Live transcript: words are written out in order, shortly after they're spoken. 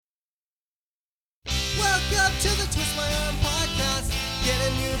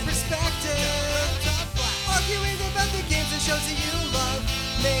perspective. Arguing about the games and shows that you love.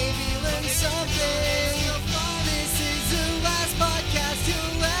 Maybe learn something. This is the last podcast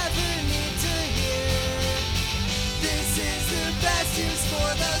you'll ever need to hear. This is the best use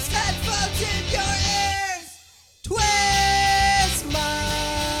for those headphones in your ears. Twist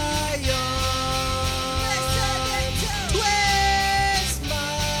my arm. Twist my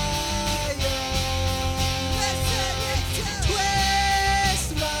arm.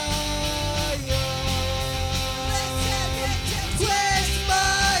 Twist my arm. Twist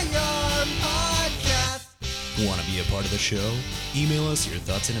my arm podcast. Want to be a part of the show? Email us your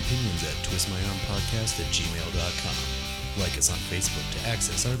thoughts and opinions at twistmyarmpodcast@gmail.com. Like us on Facebook to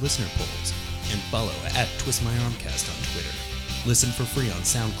access our listener polls, and follow at TwistMyArmcast on Twitter. Listen for free on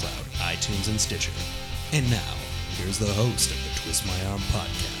SoundCloud, iTunes, and Stitcher. And now, here's the host of the Twist My Arm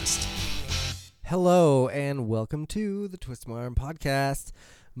podcast. Hello and welcome to the Twist My Arm podcast.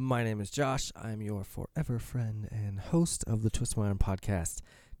 My name is Josh. I'm your forever friend and host of the Twist My Arm podcast.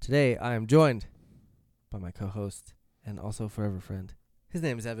 Today I am joined by my co-host and also forever friend. His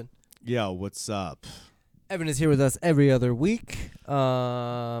name is Evan. Yo, what's up? Evan is here with us every other week.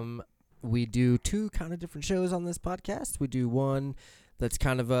 We do two kind of different shows on this podcast. We do one that's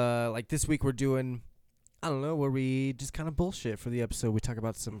kind of like this week we're doing, I don't know, where we just kind of bullshit for the episode. We talk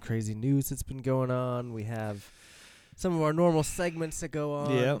about some crazy news that's been going on. We have some of our normal segments that go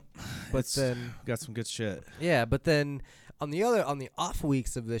on. Yeah, But then got some good shit. yeah, but then on the off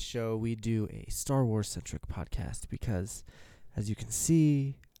weeks of this show, we do a Star Wars centric podcast because, as you can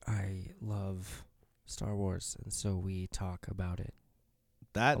see, I love Star Wars, and so we talk about it.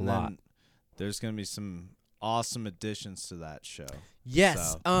 That A and lot. then there's gonna be some awesome additions to that show.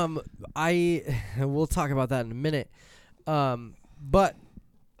 Yes. So. We'll talk about that in a minute. But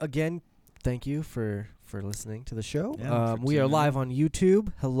again, thank you for listening to the show. Yeah, for we are tuning live in. on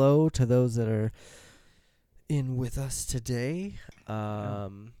YouTube. Hello to those that are in with us today.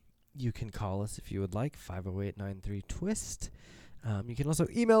 You can call us if you would like, 508-93-TWIST. You can also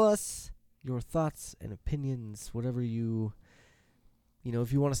email us your thoughts and opinions, whatever if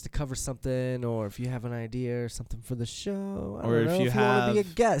you want us to cover something, or if you have an idea or something for the show, I Or don't if know, you if you want to be a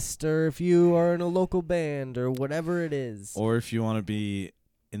have- guest, or if you are in a local band, or whatever it is. Or if you want to be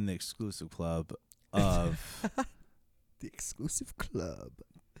in the exclusive club of The exclusive club.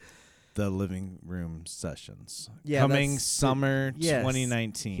 the living room sessions, Yeah, coming that's- summer yes.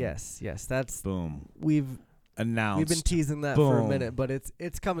 2019. Yes, that's Boom. we've Announced. been teasing that for a Boom. minute, but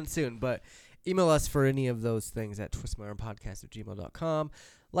it's coming soon. But email us for any of those things at twistmyarmpodcast@gmail.com.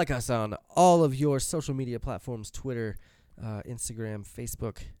 Like us on all of your social media platforms, Twitter, Instagram,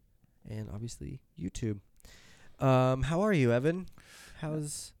 Facebook, and obviously YouTube. How are you, Evan? How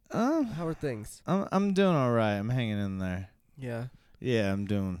are things? I'm doing all right. I'm hanging in there. Yeah. Yeah, I'm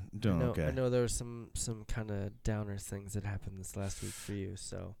doing I okay. know there were some kind of downer things that happened this last week for you.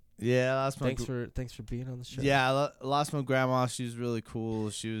 So Yeah, I lost my thanks for being on the show. Yeah, I lost my grandma. She was really cool.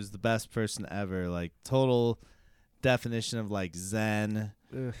 She was the best person ever. Like, total definition of, like, zen.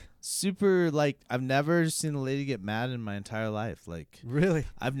 Ugh, Super, like, I've never seen a lady get mad in my entire life. Like, really?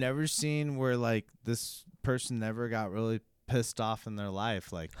 I've never seen where, like, this person never got really pissed off in their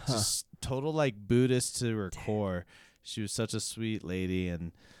life. Like, Huh. just total, like, Buddhist to her core. She was such a sweet lady.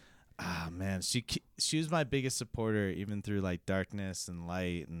 And, man, she was my biggest supporter, even through, like, darkness and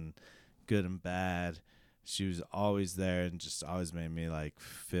light and good and bad. She was always there and just always made me, like,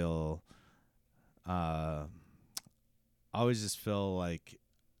 feel always just feel like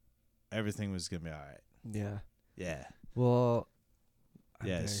everything was gonna be all right. Yeah. Yeah. Well, I'm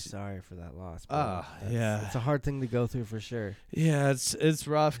Yeah, very she- sorry for that loss. bro. That's- yeah. It's a hard thing to go through for sure. Yeah, it's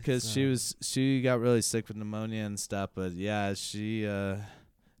rough because It's, she got really sick with pneumonia and stuff, but yeah, she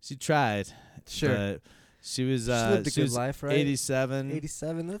tried. Sure. But she was She lived a she good was life, right? 87.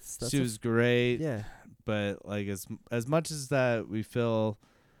 87. That's She was great. yeah. But like as much as that we feel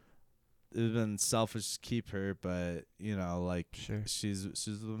it's been selfish to keep her, but you know, like Sure. she's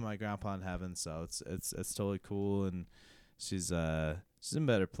with my grandpa in heaven, so it's totally cool, and she's in a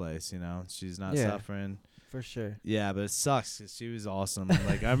better place, you know. She's not Yeah. suffering. For sure. Yeah, but it sucks 'cause she was awesome.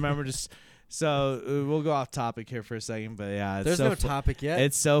 Like I remember just so we'll go off topic here for a second, but yeah, it's There's so no topic yet.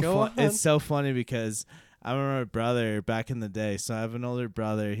 it's so Go fun. on. It's so funny because I remember my brother back in the day. So I have an older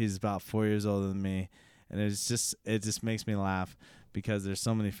brother. He's about 4 years older than me, and it just makes me laugh because there's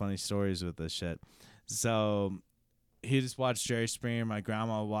so many funny stories with this shit. So he just watched Jerry Springer. My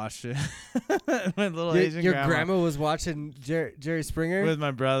grandma watched it. My little Your, Asian your grandma was watching Jerry Springer. with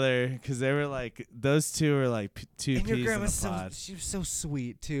my brother because they were like those two were like two and your peas in grandma's a pod. she was so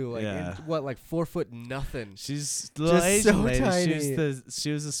sweet too. Like Yeah. and what, like 4 foot nothing. She's the little Just Asian so lady. tiny.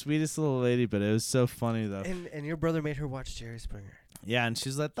 She was the sweetest little lady, but it was so funny though. And your brother made her watch Jerry Springer. Yeah, and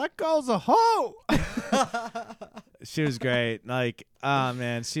she's like, "That girl's a hoe." She was great. Like, oh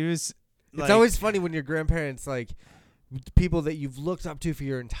man, she was. It's like, always funny when your grandparents, like, people that you've looked up to for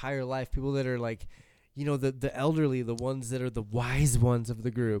your entire life, people that are like, you know, the elderly, the ones that are the wise ones of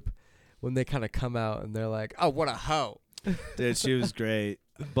the group, when they kind of come out and they're like, "Oh, what a hoe." dude, she was great.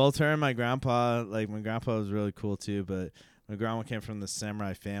 Both her and my grandpa. Like, my grandpa was really cool too, but my grandma came from the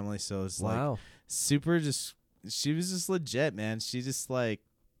samurai family, so it's like super. Just she was just legit, man. She just like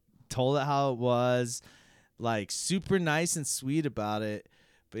told it how it was, like super nice and sweet about it.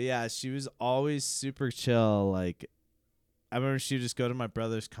 But yeah, she was always super chill. Like, I remember she would just go to my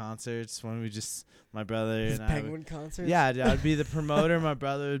brother's concerts when my brother His and I. penguin concert. Yeah, dude, I'd be the promoter. My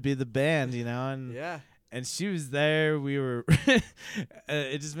brother would be the band, you know, and Yeah. and she was there. We were.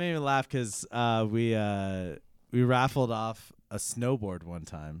 It just made me laugh because we raffled off a snowboard one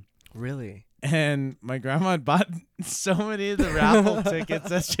time. Really? And my grandma had bought so many of the raffle tickets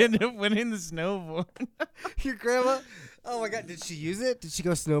that she ended up winning the snowboard. Your grandma? Oh my God! Did she use it? Did she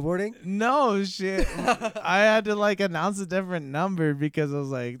go snowboarding? No shit. I had to like announce a different number because I was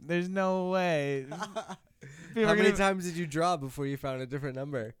like, "There's no way." How many times did you draw before you found a different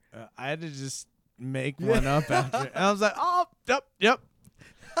number? I had to just make one up after, and I was like, "Oh, yep."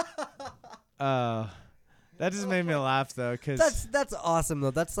 That just made me laugh though, because That's awesome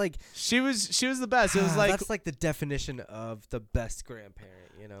though. That's like she was the best. It was like that's like the definition of the best grandparent.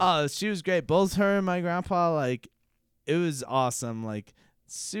 You know? oh, she was great. Both her and my grandpa, like, it was awesome. Like,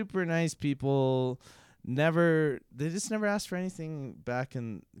 super nice people. They just never asked for anything back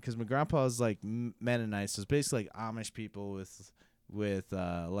because my grandpa was like Mennonite, so it's basically like Amish people with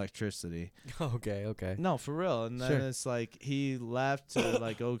electricity. Okay. No, for real. And then Sure. it's like he left to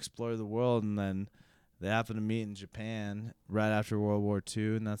like go explore the world, and then they happened to meet in Japan right after World War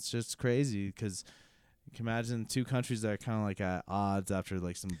II, and that's just crazy because you can imagine two countries that are kind of like at odds after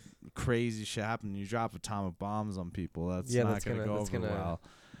like some crazy shit happened. You drop atomic bombs on people, that's not going to go over well.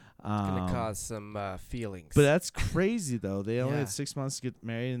 It's gonna cause some feelings. But that's crazy though. They only Yeah. had 6 months to get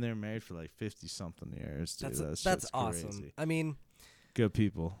married, and they were married for like 50-something years. Dude. That's awesome. Crazy. I mean, Good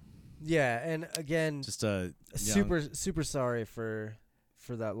people. yeah, and again, Just a super sorry for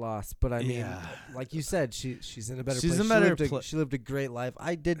that loss. But I mean, Yeah. like you said, she's in a better She's place. in a better she lived a great life.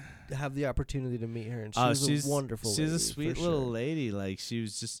 I did have the opportunity to meet her, and she's a wonderful. She's lady, a sweet for little sure. lady. Like, she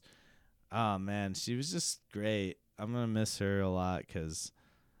was just, oh man, she was just great. I'm gonna miss her a lot because,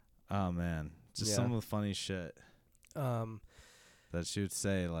 oh man, just Yeah. some of the funny shit that she would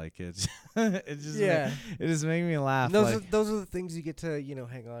say. Like, it just Yeah. it just made me laugh. Those Like, those are the things you get to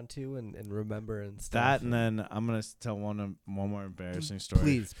hang on to and remember and stuff. that, and then I'm gonna tell one more embarrassing story.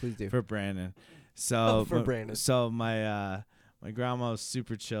 please do. For Brandon. So Oh, for Brandon. So my grandma was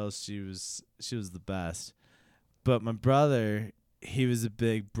super chill. She was the best. But my brother, he was a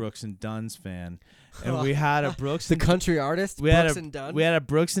big Brooks and Dunn's fan, and we had a Brooks the and country artist. we Brooks had and Dunn. we had a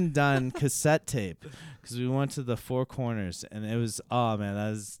Brooks and Dunn cassette tape because we went to the Four Corners, and it was, oh man, that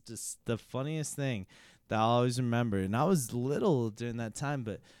was just the funniest thing that I'll always remember. And I was little during that time,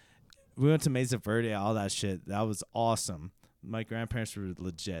 but we went to Mesa Verde, all that shit. That was awesome. My grandparents were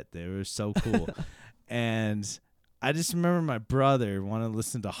legit. They were so cool. And I just remember my brother wanted to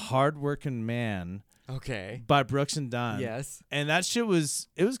listen to Hard Working Man Okay. by Brooks and Dunn. Yes. And that shit was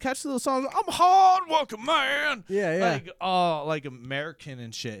catchy little songs. I'm a hard working man. Yeah. Like American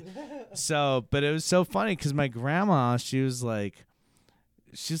and shit. So, but it was so funny because my grandma, she's like,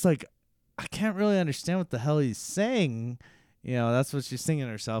 I can't really understand what the hell he's saying. You know, that's what she's singing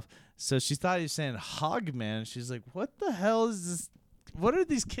herself. So she thought he was saying hog man. She's like, what the hell is this? What are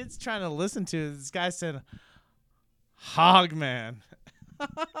these kids trying to listen to? This guy said hog man.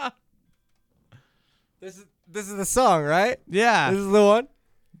 This is the song, right? Yeah. This is the one.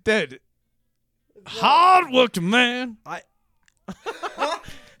 Dude. Hard working man.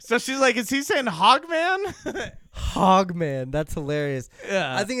 So she's like, is he saying hog man? Hogman. That's hilarious.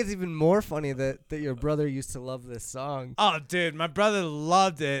 Yeah. I think it's even more funny that your brother used to love this song. Oh, dude, my brother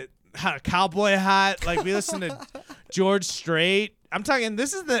loved it. Had a cowboy hat. Like, we listened to George Strait. I'm talking,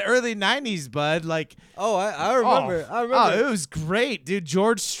 this is the early 90s, bud. Like, Oh, I remember. Oh, it was great, dude.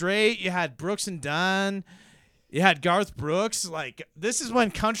 George Strait. You had Brooks and Dunn. You had Garth Brooks. Like, this is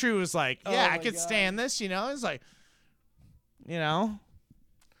when country was like, yeah, Oh I my could God. stand this, you know? It's like, you know.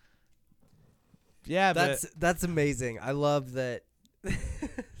 Yeah, That's amazing. I love that.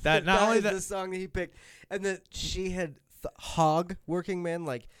 That not only is that- the song that he picked, and that she had hog working man,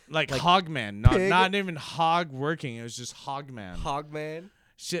 like Hogman, pig. not even hog working. It was just Hogman. Hogman.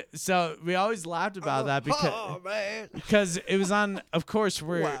 So we always laughed about that man. because it was on. Of course,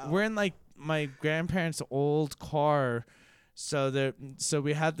 Wow. we're in like my grandparents' old car, so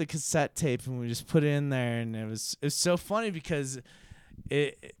we had the cassette tape and we just put it in there, and it was so funny because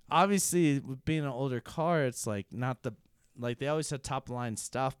it obviously with being an older car, it's like not the like they always had top line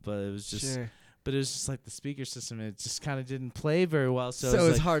stuff, but it was just. Sure. But it was just like the speaker system. It just kind of didn't play very well. So, So it was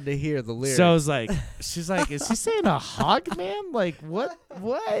it's like, hard to hear the lyrics. so I was like, she's like, is he saying a hog man? Like what?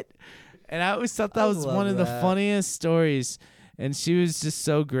 And I always thought that I was love one of the that. funniest stories. And she was just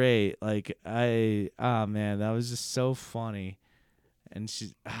so great. Like man, that was just so funny. And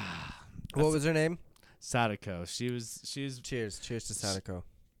she, What was her name? Sadako. She was Cheers to Sadako.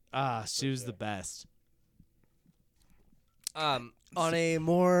 she was the best. On a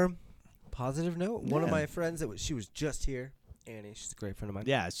more positive note, one of Yeah. my friends she was just here, Annie. She's a great friend of mine.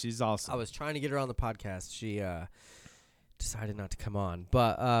 Yeah, she's awesome. I was trying to get her on the podcast. She decided not to come on,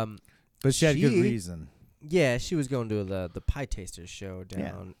 but but she had good she- reason. yeah, she was going to the Pie Tasters show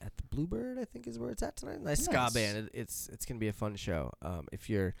down at the Bluebird, I think is where it's at tonight. Nice ska Nice. band. It's gonna be a fun show. If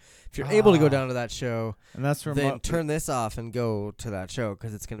you're able to go down to that show, And that's from then turn this off and go to that show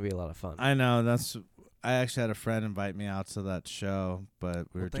because it's gonna be a lot of fun. I know I actually had a friend invite me out to that show, but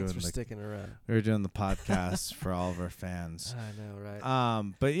we were thanks doing for the sticking around. podcast for all of our fans. I know,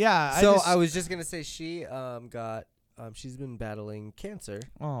 right? But yeah, So I I was just gonna say she got she's been battling cancer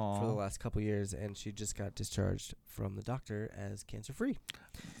for the last couple years, and she just got discharged from the doctor as cancer free.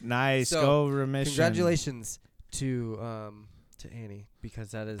 nice So, go remission. Congratulations to Annie, because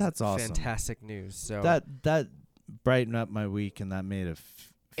that's awesome. fantastic news. So That brightened up my week, and that made it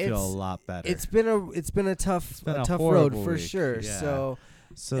feel a It's- lot better. it's been a tough been a tough horrible road for week, sure. yeah. So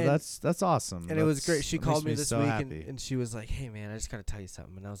so and- that's awesome. and it was great. She that called makes me this so week happy. and she was like, "Hey man, I just gotta tell you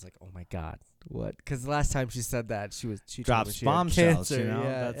something." And I was like, "Oh my god, what?" Because the last time she said that, she told me drops she had bombshells, cancer, you know.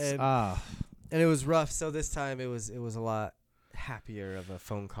 yeah, That's and it was rough. So this time it was a lot happier of a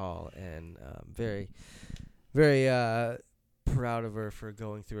phone call, and very, very proud of her for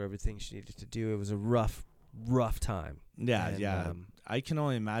going through everything she needed to do. It was a rough time. yeah, And, yeah. I can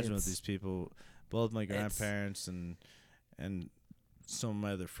only imagine with it's- these people, both my it's- grandparents and some of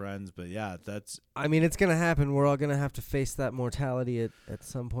my other friends. But yeah, that's I mean, it's gonna happen. We're all gonna have to face that mortality at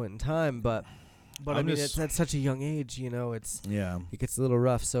some point in time. But I I'm mean, just- it's at such a young age. You know, it gets a little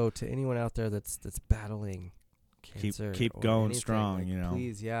rough. So to anyone out there that's battling cancer, keep or going anything, strong, like, you know.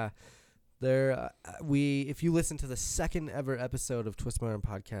 please, yeah. If you listen to the second ever episode of Twist My Arm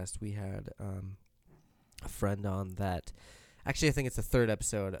podcast, we had a friend on that. Actually, I think it's the third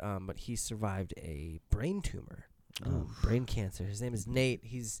episode. But he survived a brain tumor, brain cancer. His name is Nate.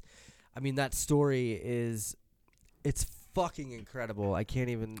 That story it's fucking incredible. I can't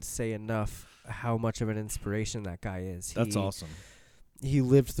even say enough how much of an inspiration that guy is. That's awesome. He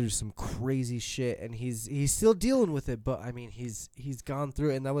lived through some crazy shit, and he's still dealing with it. But I mean, he's gone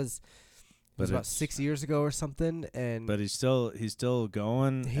through it, and that was about 6 years ago or something. And But he's still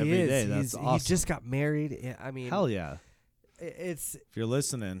going he every is. day. That's awesome. He just got married. Yeah, I mean, Hell yeah! it's If you're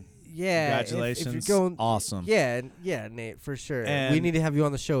listening, yeah. congratulations. If you're going, awesome. Yeah, Nate, for sure. And we need to have you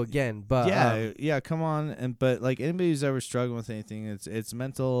on the show again. But yeah, come on. But like anybody who's ever struggling with anything, it's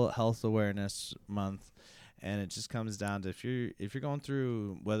Mental Health Awareness Month, and it just comes down to if you're going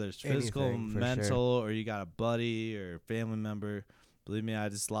through whether it's physical, Anything, for mental, or you got a buddy or a family member. Believe me, I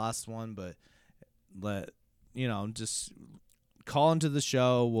just lost one, but just call into the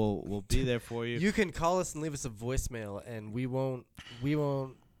show. We'll be there for you. you can call us and leave us a voicemail, and we won't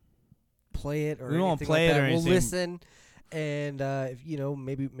play it or We won't anything play like it or that. We'll anything. listen, and if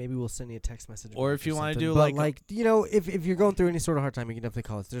maybe we'll send you a text message. Or if you want to do but like if you're going through any sort of hard time, you can definitely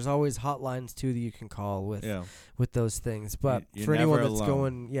call us. There's always hotlines too that you can call with those things. But You're for anyone never that's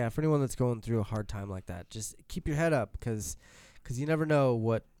alone. for anyone that's going through a hard time like that, just keep your head up because you never know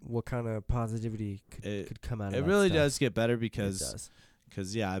what kind of positivity could come out of it. It really stuff. does get better It because does.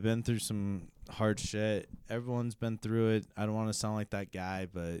 I've been through some hard shit. Everyone's been through it. I don't want to sound like that guy,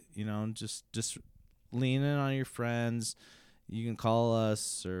 but just lean in on your friends. You can call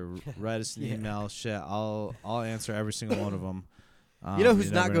us or write us an Yeah. email. Shit, I'll answer every single one of them. You know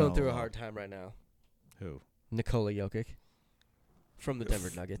who's not never going know. through a hard time right now? Who? Nikola Jokic from the Denver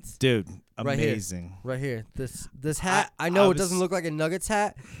Nuggets. Dude, Right here. amazing. Right here. This hat. I know I it was- doesn't look like a Nuggets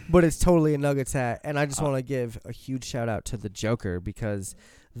hat, but it's totally a Nuggets hat. And I just want to give a huge shout out to the Joker because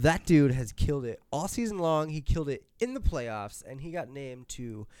that dude has killed it all season long. He killed it in the playoffs, and he got named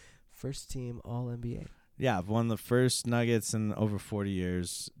to First team All NBA. Yeah, one of the first Nuggets in over 40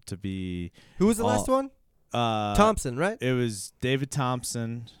 years to be. Who was the last one? Thompson, right? It was David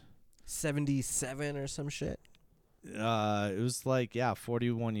Thompson. 77 or some shit. It was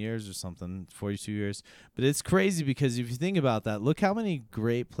 41 years or something, 42 years. But it's crazy because if you think about that, look how many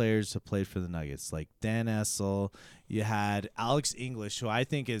great players have played for the Nuggets. Like Dan Essel, you had Alex English, who I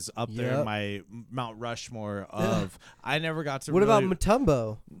think is up there in my Mount Rushmore of. I never got to. What about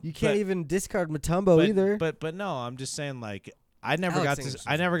Mutombo? You can't even discard Mutombo either. But no, I'm just saying I never got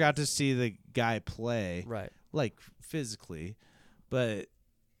to see the guy play physically, but.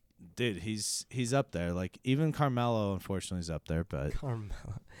 Dude, he's up there. Even Carmelo, unfortunately, is up there. But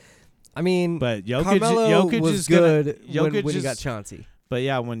Carmelo, I mean, but Jokic was is good Jokic when he got Chauncey. But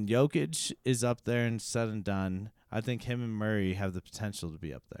yeah, when Jokic is up there and said and done, I think him and Murray have the potential to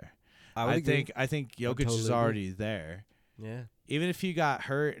be up there. I think Jokic is already there. Yeah. Even if he got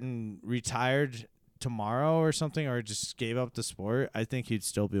hurt and retired tomorrow or something, or just gave up the sport, I think he'd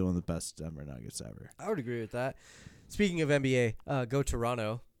still be one of the best Denver Nuggets ever. I would agree with that. Speaking of NBA, go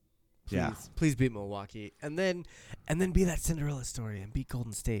Toronto. Please beat Milwaukee, and then be that Cinderella story and beat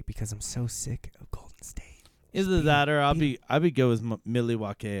Golden State because I'm so sick of Golden State. Either that or I'll be good with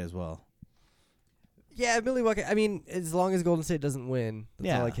Milwaukee as well. Yeah, Milwaukee. I mean, as long as Golden State doesn't win,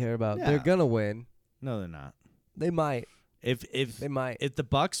 that's all I care about. Yeah. They're gonna win. No, they're not. They might. If they might. If the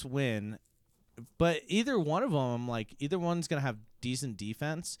Bucks win, but either one of them, either one's gonna have decent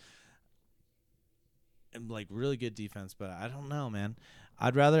defense and really good defense. But I don't know, man.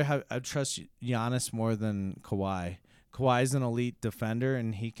 I'd trust Giannis more than Kawhi. Kawhi's an elite defender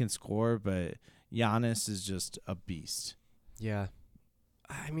and he can score, but Giannis is just a beast. Yeah.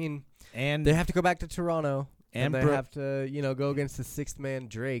 I mean, and they have to go back to Toronto and they Bro- have to, go against the sixth man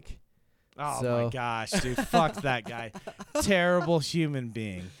Drake. Oh my gosh, dude. Fuck that guy. Terrible human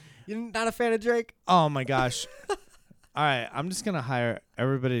being. You're not a fan of Drake? Oh my gosh. All right, I'm just going to hire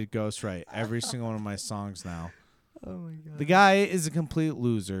everybody to ghostwrite every single one of my songs now. Oh my god. The guy is a complete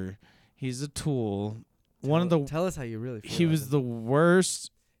loser. He's a tool. Tell us how you really feel. He was the worst.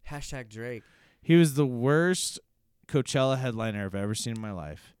 #Drake. He was the worst Coachella headliner I've ever seen in my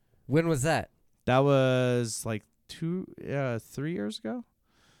life. When was that? That was 3 years ago.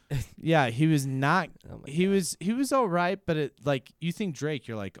 Yeah, he was not. Oh my he was all right, but you think Drake,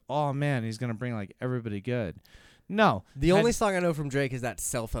 you're like, oh man, he's gonna bring everybody good. No, the only song I know from Drake is that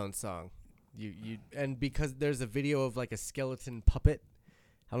cell phone song. And because there's a video of a skeleton puppet.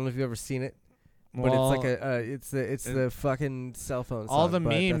 I don't know if you've ever seen it, but it's the fucking cell phone song. All the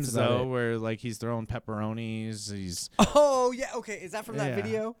memes though, where he's throwing pepperonis. He's oh yeah, okay. Is that from that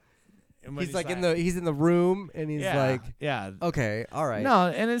video? He's he's in the room and he's okay, all right. No,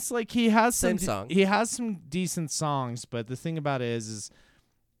 and it's he has Same song. He has some decent songs, but the thing about it is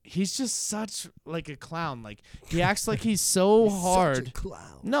he's just such a clown. He acts like he's so hard. Such a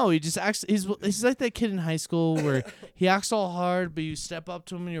clown. No, he just acts. He's like that kid in high school where he acts all hard, but you step up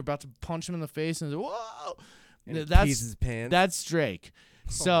to him and you're about to punch him in the face, and whoa, and pees his pants. That's Drake.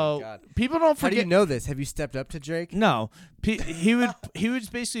 Oh So people don't forget. How do you know this? Have you stepped up to Drake? No, he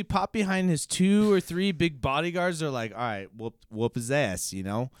would basically pop behind his 2 or 3 big bodyguards. They're like, all right, whoop his ass,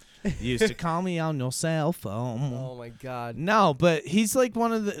 You used to call me on your cell phone. Oh my god. No, but he's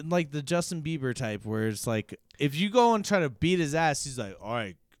one of the Justin Bieber type, where it's if you go and try to beat his ass, he's like, all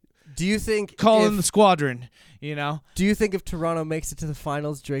right. Do you think call in the squadron? Do you think if Toronto makes it to the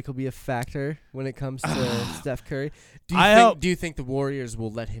finals, Drake will be a factor when it comes to Steph Curry? Do you think the Warriors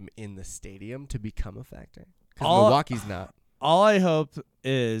will let him in the stadium to become a factor? Because Milwaukee's not. All I hope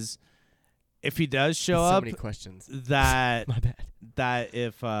is if he does show up, so many questions. That my bad. That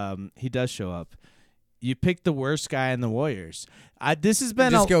if he does show up, you pick the worst guy in the Warriors. This has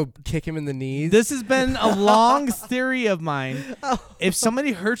been go kick him in the knees. This has been a long theory of mine. If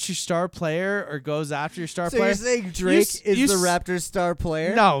somebody hurts your star player or goes after your star player, so you're saying Drake is the Raptors' star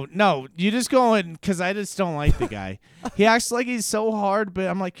player? No, you just go in because I just don't like the guy. He acts like he's so hard, but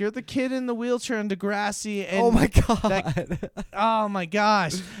I'm like, you're the kid in the wheelchair in Degrassi. And oh my god! Oh my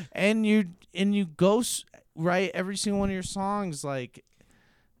gosh! And you write every single one of your songs like.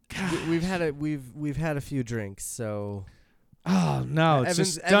 We've had a few drinks, so. Oh no!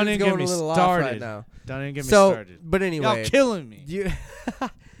 Evans don't even get me started. Right now. Don't even get me started. But anyway, y'all killing me.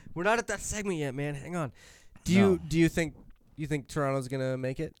 We're not at that segment yet, man. Hang on. Do you think Toronto's gonna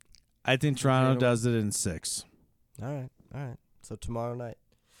make it? I think Toronto does it in 6. All right. So tomorrow night.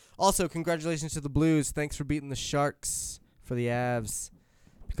 Also, congratulations to the Blues. Thanks for beating the Sharks for the Avs.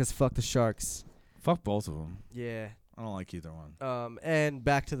 Because fuck the Sharks. Fuck both of them. Yeah. I don't like either one. And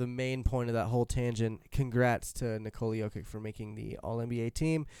back to the main point of that whole tangent. Congrats to Nikola Jokic for making the All-NBA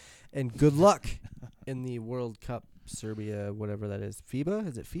team. And good luck in the World Cup, Serbia, whatever that is. FIBA?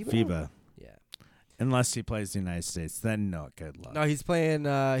 Is it FIBA? FIBA. Yeah. Unless he plays the United States, then no, good luck. No, he's playing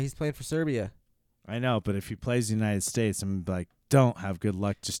for Serbia. I know, but if he plays the United States, I'm like, don't have good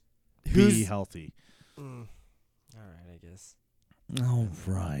luck. Just be Who's- healthy. All right, I guess. All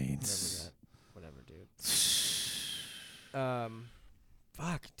right. Whatever, dude.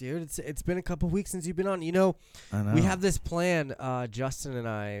 Fuck, dude. It's been a couple weeks since you've been on. You know, I know. we have this plan. Justin and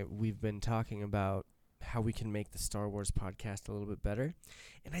I, we've been talking about how we can make the Star Wars podcast a little bit better.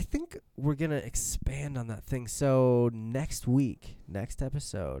 And I think we're going to expand on that thing. So next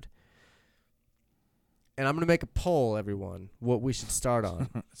episode, and I'm going to make a poll, everyone, what we should start on.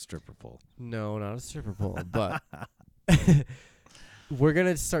 stripper pole. No, not a stripper pole, but we're going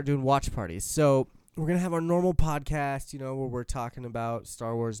to start doing watch parties. So we're going to have our normal podcast, you know, where we're talking about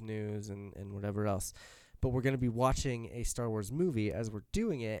Star Wars news and whatever else. But we're going to be watching a Star Wars movie as we're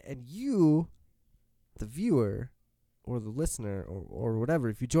doing it. And you, the viewer or the listener or whatever,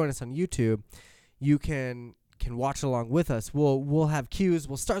 if you join us on YouTube, you can watch along with us. We'll have cues.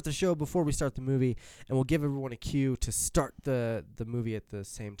 We'll start the show before we start the movie, and we'll give everyone a cue to start the movie at the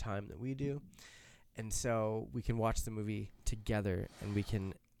same time that we do. And so we can watch the movie together, and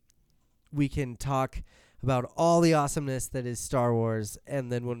we can talk about all the awesomeness that is Star Wars,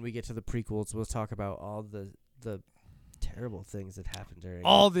 and then when we get to the prequels, we'll talk about all the terrible things that happened during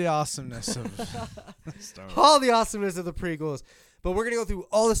All the awesomeness of Star Wars. all the awesomeness of the prequels. But we're gonna go through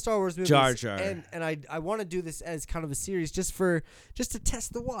all the Star Wars movies. Jar Jar. And I want to do this as kind of a series just to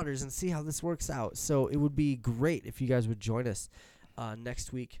test the waters and see how this works out. So it would be great if you guys would join us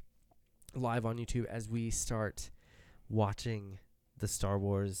next week live on YouTube as we start watching the Star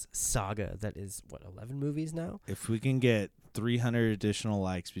Wars saga that is 11 movies now. If we can get 300 additional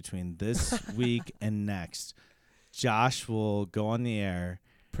likes between this week and next, Josh will go on the air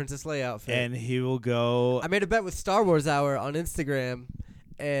Princess Leia outfit. and he will go. I made a bet with Star Wars Hour on Instagram,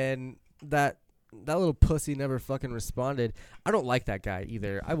 and that little pussy never fucking responded. I don't like that guy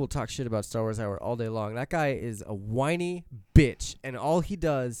either. I will talk shit about Star Wars Hour all day long. That guy is a whiny bitch, and all he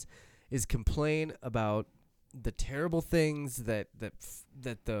does is complain about the terrible things that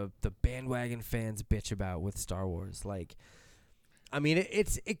the bandwagon fans bitch about with Star Wars. Like, I mean,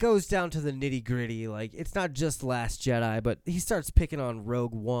 it goes down to the nitty gritty. Like, it's not just Last Jedi, but he starts picking on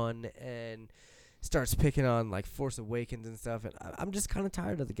Rogue One and starts picking on like Force Awakens and stuff. And I'm just kind of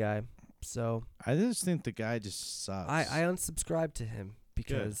tired of the guy. So I just think the guy just sucks. I unsubscribed to him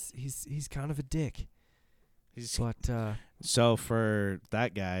because he's kind of a dick. So for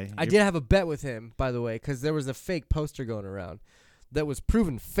that guy, I did have a bet with him, by the way, because there was a fake poster going around that was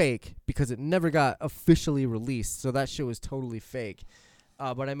proven fake because it never got officially released. So that shit was totally fake.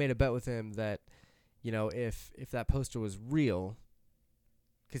 But I made a bet with him that, you know, if that poster was real,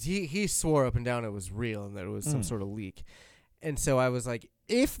 because he swore up and down it was real and that it was some sort of leak. And so I was like,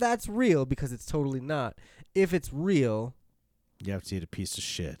 if that's real, because it's totally not, if it's real, you have to eat a piece of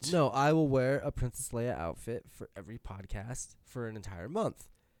shit. no, I will wear a Princess Leia outfit for every podcast for an entire month.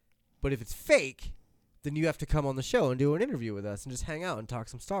 But if it's fake, then you have to come on the show and do an interview with us and just hang out and talk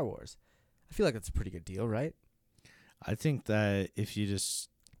some Star Wars. I feel like that's a pretty good deal, right? I think that if you just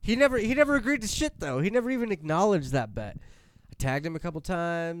He never agreed to shit though. He never even acknowledged that bet. I tagged him a couple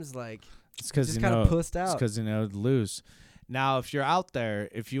times, like it's because just you kind know of pussed it's out. because you know to lose. Now, if you're out there,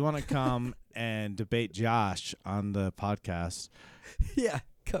 if you want to come and debate Josh on the podcast, Yeah,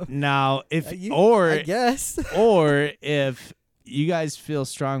 come. now if I guess. or if you guys feel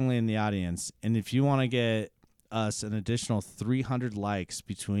strongly in the audience, and if you want to get us an additional 300 likes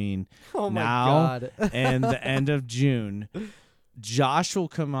between Oh my now god. and the end of June, Josh will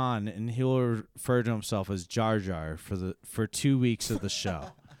come on and he'll refer to himself as Jar Jar for 2 weeks of the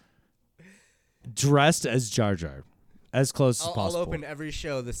show, dressed as Jar Jar, as close as I'll possible. open every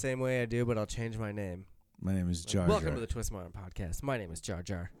show the same way I do, but I'll change my name. My name is Jar Welcome Jar. to the Twist My Arm podcast. My name is Jar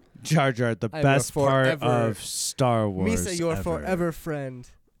Jar. Jar Jar, the I am best your part forever- of Star Wars. Misa, your ever. forever friend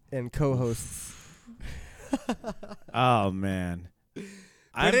and co-host. Oh man.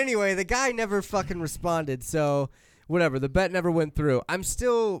 But anyway, the guy never fucking responded, so whatever. The bet never went through. I'm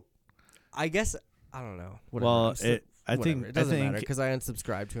still, I guess, I don't know. Whatever. Well, I'm still- I whatever. think it doesn't matter think because I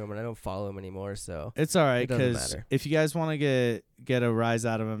unsubscribed to him and I don't follow him anymore. So it's all right it doesn't because matter. if you guys want to get a rise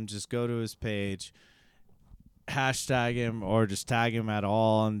out of him, just go to his page, hashtag him, or just tag him at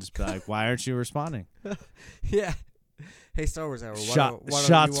all, and just be like, "Why aren't you responding?" yeah. Hey, Star Wars Hour.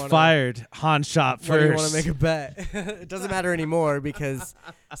 Shots fired. Han shot Why do you want first. to make a bet? It doesn't matter anymore because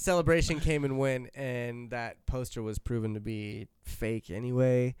Celebration came and went, and that poster was proven to be fake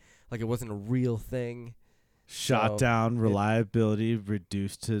anyway. Like it wasn't a real thing. Shot So, down. Reliability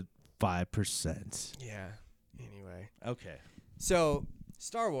reduced to 5%. Yeah. Anyway. Okay. So,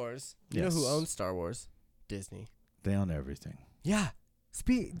 Star Wars. You know who Yes. owns Star Wars? Disney. They own everything. Yeah.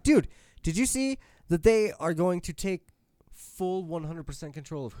 Dude, did you see that they are going to take full 100%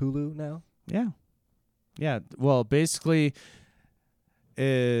 control of Hulu now? Yeah. Yeah. Well, basically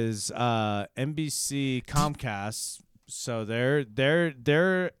is NBC Comcast, so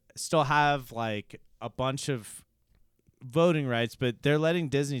they're still have like a bunch of voting rights, but they're letting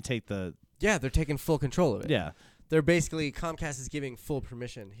Disney take the Yeah, they're taking full control of it. yeah. They're basically, Comcast is giving full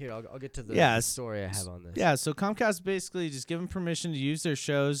permission. Here, I'll get to the Yeah, the story I have on this. Yeah, so Comcast basically just give them permission to use their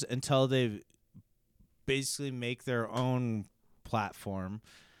shows until they basically make their own platform.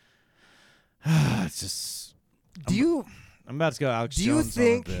 It's just I'm about to go Alex Do you Jones on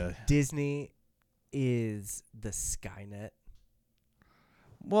think the Disney is the Skynet?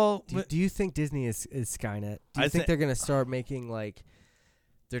 well, Do you think Disney is Skynet? Do you I think thi- they're gonna start making like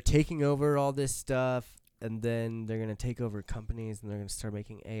they're taking over all this stuff, and then they're gonna take over companies, and they're gonna start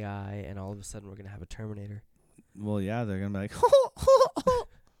making AI, and all of a sudden we're gonna have a Terminator? well, yeah, they're gonna be like,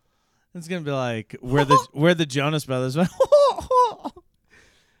 it's gonna be like where the Jonas Brothers went.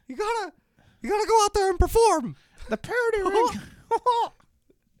 You gotta go out there and perform. The parody ring.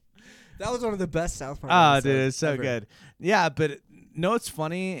 That was one of the best South Park. Oh, episodes dude, it's so ever. good. Yeah, but no, it's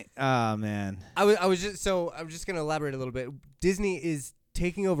funny. Oh man. I'm just gonna elaborate a little bit. Disney is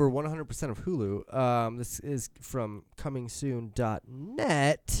taking over 100% of Hulu. This is from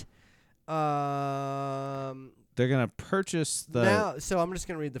comingsoon.net. They're gonna purchase the Now, so I'm just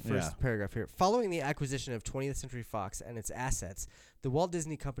going to read the first Yeah. paragraph here. Following the acquisition of 20th Century Fox and its assets, the Walt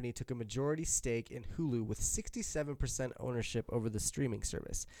Disney Company took a majority stake in Hulu with 67% ownership over the streaming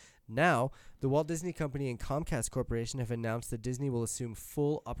service. Now, the Walt Disney Company and Comcast Corporation have announced that Disney will assume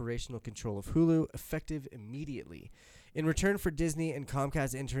full operational control of Hulu, effective immediately. In return for Disney and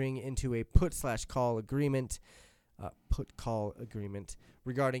Comcast entering into a put/call agreement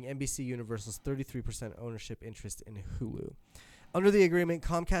regarding NBC Universal's 33% ownership interest in Hulu. Under the agreement,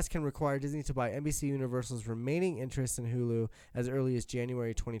 Comcast can require Disney to buy NBC Universal's remaining interest in Hulu as early as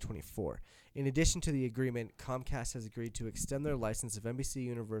January 2024. In addition to the agreement, Comcast has agreed to extend their license of NBC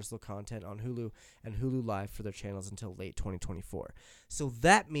Universal content on Hulu and Hulu Live for their channels until late 2024. So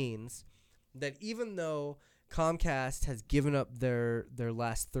that means that even though Comcast has given up their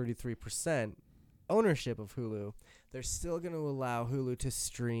last 33% ownership of Hulu, they're still going to allow Hulu to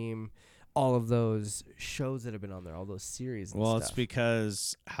stream all of those shows that have been on there, all those series and Well, stuff. it's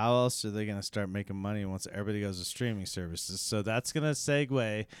because how else are they going to start making money once everybody goes to streaming services? So that's going to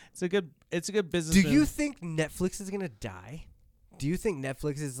segue. It's a good business. Do move. you think Netflix is going to die? Do you think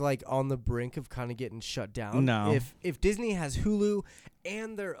Netflix is like on the brink of kind of getting shut down? No. If Disney has Hulu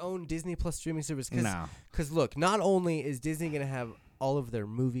and their own Disney Plus streaming service, No. because look, not only is Disney going to have all of their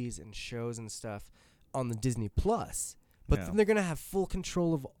movies and shows and stuff on the Disney Plus, but Yeah. then they're going to have full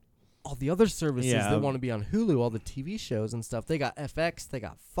control of all the other services Yeah. that want to be on Hulu, all the TV shows and stuff. They got FX, they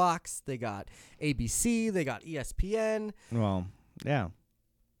got Fox, they got ABC, they got ESPN. Well, yeah.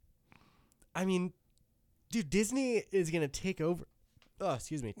 I mean, dude, Disney is going to take over. Oh,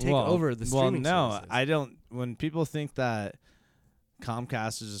 excuse me. Take over the streaming Well, no, services. I don't. When people think that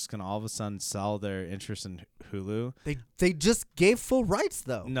Comcast is just going to all of a sudden sell their interest in Hulu, They just gave full rights,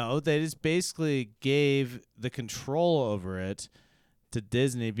 though. no, they just basically gave the control over it to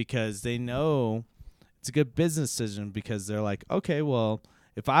Disney because they know it's a good business decision because they're like, okay, well,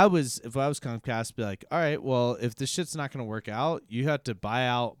 if I was Comcast, I'd be like, all right, well, if this shit's not going to work out, you have to buy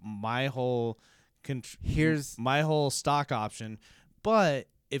out my whole Here's my whole stock option. But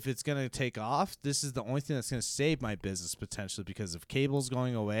if it's going to take off, this is the only thing that's going to save my business potentially because if cable's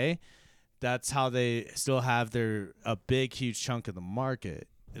going away, that's how they still have a big, huge chunk of the market.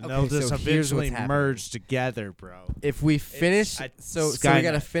 And Okay, they'll just so here's what's eventually happening. merge together, bro. if we finish. I- So we Skynet.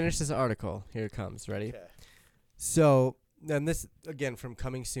 got to finish this article. Here it comes. Ready? So, and this again from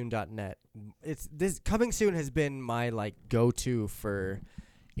comingsoon.net. It's this Coming Soon has been my like go-to for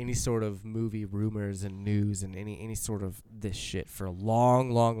any sort of movie rumors and news and any sort of this shit for a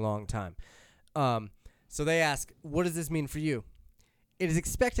long time. So they ask, what does this mean for you? It is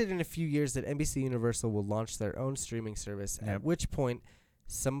expected in a few years that NBC Universal will launch their own streaming service, Yep. at which point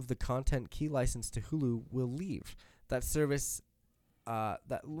some of the content key licensed to Hulu will leave. That service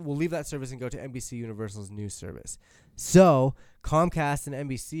that will leave that service and go to NBC Universal's new service. So Comcast and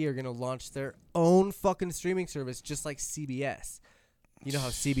NBC are going to launch their own fucking streaming service, just like CBS. You know how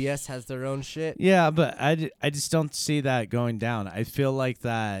CBS has their own shit? Yeah, but I just don't see that going down. I feel like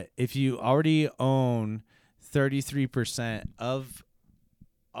that if you already own 33% of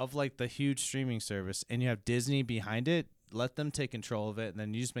like the huge streaming service and you have Disney behind it, let them take control of it, and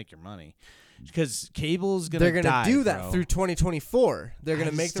then you just make your money. Because cable's gonna They're gonna die, do that bro. through 2024. They're I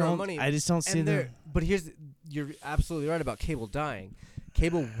gonna just make their own don't- money. I just don't see And them. but you're absolutely right about cable dying.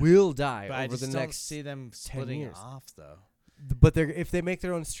 Cable will die But I over just the don't next. see them splitting years. off though. But if they make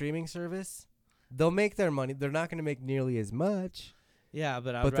their own streaming service, they'll make their money. They're not gonna make nearly as much. Yeah,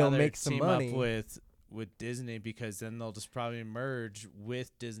 but I But would they'll rather make some team money. up with Disney, because then they'll just probably merge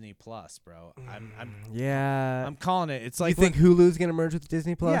with Disney Plus, bro. Yeah. I'm calling it. It's You like think Hulu's gonna merge with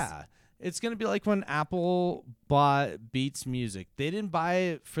Disney Plus? Yeah. It's going to be like when Apple bought Beats Music. They didn't buy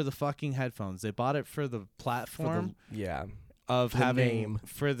it for the fucking headphones. They bought it for the platform Yeah. of the having name.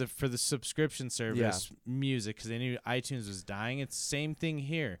 for the subscription service music, because they knew iTunes was dying. It's the same thing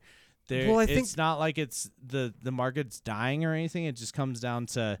here. Well, I think- it's not like it's the market's dying or anything. It just comes down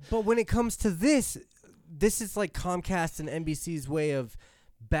to But when it comes to this is like Comcast and NBC's way of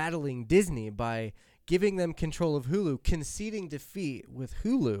battling Disney by giving them control of Hulu, conceding defeat with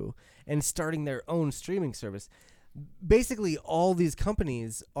Hulu, and starting their own streaming service. Basically, all these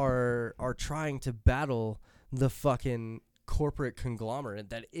companies are trying to battle the fucking corporate conglomerate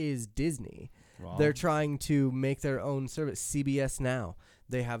that is Disney. They're trying to make their own service. CBS Now,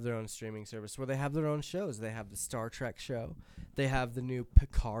 they have their own streaming service where they have their own shows. They have the Star Trek show. They have the new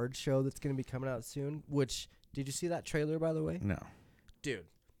Picard show that's going to be coming out soon, which, did you see that trailer, by the way? no. Dude,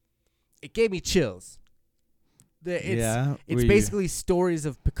 it gave me chills. Yeah, It's were you- basically stories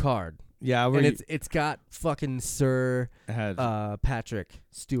of Picard. Yeah, And it's got fucking Sir had Patrick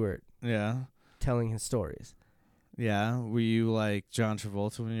Stewart yeah. telling his stories. Yeah, were you like John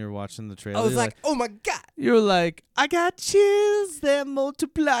Travolta when you were watching the trailer? I was You're like, oh my God. you were like, I got chills, they're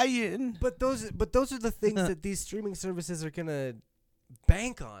multiplying. But those are the things that these streaming services are gonna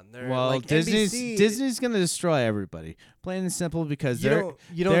bank on. They're Well, like NBC, Disney's gonna destroy everybody, plain and simple, because You don't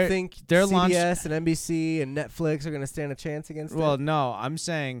they're- think they're CBS and NBC and Netflix are gonna stand a chance against well, it? no, I'm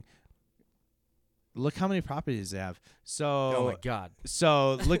saying, look how many properties they have. Oh my God.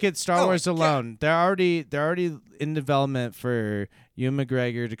 So look at Star Oh my Wars God. alone. They're already in development for Ewan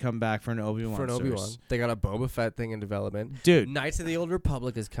McGregor to come back for an Obi-Wan. For an Obi-Wan, series. they got a Boba Fett thing in development. Dude, Knights of the Old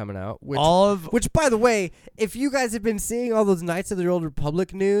Republic is coming out. Which, which by the way, if you guys have been seeing all those Knights of the Old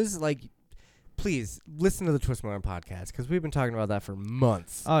Republic news, like, please listen to the Twist My Arm podcast, because we've been talking about that for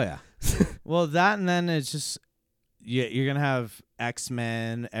months. oh yeah. Well, that, and then it's just you're gonna have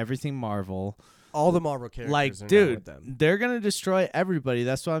X-Men, everything Marvel. All the Marvel characters Like, are now dude, with them. they're gonna destroy everybody.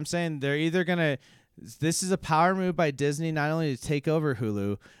 That's what I'm saying. They're either gonna. This is a power move by Disney, not only to take over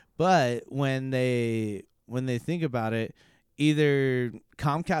Hulu, but when they think about it, either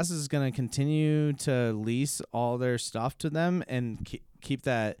Comcast is gonna continue to lease all their stuff to them and keep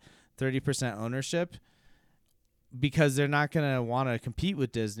that 30% ownership, because they're not gonna want to compete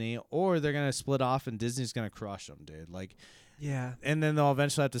with Disney, or they're gonna split off and Disney's gonna crush them, dude. Like. Yeah. And then they'll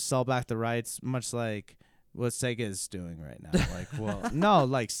eventually have to sell back the rights, much like what Sega is doing right now. Like, well, no,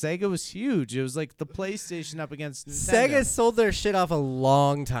 like Sega was huge. It was like the PlayStation up against Nintendo. Sega sold their shit off a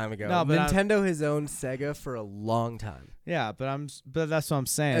long time ago. No, but Nintendo has owned Sega for a long time. Yeah, but that's what I'm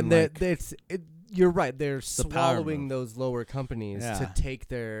saying. And like, you're right. They're the power swallowing move. those lower companies Yeah. to take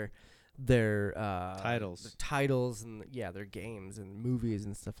their Titles. their titles and their games and movies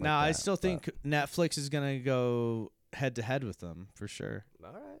and stuff like now that. I still think Netflix is gonna go head to head with them for sure.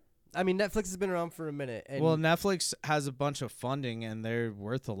 All right. I mean, Netflix has been around for a minute, and Well, Netflix has a bunch of funding and they're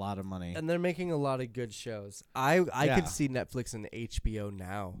worth a lot of money. they're making a lot of good shows. I Yeah. could see Netflix and HBO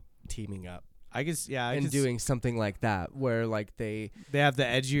now teaming up I guess and doing something like that, where like they have the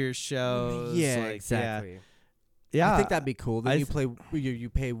edgier shows. like, exactly. Yeah, I think that'd be cool. Then I you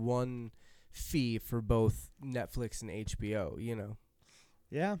pay one fee for both Netflix and HBO. You know.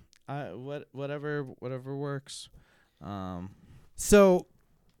 Yeah, whatever works. So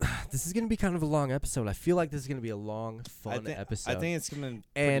this is gonna be kind of a long episode. I feel like this is gonna be a long, fun episode. I think it's gonna be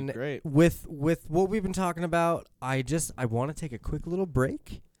and pretty great. with what we've been talking about, I want to take a quick little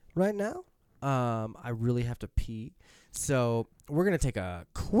break right now. I really have to pee, so we're gonna take a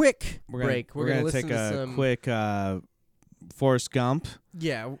quick break. We're gonna listen take to a some quick Forrest Gump.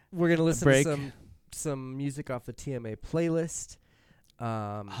 Yeah, we're gonna listen break. to some music off the TMA playlist.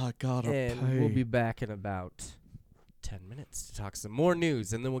 Oh God, And we'll be back in about 10 minutes to talk some more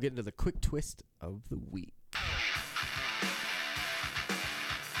news, and then we'll get into the quick twist of the week.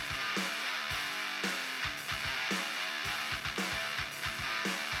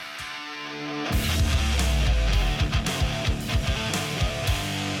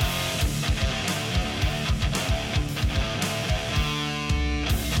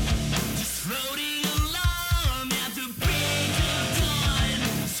 Floating along at the break of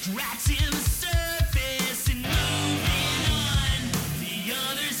dawn, scratching the surface and moving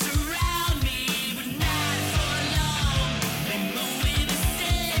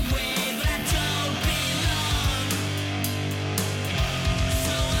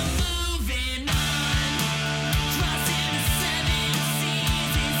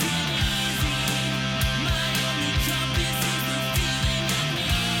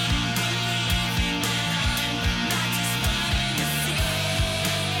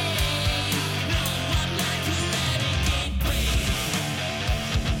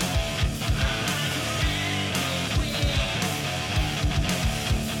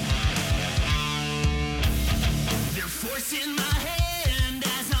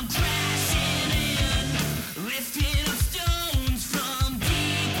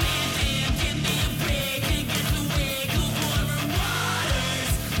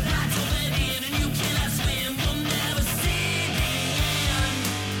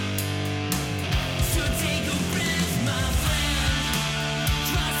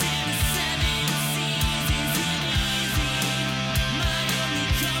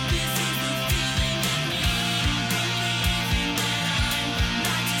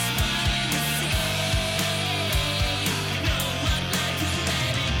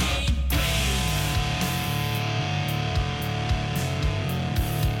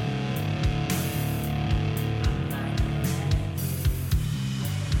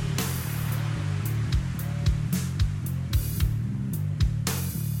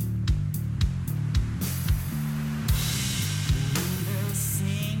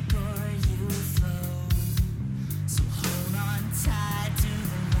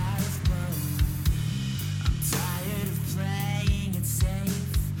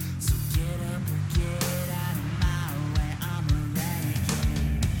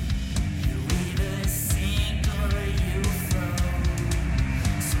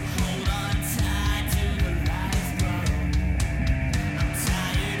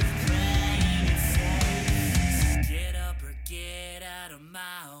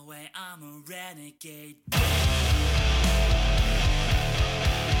renegade.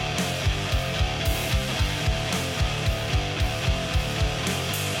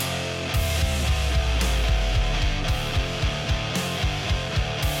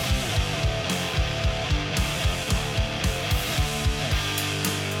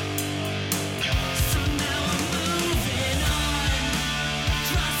 So now I'm moving on,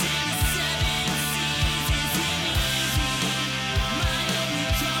 crossing the 7 seas. Isn't easy. My only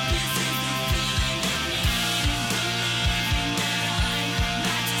compass is the feeling of needing, believing that I'm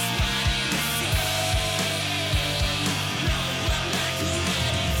not just wanting to see. No, I'm like a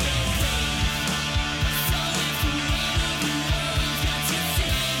renegade. So if one of the world's got you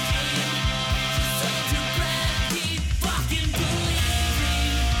sinking, just hold your breath, keep fucking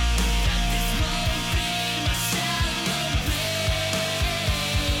believing that this won't be my shallow grave.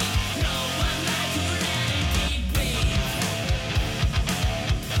 No, I'm like a renegade wave.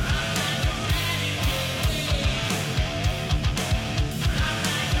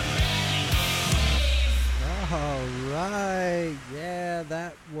 All right. Yeah,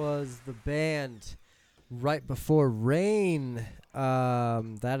 that was the band Right Before Rain.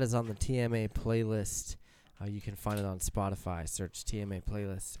 That is on the TMA playlist. You can find it on Spotify. Search TMA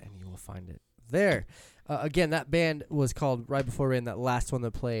playlist and you will find it there. Again, that band was called Right Before Rain, that last one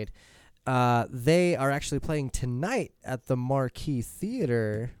that played. They are actually playing tonight at the Marquee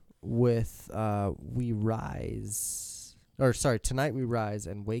Theater with We Rise. Or sorry, Tonight We Rise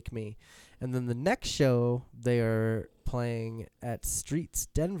and Wake Me. And then the next show, they are playing at Streets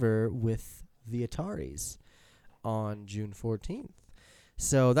Denver with the Ataris on June 14th.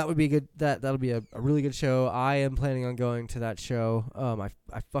 So that would be good. That'll be a really good show. I am planning on going to that show.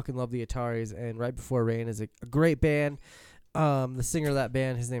 I fucking love the Ataris, and Right Before Rain is a great band. The singer of that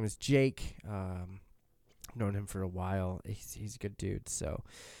band, his name is Jake. I've known him for a while. He's a good dude. So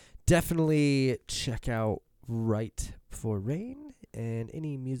definitely check out Right Before Rain, and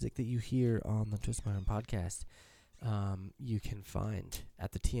any music that you hear on the Twist My Arm podcast, you can find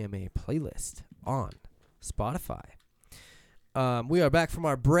at the TMA playlist on Spotify. We are back from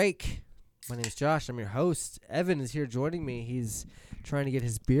our break. My name is Josh. I'm your host. Evan is here joining me. He's trying to get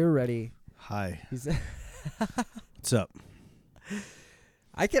his beer ready. Hi. He's What's up?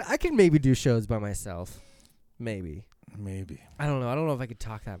 I can maybe do shows by myself. Maybe. Maybe. I don't know. I don't know if I could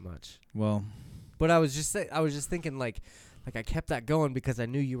talk that much. Well, But I was just thinking like I kept that going because I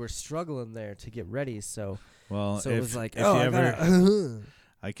knew you were struggling there to get ready. So well. it was like, if oh, you I ever, gotta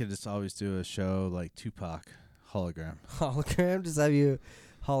I could just always do a show like Tupac hologram. hologram. Just have you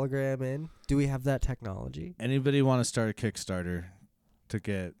hologram in. Do we have that technology? Anybody want to start a Kickstarter to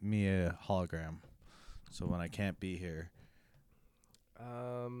get me a hologram? So when I can't be here,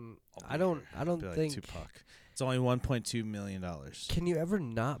 I don't be like think. Tupac. It's only $1.2 million. Can you ever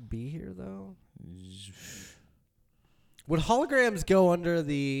not be here though? Would holograms go under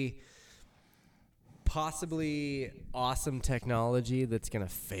the possibly awesome technology that's gonna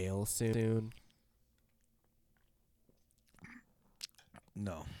fail soon?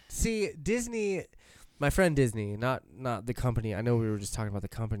 No. See, Disney, my friend Disney, not the company. I know we were just talking about the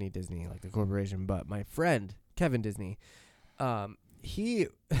company Disney, like the corporation, but my friend Kevin Disney, he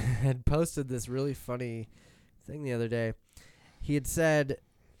had posted this really funny thing the other day. He had said,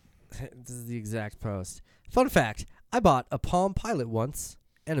 this is the exact post. Fun fact, I bought a Palm Pilot once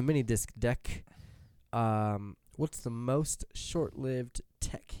and a mini disc deck. What's the most short-lived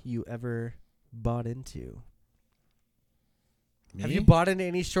tech you ever bought into? Me? Have you bought into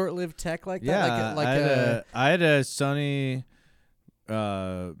any short-lived tech like that? Yeah, I had a Sony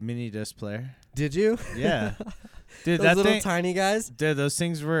mini disc player. Did you? Yeah. Dude, Those that little thing, tiny guys? dude, those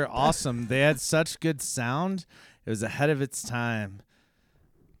things were awesome. They had such good sound. It was ahead of its time.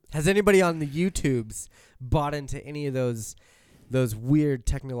 Has anybody on the YouTubes bought into any of those weird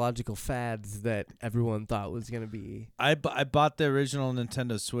technological fads that everyone thought was going to be? I bought the original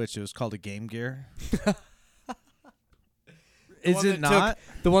Nintendo Switch. It was called a Game Gear. Is it not?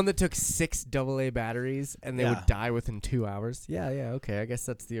 The one that took 6 AA batteries and they Yeah. would die within 2 hours? Yeah, okay. I guess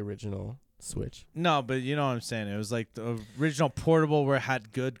that's the original Switch. No, but you know what I'm saying. It was like the original portable where it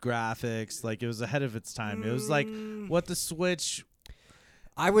had good graphics. Like it was ahead of its time. It was like what the Switch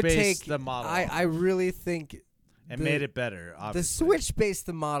I would based take the model I really think and the- made it better. the Obviously. Switch based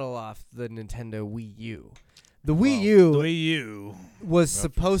the model off the Nintendo Wii U. The Wii U The Wii U. was Reference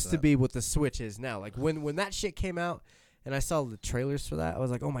supposed to that. be what the Switch is now. Like when that shit came out and I saw the trailers for that, I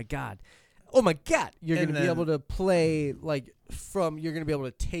was like, "Oh my god. You're And going to be then- able to play you're going to be able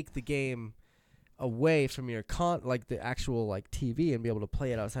to take the game away from your the actual TV and be able to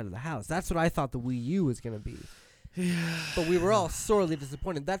play it outside of the house." That's what I thought the Wii U was going to be. But we were all sorely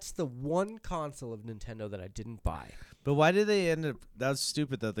disappointed. That's the one console of Nintendo that I didn't buy. But why did they end up? That was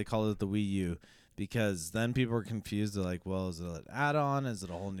stupid that they called it the Wii U, because then people were confused. They're like, "Well, is it an add-on? Is it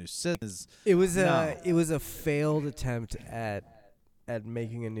a whole new system?" It was No. it was a failed attempt at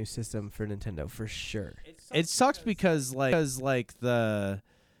making a new system for Nintendo for sure. It sucks because the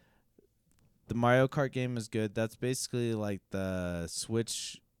Mario Kart game is good. That's basically like the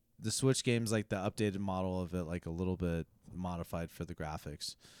Switch. The Switch game's like the updated model of it, like a little bit modified for the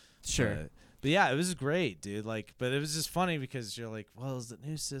graphics. Sure. But yeah, it was great, dude. Like, but it was just funny because you're like, well, is it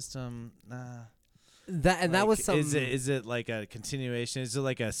new system? Nah. That was some. Is it like a continuation? Is it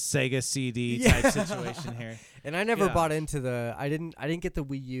like a Sega CD Yeah. type situation here? And I never Yeah. bought into the. I didn't get the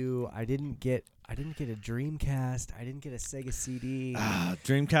Wii U. I didn't get a Dreamcast. I didn't get a Sega CD.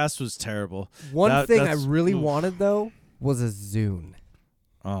 Dreamcast was terrible. One thing I that's- really oof. wanted though was a Zune.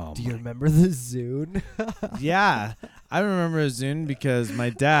 Oh, Do you remember the Zune? yeah, I remember Zune because my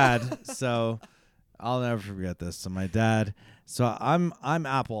dad. So I'll never forget this. So my dad. So I'm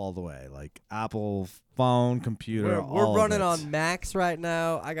Apple all the way, like Apple phone, computer. We're all running of it. on Macs right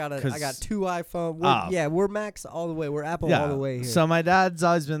now. I got 'Cause- two iPhone. We're Macs all the way. We're Apple all the way here. So my dad's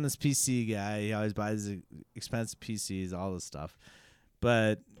always been this PC guy. He always buys expensive PCs, all this stuff.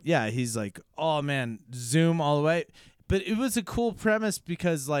 But yeah, he's like, oh man, Zoom all the way. But it was a cool premise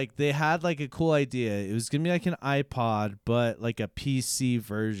because like they had like a cool idea. It was gonna be like an iPod, but like a PC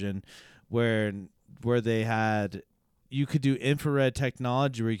version, where they had, you could do infrared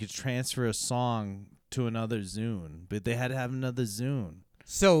technology where you could transfer a song to another Zune, but they had to have another Zune.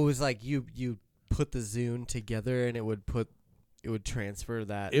 So it was like you put the Zune together and it would transfer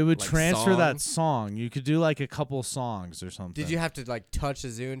that. It would like, transfer song? that song. You could do like a couple songs or something. Did you have to like touch a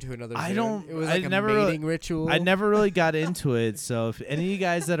Zune to another Zune? I don't- It was I like a never really- mating ritual. I never really got into it. So if any of you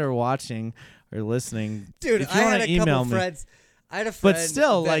guys that are watching or listening, Dude, if you I want had to a email couple me. friends. I had a friend. But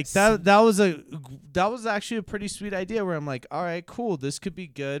still, like that's- that was actually a pretty sweet idea. Where I'm like, all right, cool, this could be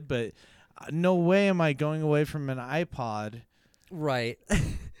good, but no way am I going away from an iPod. Right.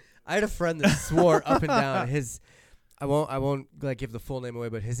 I had a friend that swore up and down I won't like give the full name away,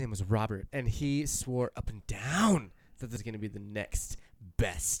 but his name was Robert, and he swore up and down that this is going to be the next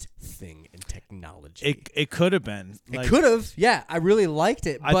best thing in technology. It could have been. It could have. Yeah, I really liked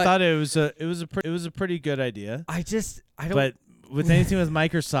it, I but thought it was a pretty good idea. I don't But with anything with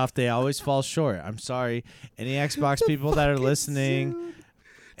Microsoft, they always fall short. I'm sorry, any Xbox people that are fucking listening. Zune.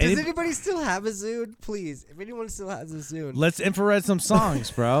 Does any- anybody still have a Zune? Please, if anyone still has a Zune, Let's infrared some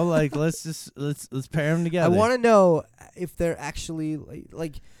songs, bro. Like let's pair them together. I want to know if they're actually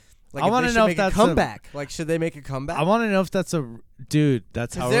like I if wanna they should know if make a that's a- comeback. Like, should they make a comeback? I want to know if that's a dude.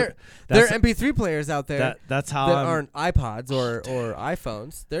 That's how Because there are MP3 players out there that's how that I'm, aren't iPods or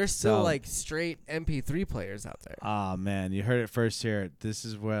iPhones. There's still So- like straight MP3 players out there. Oh man, you heard it first here. This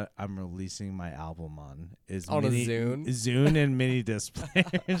is what I'm releasing my album on. Is On a mini, Zune? Zune and mini disc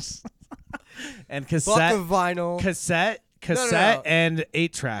players, and Fuck cassette, a vinyl. cassette, no. and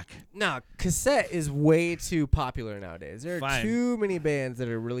 8-track. No, cassette is way too popular nowadays. There are Fine. too many bands that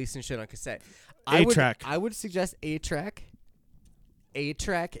are releasing shit on cassette. 8-track. I would suggest 8-track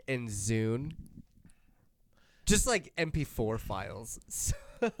and Zune. Just like MP4 files.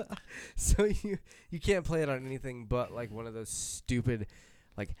 So you can't play it on anything but like one of those stupid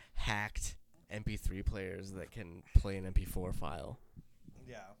like hacked MP3 players that can play an MP4 file.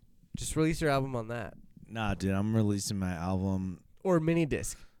 Yeah. Just release your album on that. Nah, dude, I'm releasing my album. Or mini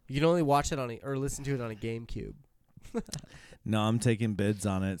disc. You can only watch it on or listen to it on a GameCube. No, I'm taking bids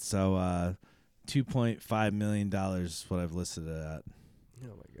on it. So $2.5 million is what I've listed it at.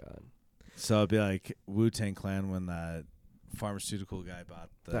 Oh my god. So it'd be like Wu-Tang Clan when that pharmaceutical guy bought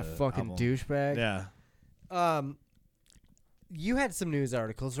the That fucking album. douchebag. Yeah. You had some news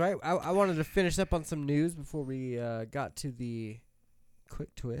articles, right? I wanted to finish up on some news before we got to the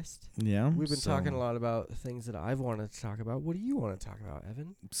quick twist. Yeah. We've been so- talking a lot about things that I've wanted to talk about. What do you want to talk about,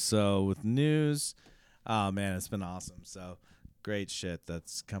 Evan? So with news, oh man, it's been awesome. So great shit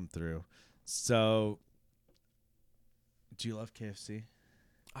that's come through. So do you love KFC?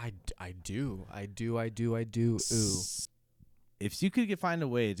 I do. Ooh. If you could find a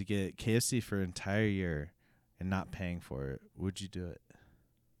way to get KFC for an entire year and not paying for it, would you do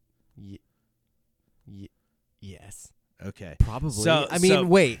it? Yes. Okay. Probably. So- I mean, so-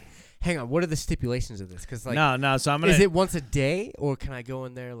 wait. Hang on. What are the stipulations of this? Because like, no. So I'm gonna is it once a day, or can I go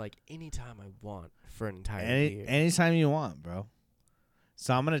in there like anytime I want for an entire year? anytime you want, bro.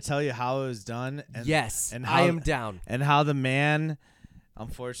 So I'm gonna tell you how it was done. And Yes, and I how- am down. and how the man,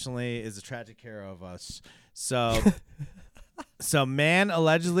 unfortunately, is a tragic hero of us. So, so man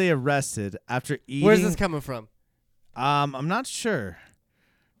allegedly arrested after eating. Where's this coming from? I'm not sure.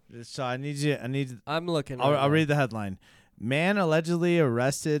 So I need. I'm looking. I'll right now. read the headline. Man allegedly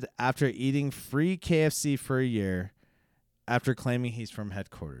arrested after eating free KFC for a year after claiming he's from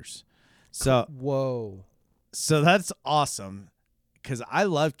headquarters. So Whoa. that's awesome because I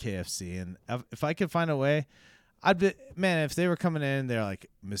love KFC. And if I could find a way, I'd be, man, if they were coming in, they're like,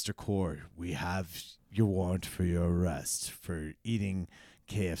 Mr. Cord, we have your warrant for your arrest for eating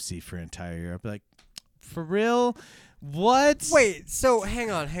KFC for an entire year. I'd be like, for real? What? Wait, so hang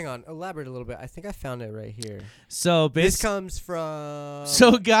on. Elaborate a little bit. I think I found it right here. So This basically, comes from.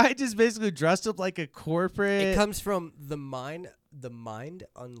 so a guy just basically dressed up like a corporate. It comes from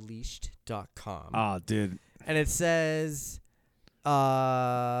themindunleashed.com. Oh, dude. And it says,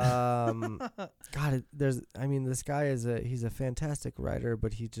 this guy he's a fantastic writer,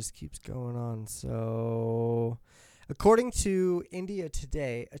 but he just keeps going on. So, according to India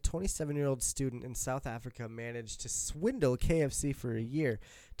Today, a 27-year-old student in South Africa managed to swindle KFC for a year,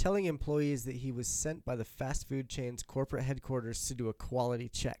 telling employees that he was sent by the fast food chain's corporate headquarters to do a quality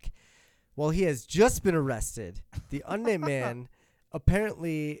check. While he has just been arrested, the unnamed man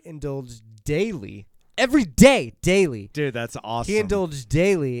apparently indulged daily. Dude, that's awesome. He indulged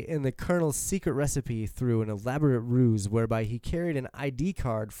daily in the Colonel's secret recipe through an elaborate ruse whereby he carried an ID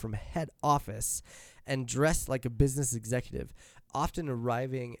card from head office and dressed like a business executive, often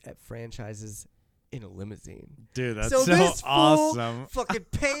arriving at franchises in a limousine. Dude, that's So so this fool awesome. Fucking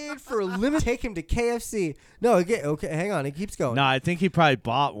paid for a limousine. Take him to KFC. No, okay, hang on. It keeps going. No, I think he probably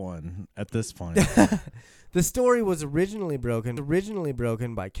bought one at this point. The story was originally broken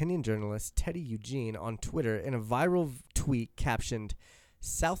by Kenyan journalist Teddy Eugene on Twitter in a viral tweet captioned,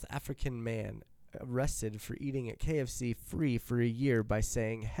 "South African man arrested for eating at KFC free for a year by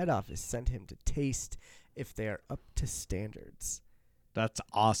saying head office sent him to taste if they are up to standards." That's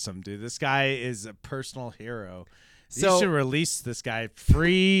awesome, dude. This guy is a personal hero. So- you should release this guy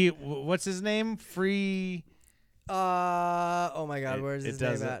free. What's his name? Free. Oh my God, It- where's it his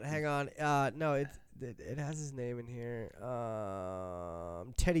name doesn't- at? Hang on. No, it has his name in here.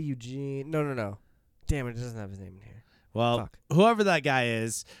 Teddy Eugene. No. Damn it doesn't have his name in here. Well, Fuck. whoever that guy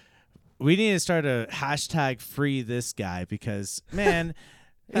is, we need to start a hashtag free this guy because, man,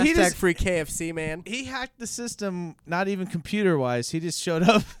 he Hashtag just free KFC, man. he hacked the system, not even computer wise. He just showed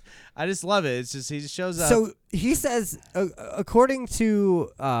up. I just love it. It's just he just shows up. So he says, according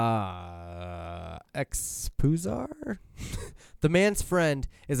to Expuzar, the man's friend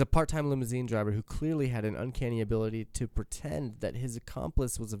is a part-time limousine driver who clearly had an uncanny ability to pretend that his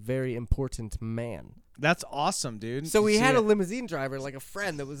accomplice was a very important man. That's awesome, dude. So he See had it? a limousine driver, like a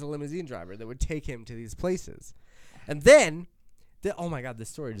friend that was a limousine driver that would take him to these places. And then, oh my God, this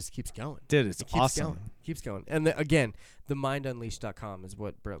story just keeps going. Dude, it's It keeps awesome. going. Keeps going. And again, themindunleashed.com is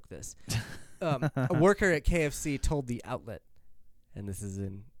what broke this. A worker at KFC told the outlet, and this is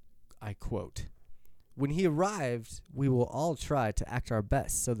I quote, "When he arrived, we will all try to act our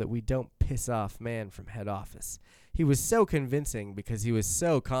best so that we don't piss off man from head office. He was so convincing because he was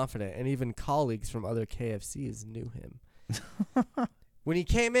so confident, and even colleagues from other KFCs knew him." When he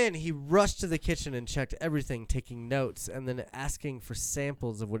came in, he rushed to the kitchen and checked everything, taking notes and then asking for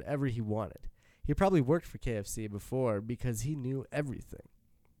samples of whatever he wanted. He probably worked for KFC before because he knew everything.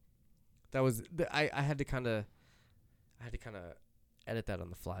 That was I had to kind of edit that on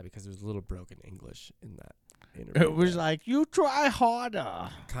the fly because there was a little broken English in that interview. It was like, you try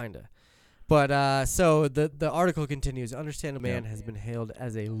harder. Kinda. But so the article continues. Understandable man Yeah. has been hailed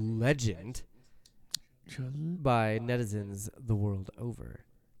as a legend by netizens the world over.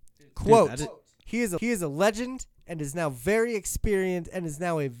 Quote: He is a legend and is now a very experienced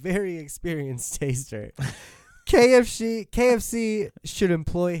taster. KFC should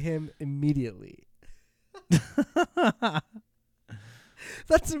employ him immediately.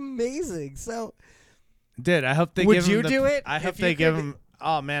 That's amazing. So Dude, I hope they Would give him you the- do it I hope if you they give could- him.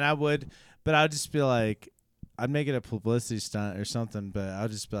 Oh man, I would, but I'd just be like, I'd make it a publicity stunt or something. But I'll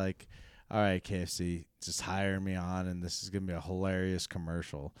just be like, all right, KFC, just hire me on, and this is gonna be a hilarious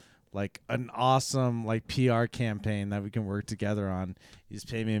commercial, like an awesome like PR campaign that we can work together on. You just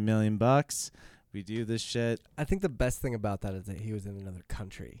pay me $1 million, we do this shit. I think the best thing about that is that he was in another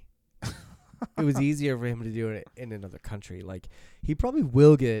country. It was easier for him to do it in another country. Like, he probably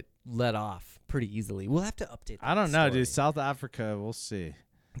will get let off pretty easily. We'll have to update that I don't know, story. dude. South Africa, we'll see.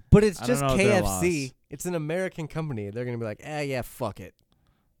 But it's I just don't know their KFC. laws. It's an American company. They're going to be like, yeah, fuck it.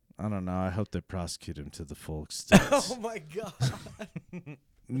 I don't know. I hope they prosecute him to the full extent. Oh, my God.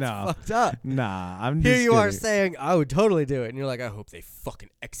 No, Fucked up. nah. I'm Here just you are kidding. saying, I would totally do it. And you're like, I hope they fucking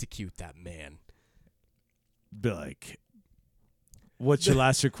execute that man. Be like, what's your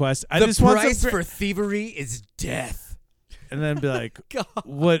last request? I the just want price some for thievery is death. and then be like, God.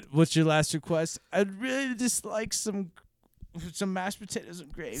 what's your last request? I'd really just like some mashed potatoes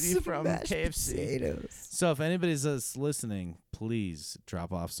and gravy Some from mashed KFC. potatoes. So if anybody's listening, please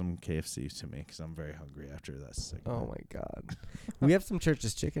drop off some KFC to me because I'm very hungry after that segment. Oh my God. We have some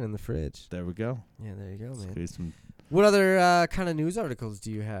Church's chicken in the fridge. There we go. Yeah, there you go, man. Squeeze some- What other kind of news articles do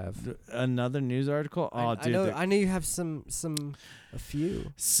you have? Another news article. Oh, I dude. know you have a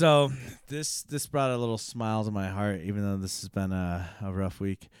few. So this brought a little smile to my heart, even though this has been a rough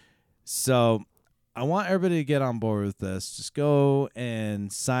week. So I want everybody to get on board with this. Just go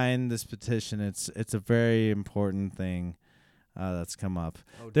and sign this petition. It's a very important thing that's come up.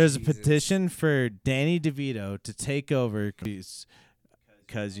 Oh, There's Jesus. a petition for Danny DeVito to take over because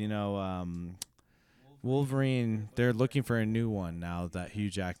Wolverine, they're looking for a new one now that Hugh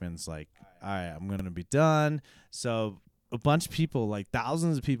Jackman's like, all right, I'm going to be done. So a bunch of people, like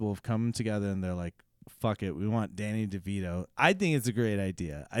thousands of people have come together and they're like, fuck it, we want Danny DeVito. I think it's a great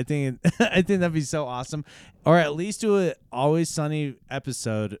idea. I think that'd be so awesome. Or at least do an Always Sunny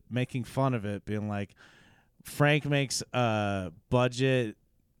episode making fun of it, being like, Frank makes a budget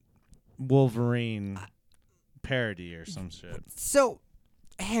Wolverine parody or some shit. So,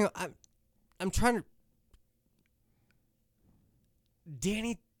 hang on. I'm trying to.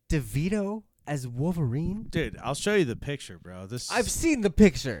 Danny DeVito as Wolverine? Dude, I'll show you the picture, bro. I've seen the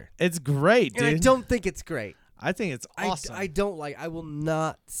picture, It's great, dude. and I don't think it's great. I think it's awesome. I don't like. I will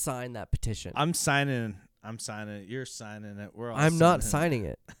not sign that petition. I'm signing it. You're signing it. We're all I'm not signing signing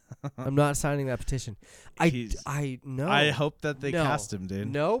it. I'm not signing that petition. I know. I hope that they No. cast him,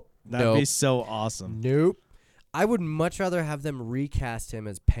 dude. Nope. That'd nope. be so awesome. Nope. I would much rather have them recast him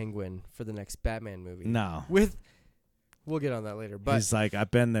as Penguin for the next Batman movie. No. We'll get on that later. But He's like,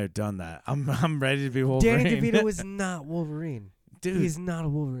 I've been there, done that. I'm ready to be Wolverine. Danny DeVito is not Wolverine. Dude, He's not a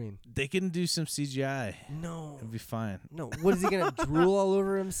Wolverine. they can do some CGI. No. It'll be fine. No. What is he gonna drool all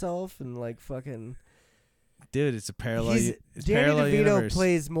over himself and like fucking? Dude, it's a parallel. It's Danny parallel DeVito universe.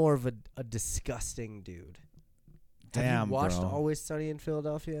 plays more of a disgusting dude. Have Damn, you watched bro. Always Sunny in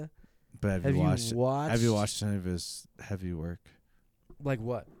Philadelphia? But have Have you you watched? watched? Have you watched any of his heavy work? Like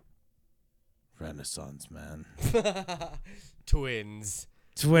what? Renaissance Man. Twins.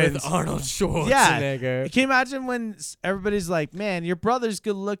 Twins. With Arnold Schwarzenegger. Yeah. Can you imagine when everybody's like, man, your brother's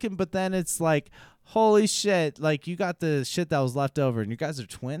good looking, but then it's like, holy shit, like you got the shit that was left over and you guys are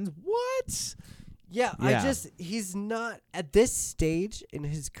twins? What? Yeah, Yeah. he's not at this stage in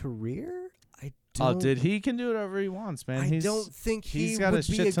his career. I don't. Oh, dude, he can do whatever he wants, man. I don't think he's he got a would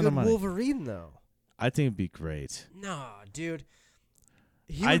be shit a ton of good money. Wolverine though. I think it'd be great. No, dude.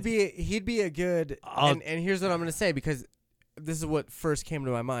 I'd- He'd be a good I'll- and here's what I'm gonna say because this is what first came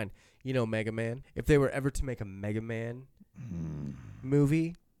to my mind. You know, Mega Man. If they were ever to make a Mega Man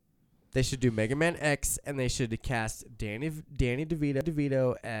movie, they should do Mega Man X and they should cast Danny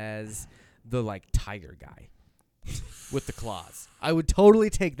DeVito as the like tiger guy with the claws. I would totally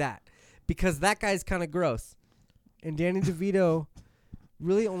take that because that guy's kind of gross, and Danny DeVito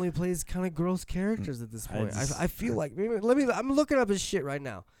really only plays kind of gross characters at this I point. just- I feel like I'm looking up his shit right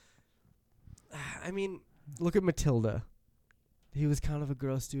now. I mean, look at Matilda. He was kind of a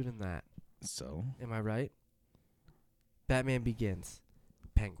gross dude in that. So, Am I right? Batman Begins.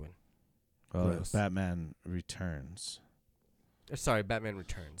 Penguin. Gross. Batman Returns. Sorry, Batman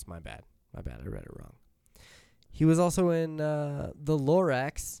Returns. My bad. I read it wrong. He was also in the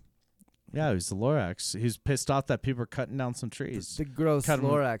Lorax. Yeah, he was the Lorax. He was pissed off that people were cutting down some trees. The gross Cut him-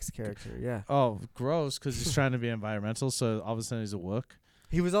 Lorax character, yeah. Oh, gross, because he's trying to be environmental, so all of a sudden he's a wook.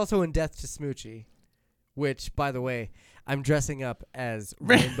 He was also in Death to Smoochie, which, by the way, I'm dressing up as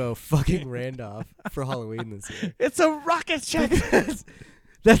Rainbow fucking Randolph for Halloween this year. It's a rocket ship.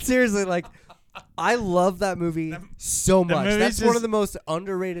 That's seriously, like, I love that movie so much. movie's That's one just- of the most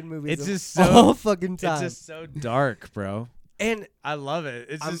underrated movies It's of just so- all fucking It's time. just so dark, bro. And I love it.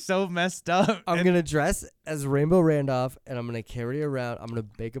 It's I'm- just so messed up. I'm And- going to dress as Rainbow Randolph, and I'm going to carry around. I'm going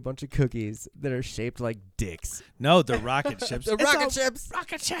to bake a bunch of cookies that are shaped like dicks. No, the rocket ships. The It's rocket a ships.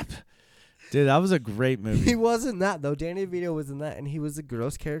 Rocket ship. Dude, that was a great He movie. was in that, though. Danny DeVito was in that, and he was a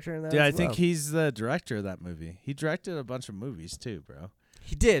gross character in that Dude, as I think well. he's the director of that movie. He directed a bunch of movies too, bro.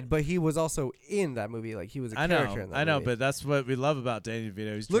 He did, but he was also in that movie. Like, he was a character in that movie. but that's what we love about Danny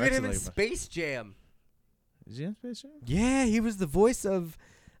DeVito. He's Look at directed him in like Space Jam. Is he in Space Jam? Yeah, he was the voice of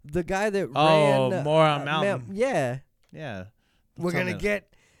the guy that Oh, ran Moron Mountain. yeah. Yeah. We're gonna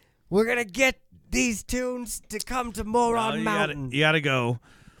get these tunes to come to Moron Mountain. You gotta go.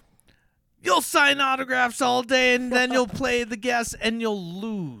 You'll sign autographs all day, and then you'll play the guests, and you'll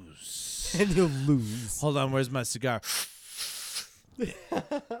lose. And you'll lose. Hold on, where's my cigar?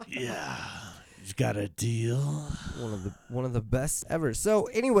 Yeah, you got a deal. One of the best ever. So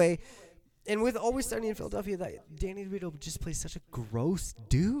anyway, and with Always Sunny in Philadelphia, that Danny DeVito just plays such a gross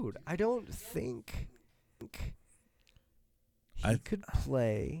dude. I don't think he could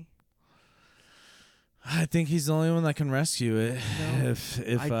play. I think he's the only one that can rescue it. No, if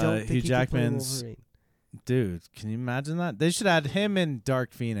I don't think Hugh he could play Jackman's Wolverine. dude, can you imagine that? They should add him in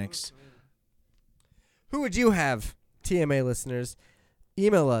Dark Phoenix. Who would you have, TMA listeners?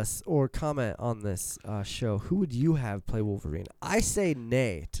 Email us or comment on this show. Who would you have play Wolverine? I say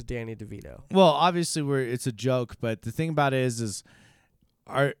nay to Danny DeVito. Well, obviously it's a joke, but the thing about it is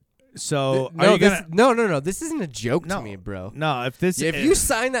are you gonna No. This isn't a joke No. to me, bro. no if this If you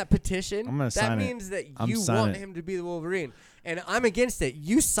sign that petition, I'm gonna that sign it. means that I'm you signing want it. him to be the Wolverine, and I'm against it.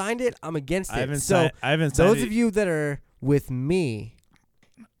 You signed it. I'm against it. I haven't so signed those it. of you that are with me,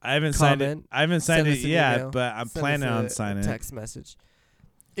 I haven't signed it. comment, I haven't signed send it us an yet, email, but I'm send planning us on a signing it. text message.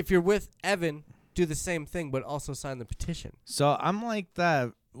 If you're with Evan, do the same thing, but also sign the petition. So I'm like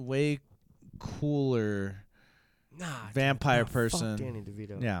that way cooler. Nah, Vampire dude, person. Fuck Danny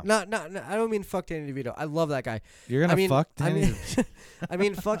DeVito. Yeah. No, I don't mean fuck Danny DeVito. I love that guy. You're gonna fuck I Danny. mean, I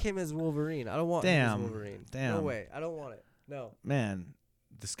mean, fuck him as Wolverine. I don't want him Damn. as Wolverine. No Damn. way. I don't want it. No. Man,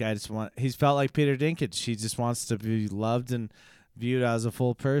 this guy he's felt like Peter Dinklage. He just wants to be loved and viewed as a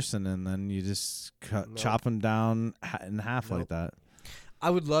full person, and then you just Nope. chop him down in half like Nope. that. I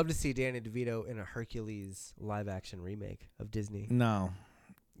would love to see Danny DeVito in a Hercules live-action remake of Disney. No.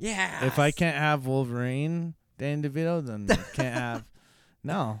 Yeah. If I can't have Wolverine, Danny DeVito, then I can't have.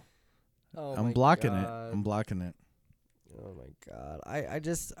 No. Oh I'm my blocking God. it. I'm blocking it. Oh my God. I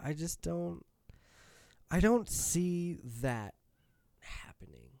just don't. I don't see that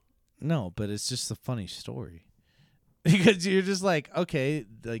happening. No, but it's just a funny story. Because you're just like, okay,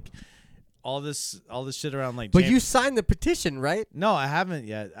 like all this shit around like But James- you signed the petition, right? No, I haven't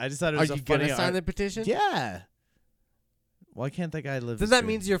yet. I just thought it Are was you a funny gonna sign the petition? Yeah. Why can't that guy live? Then his that dream?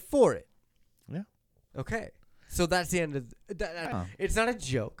 means you're for it. Yeah. Okay. So that's the end of that. Oh. It's not a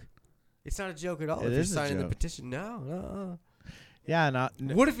joke. It's not a joke at all. It if you're is a signing the joke. petition, no. Yeah, not.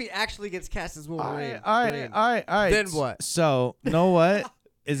 What if he actually gets cast as All Wolverine? right, all right, Brilliant. all right, all right. Then what? So, know what?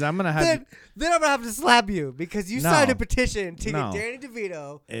 Is I'm gonna have Then I'm gonna have to slap you because you No. signed a petition to No. get Danny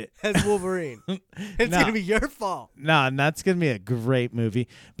DeVito it, as Wolverine. It's No. gonna be your fault. no, and that's gonna be a great movie.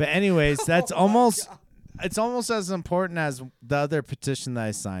 But anyways, that's Oh my almost God. it's almost as important as the other petition that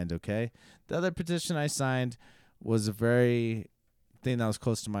I signed. Okay, the other petition I signed was a very thing that was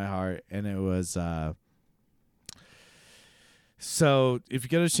close to my heart, and it was. So if you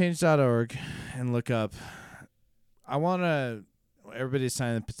go to change.org and look up, I want everybody to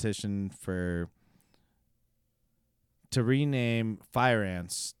sign the petition to rename fire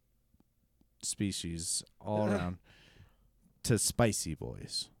ants species all around to Spicy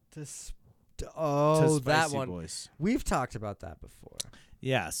Boys. To To that Spicy one. Boys. We've talked about that before.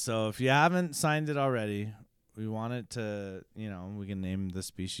 Yeah, so if you haven't signed it already, we want it to, we can name the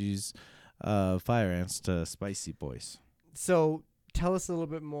species fire ants to Spicy Boys. So tell us a little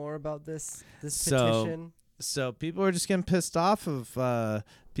bit more about this So- petition. So people are just getting pissed off of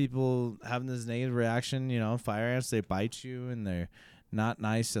people having this negative reaction. Fire ants, they bite you and they're not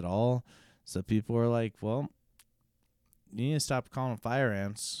nice at all. So people are like, well, you need to stop calling them fire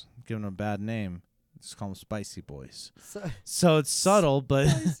ants, giving them a bad name. Just call them Spicy Boys. So it's subtle, but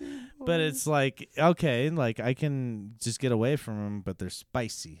but it's like, okay, like I can just get away from them, but they're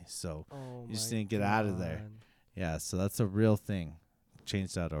spicy. So Oh you just my need to get out of there. God. yeah, so that's a real thing.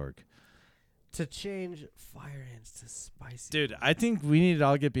 Change.org. To change fire ants to spicy. Dude, I think we need to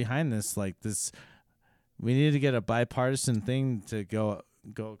all get behind this. Like this, we need to get a bipartisan thing to go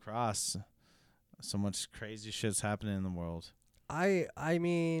across. So much crazy shit's happening in the world. I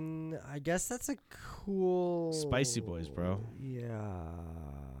mean, I guess that's a cool Spicy Boys, bro. Yeah.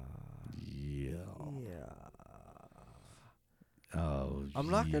 Yeah. Yeah. Oh. I'm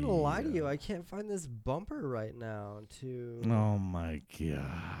not gonna lie to you. I can't find this bumper right now. Oh my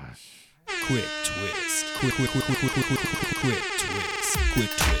gosh. Quick twist. Quick twist. Quick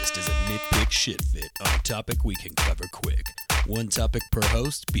twist is a nitpick shit fit on a topic we can cover quick. One topic per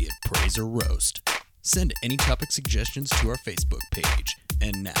host, be it praise or roast. Send any topic suggestions to our Facebook page.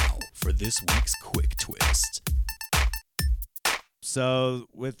 And now for this week's quick twist. So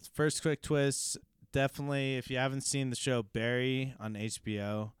with first quick twist, definitely if you haven't seen the show Barry on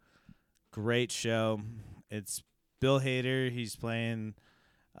HBO, great show. It's Bill Hader. He's playing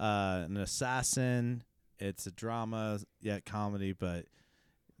an assassin. It's a drama yet comedy, but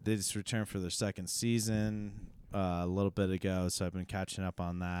they just returned for their second season a little bit ago, so I've been catching up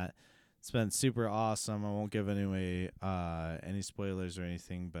on that. It's been super awesome. I won't give any spoilers or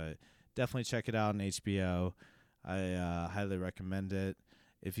anything, but definitely check it out on HBO. I highly recommend it.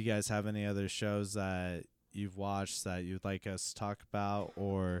 If you guys have any other shows that you've watched that you'd like us to talk about,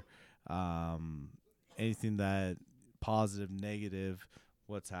 or anything that positive, negative,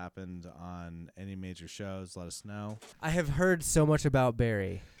 what's happened on any major shows, let us know. I have heard so much about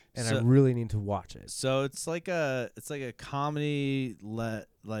Barry, and I So- really need to watch it. So it's like a comedy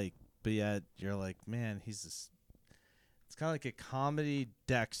but yet you're like, man, it's kind of like a comedy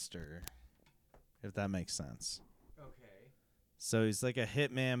Dexter, if that makes sense. Okay. So he's like a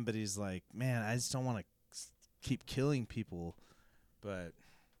hitman, but he's like, man, I just don't want to keep killing people, but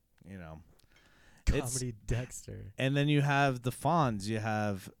It's- Comedy Dexter. And then you have the Fonz. You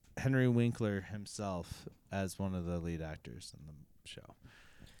have Henry Winkler himself as one of the lead actors in the show.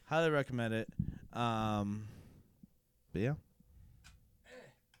 Highly recommend it. But yeah.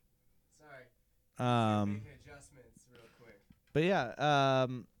 Sorry. Making adjustments real quick. But yeah.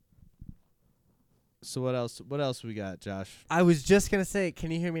 So what else? What else we got, Josh? I was just gonna say,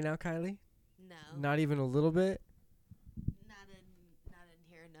 can you hear me now, Kylie? No. Not even a little bit. Not in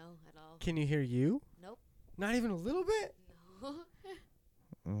here. No, at all. Can you hear you? Nope. Not even a little bit.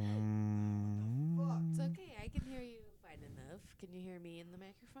 No. It's okay. I can hear you fine enough. Can you hear me in the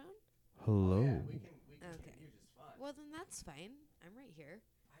microphone? Hello. Okay. Well, then that's fine. I'm right here.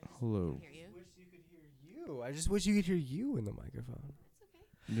 Hello. I can hear you. Wish you could hear you. I just wish you could hear you in the microphone. It's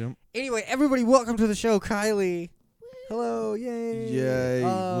okay. Yep. Anyway, everybody, welcome to the show, Kylie. Hello, yay. Yay.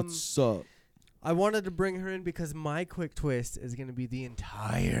 Um, What's up? I wanted to bring her in because my quick twist is going to be the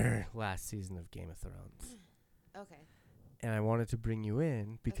entire last season of Game of Thrones. Okay. And I wanted to bring you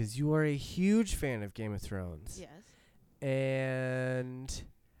in because you are a huge fan of Game of Thrones. Yes. And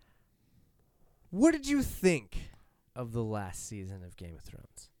what did you think of the last season of Game of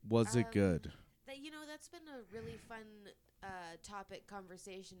Thrones? Was it good? That's been a really fun topic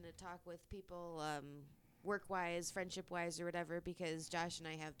conversation to talk with people, work-wise, friendship-wise, or whatever, because Josh and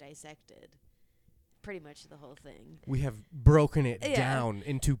I have dissected pretty much the whole thing. We have broken it Yeah. down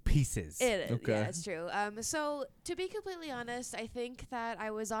into pieces. It is, Okay. yeah, it's true. So to be completely honest, I think that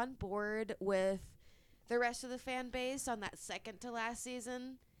I was on board with the rest of the fan base on that second to last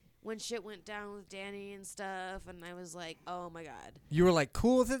season when shit went down with Danny and stuff, and I was like, oh my god. You were like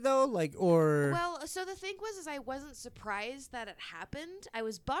cool with it though, or Well, so the thing was, is I wasn't surprised that it happened. I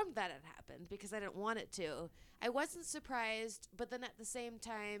was bummed that it happened because I didn't want it to. I wasn't surprised, but then at the same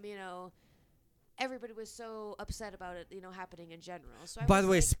time, everybody was so upset about it, happening in general. So I by was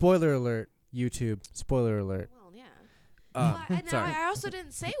the way, like, spoiler alert, YouTube, spoiler alert. well, yeah. Sorry. I also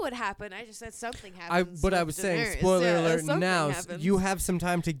didn't say what happened. I just said something happened. But I was saying, spoiler alert now. You have some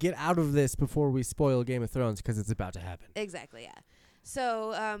time to get out of this before we spoil Game of Thrones because it's about to happen. Exactly, yeah.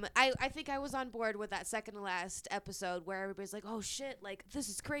 So I think I was on board with that second to last episode where everybody's like, oh shit, like this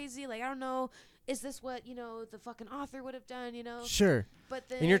is crazy. Like I don't know, is this what the fucking author would have done? Sure. But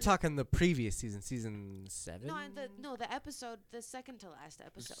then And you're talking the previous season, season 7? the episode, the second to last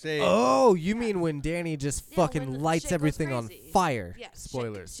episode. Oh, you Yeah. mean when Danny just Yeah, fucking when lights shit goes everything on crazy. fire? Yeah,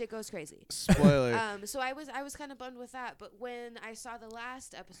 Spoilers. Shit goes crazy. Spoiler. So I was kind of bummed with that, but when I saw the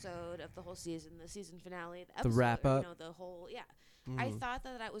last episode of the whole season, the season finale, the episode, wrap up? the whole I Mhm. thought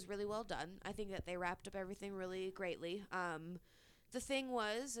that was really well done. I think that they wrapped up everything really greatly. The thing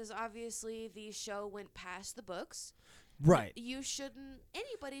is obviously the show went past the books. Right.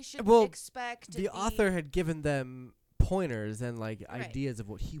 Anybody shouldn't Well, expect The author had given them pointers and Right. ideas of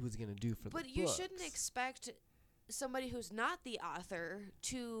what he was going to do for the But books. you shouldn't expect somebody who's not the author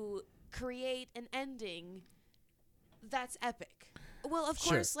to create an ending that's epic. Well, of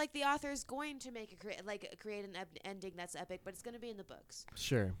Sure. course, the author is going to make create an ending that's epic, but it's going to be in the books.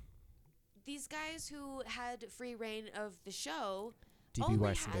 Sure. These guys who had free reign of the show D.B. only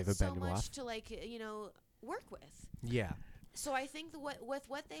Weiss and had David so Benioff. much to work with. Yeah. So I think with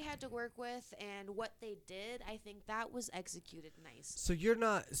what they had to work with and what they did, I think that was executed nice.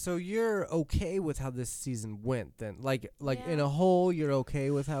 So you're okay with how this season went then? Like in Yeah. a whole, you're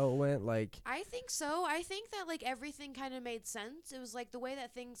okay with how it went? I think so. I think that everything kind of made sense. It was the way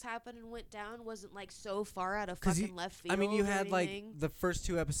that things happened and went down wasn't so far out of 'Cause fucking left field. I mean, you or had anything. the first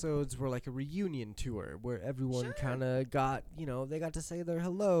 2 episodes were a reunion tour where everyone Sure. kind of got, they got to say their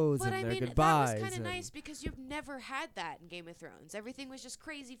hellos But and I their mean, goodbyes. that was kind of and- nice because you've never had that in Game of Thrones. Everything was just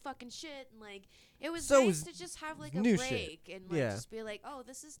crazy fucking shit, and it was So it nice was to just have a new shit. break and Yeah. just be oh,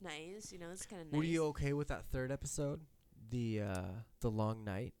 this is nice. It's kind of nice. Were you okay with that 3rd episode, the long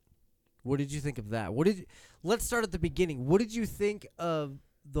night? What did you think of that? Let's start at the beginning. What did you think of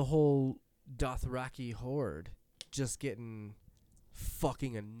the whole Dothraki horde just getting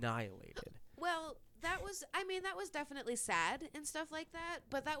fucking annihilated. Well, that was definitely sad and stuff like that,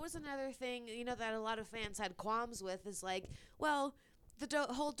 but that was another thing, that a lot of fans had qualms with is like, well, the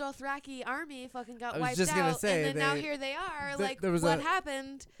whole Dothraki army fucking got I was wiped just gonna out, say, and then now they- here they are. th- Like, there was what a-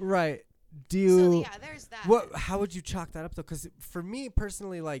 happened? Right. Do So you yeah, there's that. how would you chalk that up though? Because for me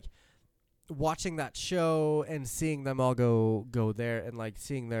personally, like watching that show and seeing them all go there and like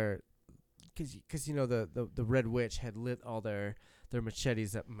seeing their, because the Red Witch had lit all their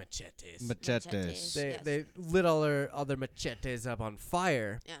machetes up. Machetes. Machetes. They Yes. they lit all their machetes up on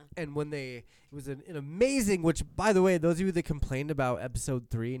fire. Yeah. And when it was an amazing, which by the way, those of you that complained about episode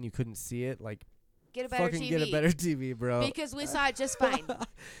 3 and you couldn't see it, like Get a better fucking TV. get a better TV, bro. Because we saw it just fine.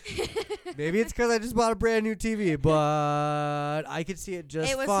 Maybe it's because I just bought a brand new TV, but I could see it just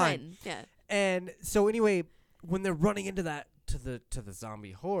It was fine. fine. Yeah. And so anyway, when they're running into that to the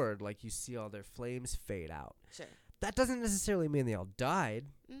zombie horde, like you see all their flames fade out. Sure. That doesn't necessarily mean they all died.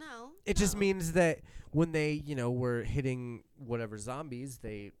 No. It just no. means that when they, were hitting whatever zombies,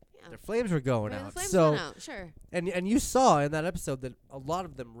 their flames were going Where out. the flames So went out. Sure. and you saw in that episode that a lot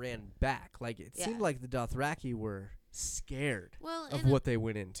of them ran back. Like it Yeah. seemed like the Dothraki were scared Well, of and what they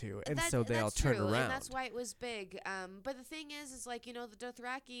went into, and so they all that's turned true, around. and that's why it was big. But the thing is like the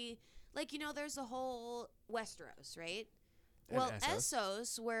Dothraki, like there's a whole Westeros, right? And Well, Essos.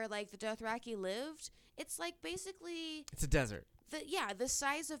 Essos, where like the Dothraki lived, it's like basically It's a desert. the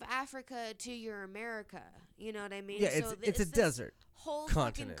size of Africa to your America. You know what I mean? Yeah, So it's a this desert. whole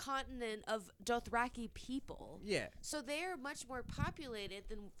continent. fucking continent of Dothraki people. Yeah. So they are much more populated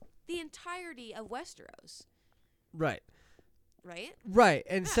than the entirety of Westeros, Right. right? Right.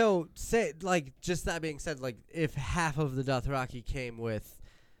 And so say like just that being said, like if half of the Dothraki came with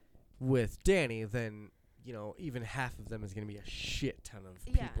Dany, then even half of them is going to be a shit ton of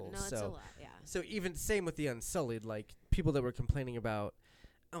Yeah, people. no, so it's a lot. Yeah. so even same with the Unsullied, like people that were complaining about,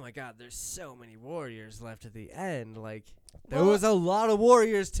 oh my God, there's so many warriors left at the end. Like there Well- was a lot of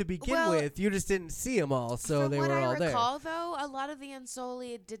warriors to begin Well, with. You just didn't see them all, so From they what were I all recall, though, a lot of the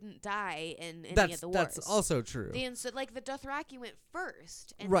Unsullied didn't die in any there. of the wars. That's also true. The the Dothraki went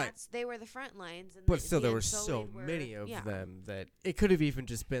first, and Right. they were the front lines. And But the, still, the there were so Unsullied were, many of yeah. them that it could have even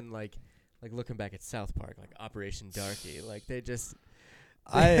just been like looking back at South Park, like Operation Darky. Like they just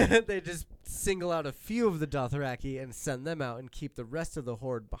they just single out a few of the Dothraki and send them out and keep the rest of the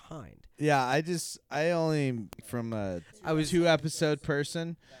horde behind. Yeah, I only from a I was 2-episode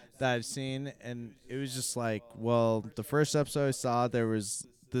person that I've seen, and it was just like, well, the first episode I saw, there was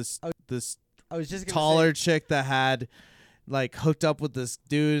this I was just gonna taller chick that had like hooked up with this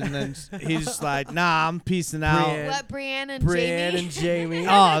dude, and then he's just like, nah, I'm peacing out. Brienne. What Brienne and Brienne Jamie? and Jamie.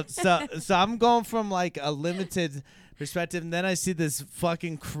 Oh, so I'm going from like a limited perspective, and then I see this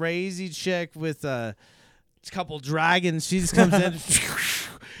fucking crazy chick with a couple dragons. She just comes in,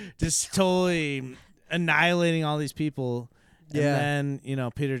 just totally annihilating all these people. Yeah. And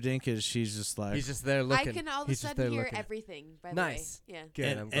then Peter Dinklage, she's just like, He's just there I looking. can all of a He's just sudden there hear looking. everything. By Nice. the way,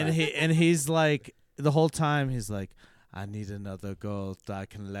 Good. I'm and glad. he's like the whole time he's like, I need another girl that I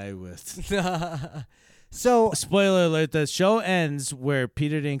can lay with. So Spoiler alert: the show ends where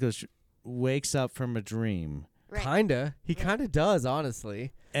Peter Dinklage wakes up from a dream, yeah, right. kinda, he kinda does,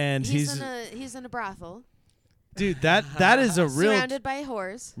 honestly. and He's in a brothel, dude. That is a real. surrounded by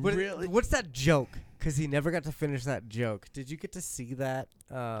whores. But Really? what's that joke? Because he never got to finish that joke. Did you get to see that?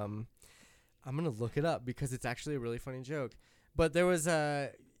 I'm gonna look it up because it's actually a really funny joke. But there was an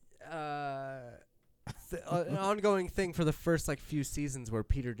ongoing thing for the first few seasons where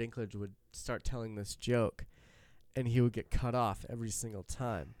Peter Dinklage would start telling this joke, and he would get cut off every single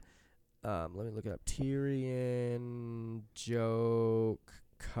time. Let me look it up. Tyrion joke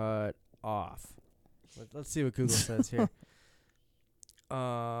cut off. Let's see what Google says here.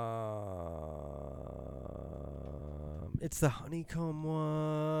 It's the honeycomb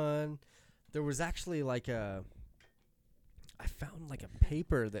one. There was actually I found a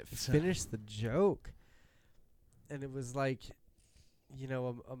paper that finished the joke, and it was I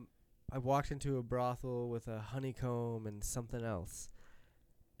walked into a brothel with a honeycomb and something else,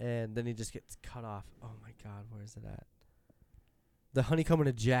 and then he just gets cut off. Oh my God, where is it at? The honeycomb and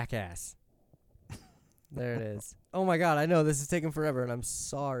a jackass. There it is. Oh my God, I know this is taking forever, and I'm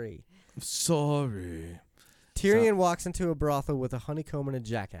sorry. Sorry. Tyrion walks into a brothel with a honeycomb and a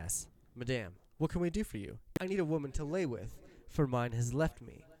jackass. Madame, what can we do for you? I need a woman to lay with, for mine has left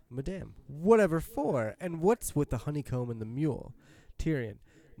me. Madame, whatever for? And what's with the honeycomb and the mule? Tyrion,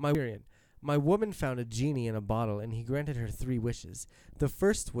 my woman found a genie in a bottle, and he granted her 3 wishes. The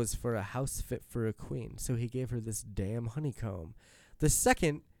first was for a house fit for a queen, so he gave her this damn honeycomb. The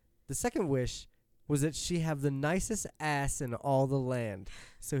second wish was that she have the nicest ass in all the land.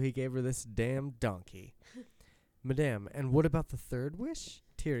 So he gave her this damn donkey. Madame, and what about the third wish?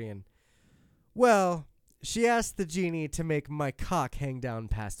 Tyrion. Well, she asked the genie to make my cock hang down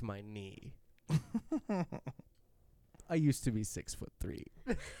past my knee. I used to be 6'3".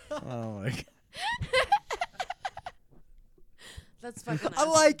 Oh my god. That's fucking I awesome.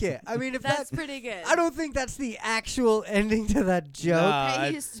 like it. I mean, if That's that, pretty good. I don't think that's the actual ending to that joke, Nah. I I-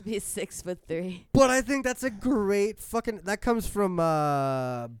 used to be 6'3". but I think that's a great fucking. That comes from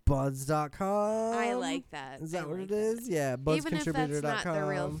Buzz.com. I like that. Is that I what like it is? Yeah, Even if that's BuzzContributor.com. not the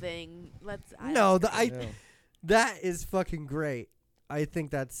real thing, let's. No, that's the- great. That is fucking great. I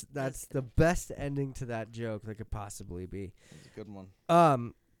think that's the best ending to that joke that could possibly be. That's a good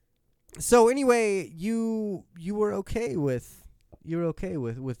one. So anyway, you were okay with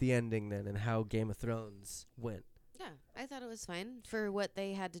the ending then and how Game of Thrones went. Yeah, I thought it was fine for what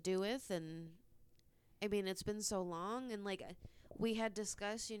they had to do with, and I mean, it's been so long, and like we had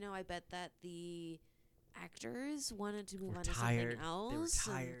discussed, I bet that the actors wanted to move on to Tired. something else. They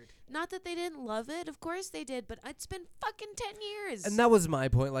were and tired. not that they didn't love it, of course they did, but it's been fucking 10 years. And that was my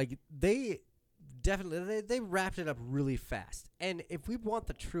point. Like they definitely they wrapped it up really fast. And if we want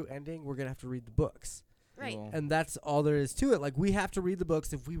the true ending, we're gonna have to read the books. right. Well, And that's all there is to it. Like we have to read the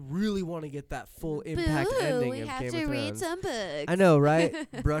books if we really want to get that full impact Boo, ending we of have Game to of read Thrones. some books. I know, right?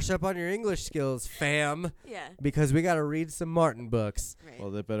 Brush up on your English skills, fam, Yeah. because we got to read some Martin books. Right.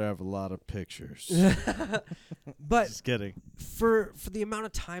 well, they better have a lot of pictures. But Just kidding. for the amount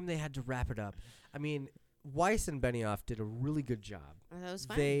of time they had to wrap it up, I mean, Weiss and Benioff did a really good job. Oh, that was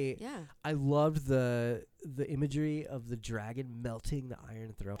fine. They- yeah. I loved the imagery of the dragon melting the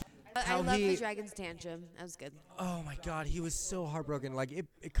Iron Throne. I how love he- the dragon's tantrum. That was good. Oh my God, he was so heartbroken. Like it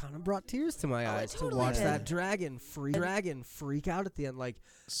kind of brought tears to my Oh, it eyes to totally watch did. that dragon freak out at the end. Like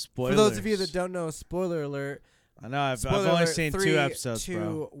Spoilers. for those of you that don't know, spoiler alert. I know I've Spoiler only alert, seen 3, 2 episodes, 2,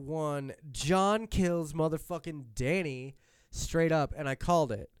 bro. 1. John kills motherfucking Danny straight up, and I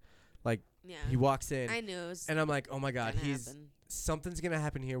called it. Like Yeah. he walks in, I knew it was and I'm like, oh my God, gonna he's happen. something's gonna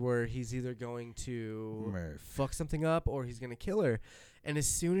happen here where he's either going to Murph. fuck something up or he's gonna kill her. And as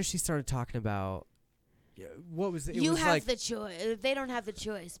soon as she started talking about what was it? It You was have like the choice. They don't have the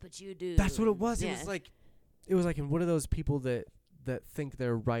choice, but you do. that's what it was. Yeah. It was like in one of those people that think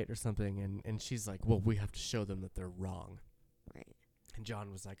they're right or something, and she's like, well, we have to show them that they're wrong. Right. And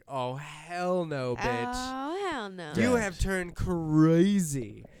John was like, oh hell no, bitch. Oh hell no. You Dead. have turned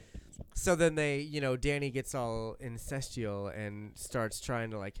crazy. So then they, Danny gets all incestual and starts trying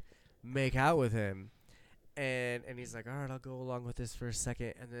to like make out with him. And he's like, all right, I'll go along with this for a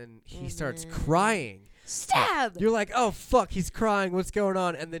second. And then he starts Mhm. crying. Stab. You're like, oh, fuck, he's crying. What's going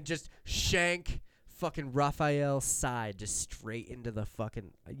on? And then just shank fucking Raphael's side just straight into the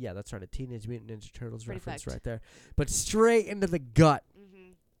fucking, yeah, that's right, a Teenage Mutant Ninja Turtles Pretty reference fucked. right there. But straight into the gut.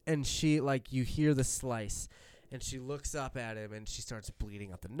 Mm-hmm. And she, like, you hear the slice. And she looks up at him and she starts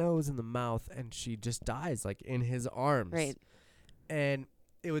bleeding out the nose and the mouth. And she just dies, like, in his arms. Right. And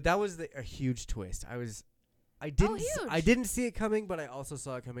that was a huge twist. I didn't huge. see it coming, but I also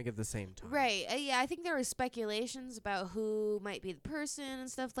saw it coming at the same time. Right. Yeah, I think there were speculations about who might be the person and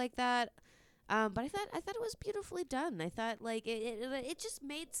stuff like that. But I thought it was beautifully done. I thought like it just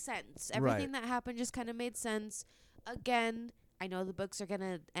made sense. Everything that happened just kind of made sense. Again, I know the books are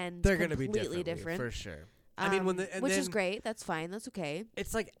gonna end. They're gonna be completely different different. for sure. I mean, when which is great. That's fine. That's okay.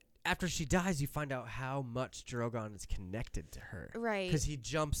 It's like after she dies, you find out how much Drogon is connected to her. Right. Because he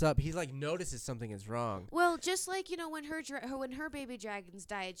jumps up, he like notices something is wrong. Well, just like when when her baby dragons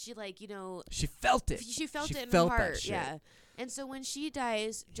died, she She felt it. she felt it in felt her that heart. shit. Yeah. And so when she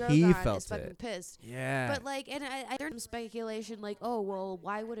dies, He Drogon felt is fucking it. pissed. Yeah. But like, and I there's some speculation like, oh well,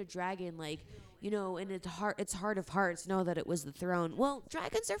 why would a dragon in its heart of hearts know that it was the throne? Well,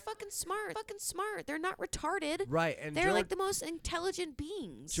 dragons are fucking smart. They're not retarded. right, and They're like the most intelligent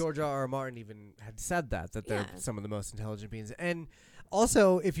beings. George R.R. Martin even had said that they're Yeah. some of the most intelligent beings. And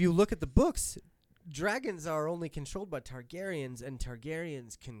also, if you look at the books, dragons are only controlled by Targaryens, and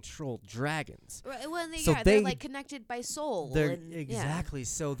Targaryens control dragons. Right, well, So they're they- like connected by soul. They're and, exactly.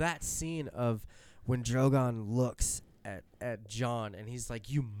 So that scene of when Drogon looks at Jon and he's like,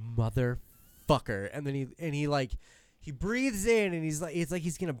 "You motherfucker," and then he breathes in and it's like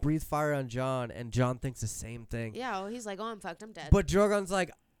he's gonna breathe fire on Jon, and Jon thinks the same thing. Yeah. Well, he's like, oh, I'm fucked. I'm dead. But Drogon's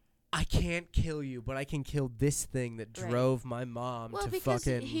like, I can't kill you, but I can kill this thing that Right. drove my mom well, to because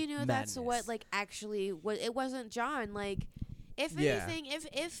fucking he knew that's what madness." like actually was. It wasn't John. Like, if Yeah. anything,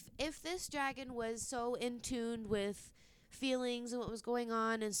 if this dragon was so in tune with feelings and what was going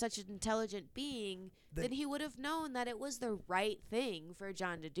on and such an intelligent being, Then- then he would have known that it was the right thing for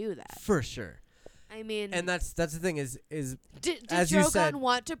John to do that. For sure. I mean, And that's the thing is did as you Drogon said-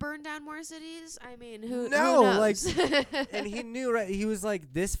 want to burn down more cities? I mean, who No, knows? and he knew, right? He was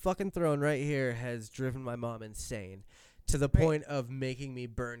like, this fucking throne right here has driven my mom insane to the Right. point of making me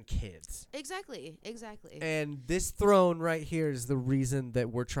burn kids. exactly. And this throne right here is the reason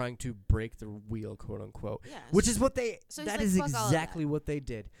that we're trying to break the wheel, quote unquote. Yes. Which is what they. So he's that like, is "Fuck all of exactly that." what they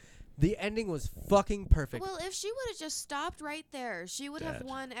did. The ending was fucking perfect. Well, if she would have just stopped right there, she would have Dead.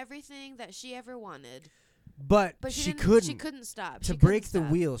 won everything that she ever wanted. but But she didn't, couldn't. She couldn't stop. To She couldn't break the stop.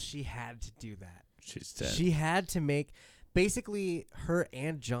 wheel, she had to do that. She's dead. She had to make. Basically, her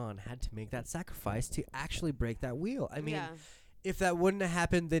and John had to make that sacrifice to actually break that wheel. I mean, yeah. if that wouldn't have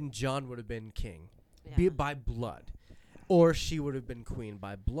happened, then John would have been king, Yeah. be it by blood, or she would have been queen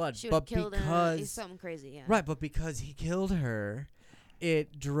by blood. She would but have killed because something crazy. Yeah. right, but because he killed her,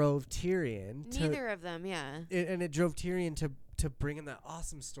 it drove Tyrion to Neither of them. Yeah. and it drove Tyrion to bring in that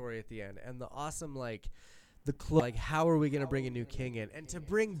awesome story at the end and the awesome like how are we gonna bring a new king in and to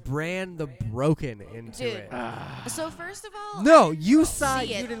bring Bran the Broken into Dude. it. So first of all, No, I didn't you saw see it.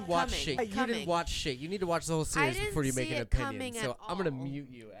 You it didn't watch coming, shit. You coming. didn't watch shit. You need to watch the whole series before you didn't make see an it opinion. coming So at I'm gonna all. mute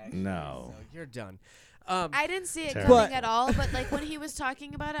you. Actually. No. So you're done. I didn't see it Terrible. coming at all, but like when he was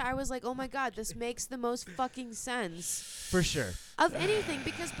talking about it, I was like, "Oh my god, this makes the most fucking sense For sure. of anything."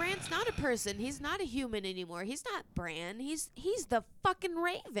 Because Bran's not a person; he's not a human anymore. He's not Bran. He's the fucking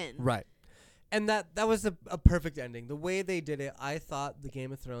Raven. Right. And that was a perfect ending. The way they did it, I thought the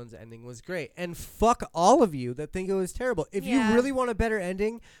Game of Thrones ending was great. And fuck all of you that think it was terrible. If Yeah. you really want a better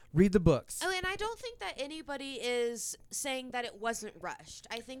ending, read the books. Oh, and I don't think that anybody is saying that it wasn't rushed.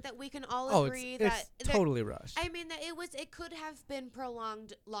 I think that we can all Oh, agree it's that there- totally rushed. I mean that it could have been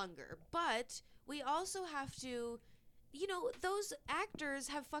prolonged longer, but we also have to, you know, those actors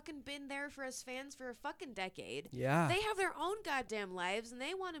have fucking been there for us fans for a fucking decade. Yeah. They have their own goddamn lives and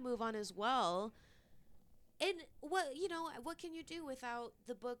they want to move on as well. And what can you do without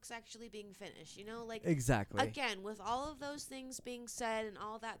the books actually being finished? You know, like Exactly. again, with all of those things being said and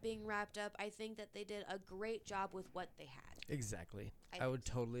all that being wrapped up, I think that they did a great job with what they had. Exactly. I I would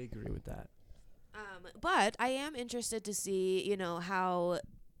totally agree with that. But I am interested to see, you know, how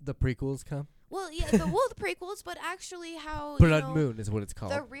The prequels come. the prequels, but actually how Blood Moon is what it's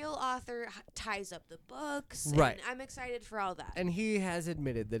called. the real author ties up the books. Right. And I'm excited for all that. And he has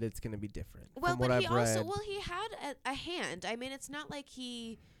admitted that it's going to be different. Well, from what but I've he also read. he had a hand. I mean, it's not like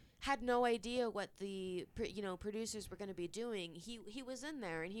he had no idea what the producers were going to be doing. He was in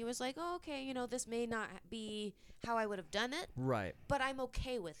there and he was like, "Oh, okay, you know, this may not be how I would have done it, Right. but I'm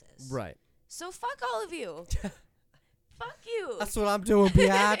okay with this." Right. So fuck all of you. Fuck you. That's what I'm doing, Beat.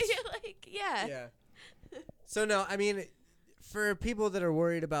 You're like, yeah. Yeah. So no, I mean, for people that are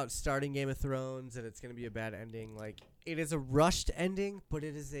worried about starting Game of Thrones and it's going to be a bad ending, like it is a rushed ending, but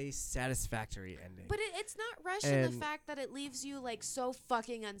it is a satisfactory ending. But it's not rushed in the And- fact that it leaves you like so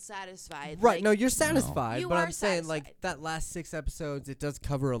fucking unsatisfied. right? Like, no, you're satisfied, You but are I'm saying like satisfied. that last 6 episodes, it does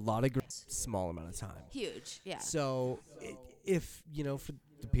cover a lot of small amount of time. huge. Yeah. So if for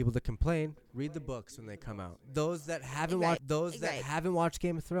the people that complain, read the books when they come out. Those that haven't Right, watched right. haven't watched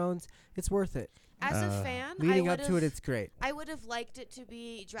Game of Thrones, it's worth it. As a fan, Leading I up to it, it's great. I would have liked it to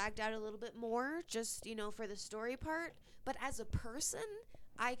be dragged out a little bit more, just for the story part. But as a person,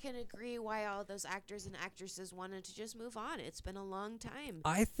 I can agree why all those actors and actresses wanted to just move on. It's been a long time.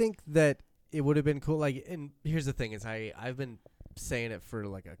 I think that it would have been cool. Like, and here's the thing: is I've been saying it for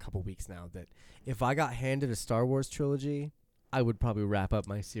like a couple weeks now that if I got handed a Star Wars trilogy, I would probably wrap up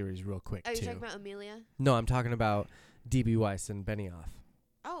my series real quick Are you too. talking about Amelia? No, I'm talking about D.B. Weiss and Benioff.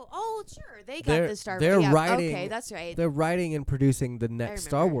 Oh, sure. They got They're- the Star. they're yeah, writing- Okay, that's right. They're writing and producing the next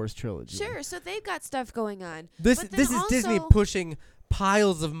Star remember. Wars trilogy. Sure. So they've got stuff going on. This But then this is Disney also- pushing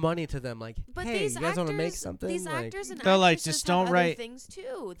piles of money to them. Like, But hey, these you guys want to make actors- something? These like, actors and They're like, actresses just have don't other write- things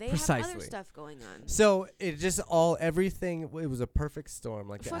too. They have Precisely. other stuff going on. So it just everything. It was a perfect storm.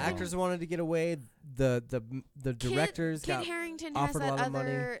 Like the Fucking- actors wanted to get away. The directors Kit got Harington has offered a that lot of money.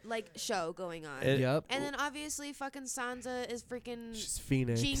 other like show going on. It- And then obviously fucking Sansa is freaking She's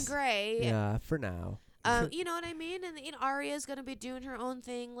Phoenix. Jean Grey. Yeah, for now. You know what I mean? And Arya's gonna be doing her own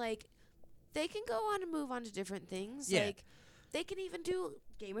thing. Like, they can go on and move on to different things. Yeah. Like, they can even do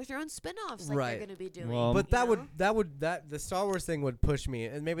Game of Thrones spin-offs like Right. they're gonna be doing. Well, But you that know? the Star Wars thing would push me,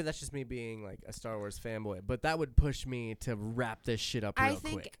 and maybe that's just me being like a Star Wars fanboy. But that would push me to wrap this shit up real I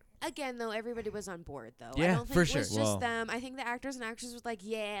think quick. again though everybody was on board though. Yeah, I don't think for it was sure. just Well- them. I think the actors and actresses was like,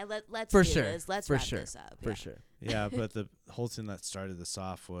 yeah, let's For do sure. this. Let's For wrap sure. this up. For Yeah. sure. Yeah, but the whole thing that started this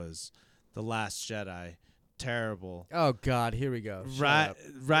off was The Last Jedi. Terrible. Oh God, here we go. Shut Ryan, up.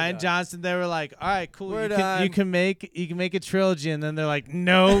 Ryan done. Johnson, they were like, "All right, cool. We're You done." can make a trilogy," and then they're like,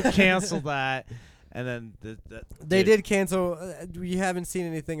 "No, cancel that." And then They dude, did cancel. We haven't seen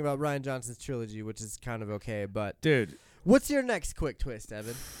anything about Ryan Johnson's trilogy, which is kind of okay. But dude. what's your next quick twist,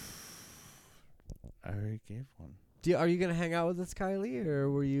 Evan? I already gave one. Are you gonna hang out with us, Kylie,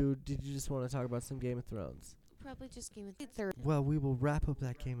 or did you just want to talk about some Game of Thrones? Probably just Game of Thrones. Well, we will wrap up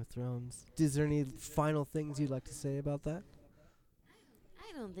that Game of Thrones. Is there any final things you'd like to say about that?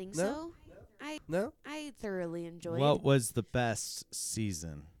 I don't think No? so. No? I thoroughly enjoyed. What was the best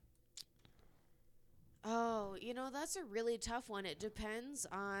season? Oh, that's a really tough one. It depends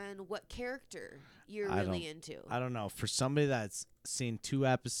on what character you're I really don't- into. I don't know. For somebody that's seen 2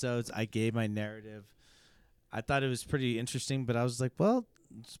 episodes, I gave my narrative. I thought it was pretty interesting, but I was like, well,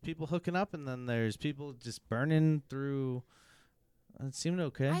 there's people hooking up, and then there's people just burning through. It seemed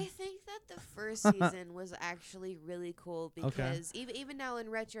okay. I think that the first season was actually really cool because even now in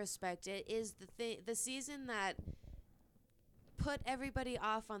retrospect, it is the season that put everybody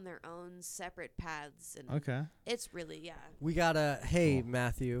off on their own separate paths, and Okay. it's really We got hey,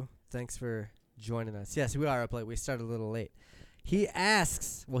 Matthew. Thanks for joining us. Yes, we are up late. We started a little late. He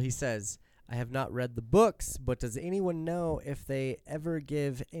says, I have not read the books, but does anyone know if they ever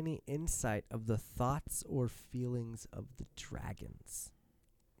give any insight of the thoughts or feelings of the dragons?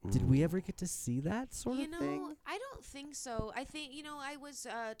 Did we ever get to see that sort of thing? I don't think so. I think I was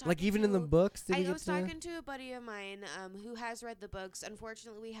talking Like even in the to- books, did we I get was to? talking to a buddy of mine who has read the books.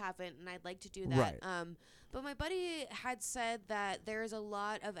 Unfortunately, we haven't, and I'd like to do that. Right. But my buddy had said that there's a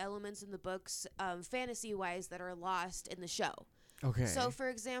lot of elements in the books, fantasy-wise, that are lost in the show. Okay. So, for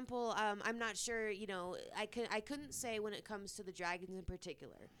example, I'm not sure. I couldn't say when it comes to the dragons in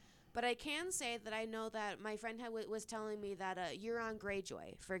particular, but I can say that I know that my friend was telling me that Euron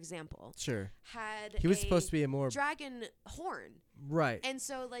Greyjoy, for example, Sure. had He was a supposed to be a more dragon horn. right. And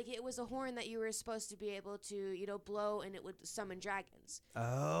so, it was a horn that you were supposed to be able to, blow, and it would summon dragons.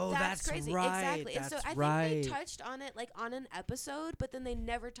 Oh, That's crazy. right. Exactly. And so That's I right. think they touched on it, on an episode, but then they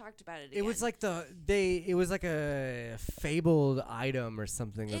never talked about it again. It was like it was like a fabled item or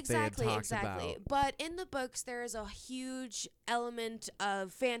something that exactly, they had talked exactly. about. But in the books, there is a huge element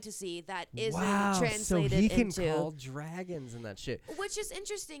of fantasy that isn't Wow, translated so he can into. call dragons and that shit. Which is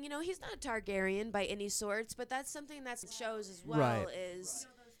interesting. He's not a Targaryen by any sorts, but that's something that shows as well Right. is,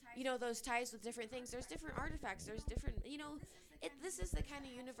 those ties with different things. There's different artifacts. There's different, this is the kind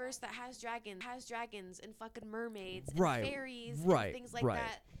of universe that has dragons and fucking mermaids Right, and fairies right, and things like right.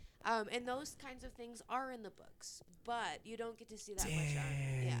 that. And those kinds of things are in the books, but you don't get to see that much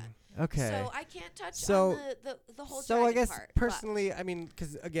on. Yeah. Okay. So I can't touch So- on the whole So dragon I guess part, but- personally, I mean,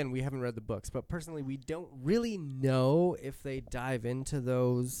 because again, we haven't read the books, but personally, we don't really know if they dive into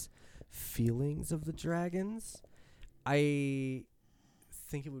those feelings of the dragons. I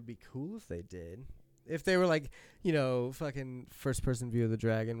think it would be cool if they did. If they were like, fucking first person view of the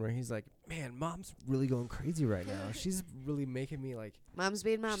dragon where he's like, man, mom's really going crazy right now. She's really making me like, Mom's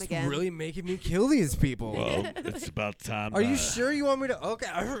being mom she's again. really making me kill these people. It's about time. Are you sure you want me to? Okay.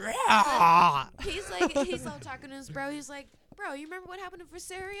 He's all talking to his bro. He's like, bro, you remember what happened to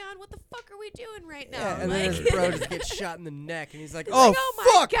Viserion? What the fuck are we doing right now? Yeah, and then Like- his bro just gets shot in the neck, and he's like, He's "Oh, like, "Oh my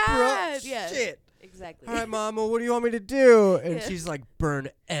fuck, bro, God." Yeah. shit." Exactly. All right, Mama, what do you want me to do? And Yeah. she's like, "Burn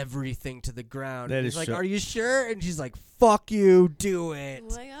everything to the ground." That And is he's like, so- "Are you sure?" And she's like, "Fuck you, do it." I'm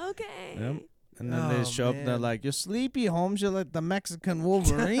like, okay. Yep. And then Oh, they show up and they're man. like, "You're sleepy, Holmes. You're like the Mexican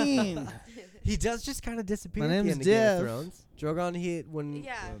Wolverine." He does just kind of disappear My at the name's end of Game Jeff. of Thrones. Drogon,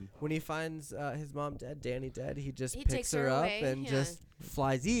 Yeah. when he finds his mom dead, Dany dead, he just He picks takes her her up away, and yeah. just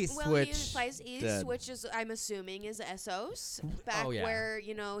flies east, Well, which he flies east, dead. which is, I'm assuming, is Essos, back Oh, yeah. where,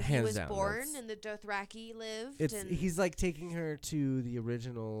 he Hands was down, born that's- and the Dothraki lived. it's and he's like taking her to the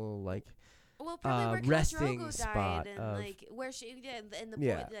original well, probably where Khal resting Drogo spot died and, of- where she, and the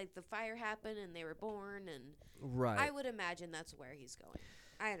Yeah. the fire happened and they were born, and right. I would imagine that's where he's going.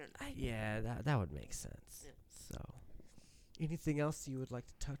 I don't know. Yeah, that would make sense. Yeah. So, anything else you would like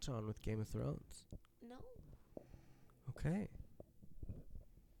to touch on with Game of Thrones? No. Okay.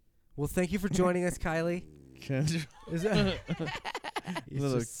 Well, thank you for joining us, Kylie. Kenj, Is that He's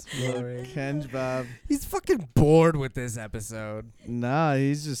little, just little snoring. Kenj Bob. He's fucking bored with this episode. Nah,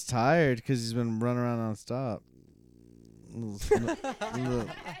 he's just tired because he's been running around nonstop.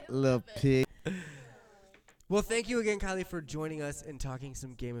 Little pig. Well, thank you again, Kylie, for joining us and talking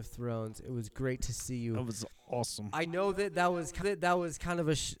some Game of Thrones. It was great to see you. That was awesome. I know that was kind of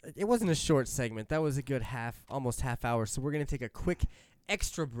it wasn't a short segment. That was a good almost half hour. So we're gonna take a quick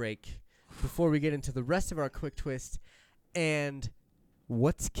extra break before we get into the rest of our quick twist and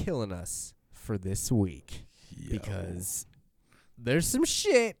what's killing us for this week, because there's some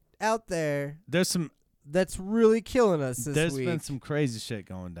shit out there. There's some that's really killing us this There's week. been some crazy shit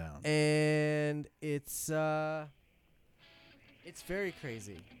going down. And it's very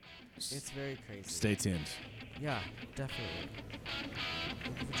crazy. It's very crazy. Stay tuned. Yeah, definitely.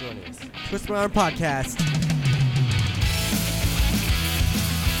 Thank you for joining us. Twist My Arm Podcast.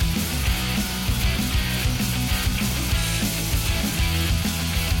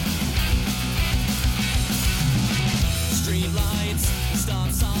 Street lights, stop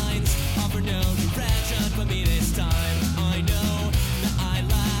signs offer no direction for me this time. I know that I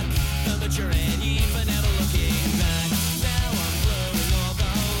lack the maturity for never looking back. Now I'm blurring all the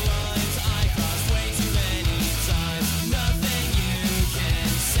lines I crossed way too many times. Nothing you can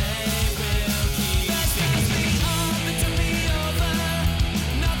say will keep me up and turn me over.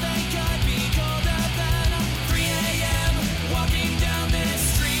 Nothing could be colder than 3 a.m. walking down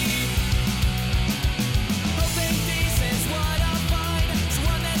this street. Hoping this is what I'll find. So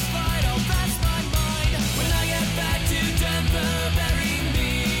one that's vital, that's my mind. When I get back to Denver, bury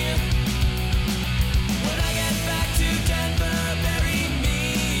me. When I get back to Denver, bury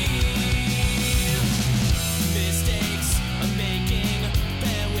me. Mistakes I'm making,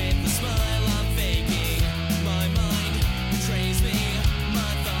 bear with the smile I'm faking. My mind betrays me,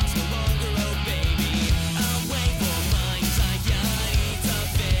 my thoughts no longer obey me. I'll wait for my anxiety to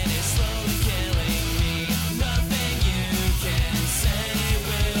finish slowly killing me. Nothing you can say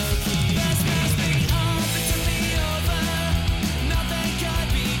will keep me up and turn me over. Nothing could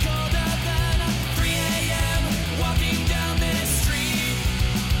be colder than 3 a.m. walking down this street.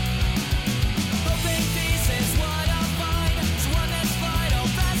 Hoping this is what I'll find. So one that's vital,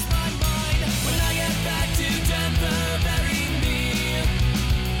 that's my mind. When I get back to Denver, bury me.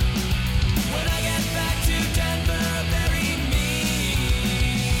 When I get back to Denver, bury me.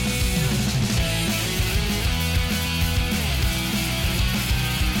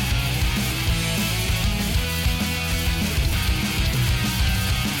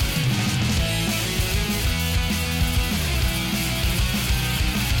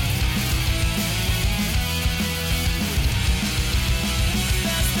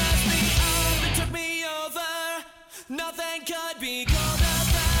 Smashed me up and took me over. Nothing could be colder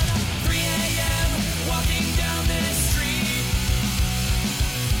than 3 a.m. walking down this street.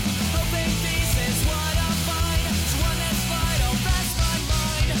 Hoping this is what I'll find. So one that's vital, that's my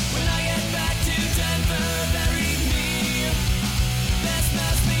mind. When I get back to Denver, bury me. That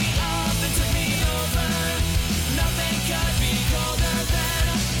smashed me up and took me over. Nothing could be colder than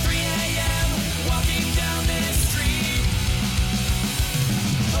 3 a.m. walking down this street.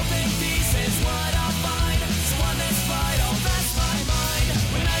 Hoping this is what I'll find. So one that's vital, that's my mind.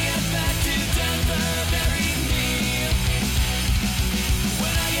 When I get back to Denver, bury me.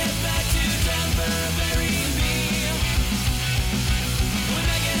 When I get back to Denver, bury me. When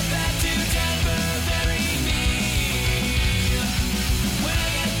I get back to Denver, bury me. When I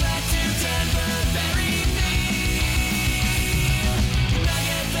get back to Denver, bury me. When I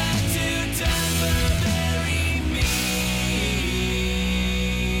get back to Denver, bury me.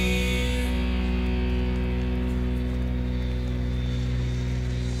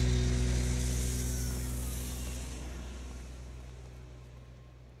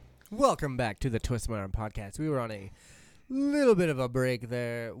 Welcome back to the Twist My Arm Podcast. We were on a little bit of a break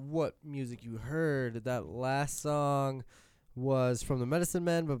there. What music you heard? That last song was from the Medicine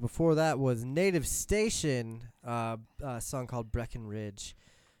Men, but before that was Native Station, a song called Breckenridge.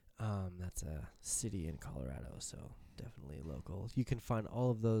 That's a city in Colorado, so definitely local. You can find all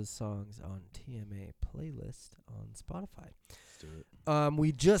of those songs on TMA playlist on Spotify. Do it.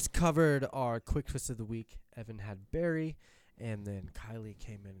 We just covered our quick twist of the week. Evan had Barry, and then Kylie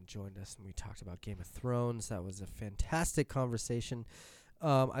came in and joined us, and we talked about Game of Thrones. That was a fantastic conversation.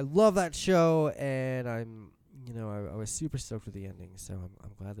 I love that show, and I was super stoked with the ending, so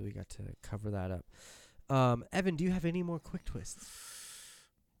I'm glad that we got to cover that up. Evan, do you have any more quick twists?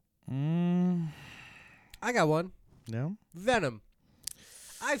 I got one. No? Venom.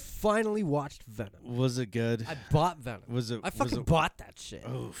 I finally watched Venom. Was it good? I bought Venom. Was it? I fucking was it, bought that shit.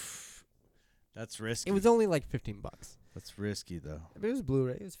 Oof. That's risky. It was only like $15. That's risky though. But it was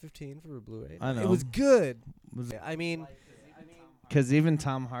Blu-ray. It was 15 for a Blu-ray. I know. It was good. Was I mean, Because even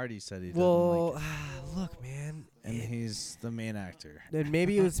Tom Hardy said he didn't well, like look, man. it. And he's the main actor. Then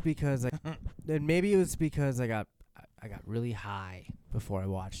maybe it was because I got really high before I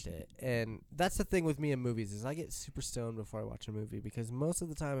watched it. And that's the thing with me in movies is I get super stoned before I watch a movie because most of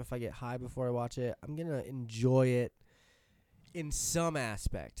the time if I get high before I watch it, I'm going to enjoy it in some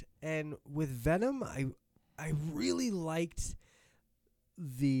aspect. And with Venom, I really liked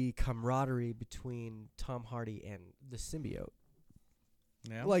the camaraderie between Tom Hardy and the symbiote.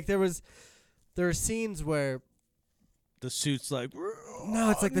 Yeah. Like there was there are scenes where The suit's like,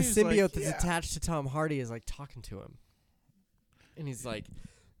 no, it's like the and he's symbiote like, that's attached to Tom Hardy is like talking to him, and he's like,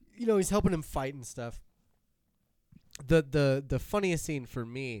 he's helping him fight and stuff. The funniest scene for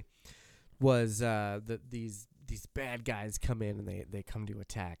me was these bad guys come in and they come to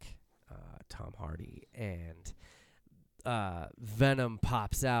attack Tom Hardy, and Venom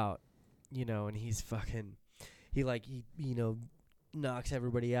pops out, and he's fucking he knocks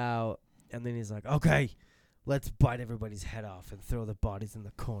everybody out, and then he's like, okay, let's bite everybody's head off and throw the bodies in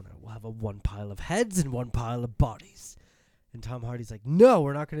the corner. We'll have one pile of heads and one pile of bodies. And Tom Hardy's like, no,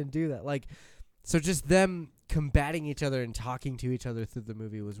 we're not going to do that. Like, so just them combating each other and talking to each other through the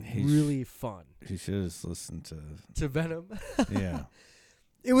movie was really fun. He should have listened To Venom. yeah.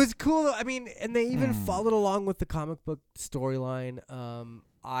 It was cool, though. I mean, and they even followed along with the comic book storyline.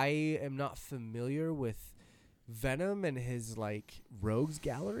 I am not familiar with Venom and his, like, rogues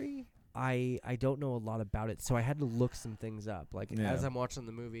gallery. I don't know a lot about it, so I had to look some things up. Like, as I'm watching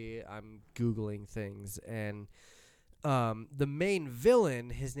the movie, I'm Googling things. And the main villain,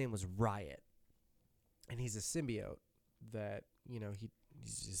 his name was Riot. And he's a symbiote that,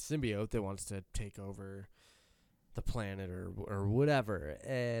 he's a symbiote that wants to take over the planet or whatever.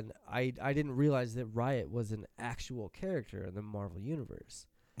 And I didn't realize that Riot was an actual character in the Marvel Universe.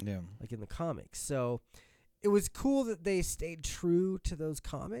 Yeah. Like in the comics. So it was cool that they stayed true to those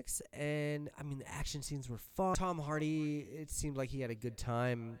comics. And, I mean, the action scenes were fun. Tom Hardy, it seemed like he had a good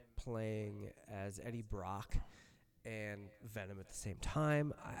time playing as Eddie Brock and Venom at the same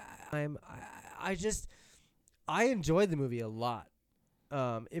time. I enjoyed the movie a lot.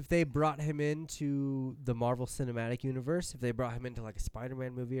 If they brought him into the Marvel Cinematic Universe, if they brought him into like a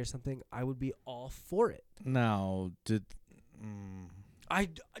Spider-Man movie or something, I would be all for it. No,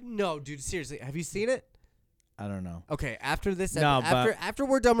 No, dude, seriously, have you seen it? I don't know. Okay, after this, No, after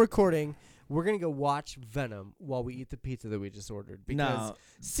we're done recording, we're gonna go watch Venom while we eat the pizza that we just ordered. Because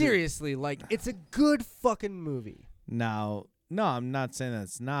seriously, like, it's a good fucking movie. No, I'm not saying that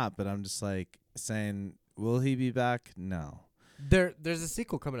it's not, but I'm just like saying, will he be back? No. There's a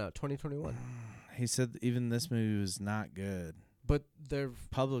sequel coming out, 2021. He said even this movie was not good. But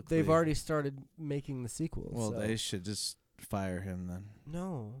Publicly, they've already started making the sequel. Well, so. they should just fire him then.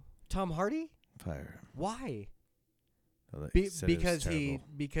 No, Tom Hardy. Fire him. Why? They said it was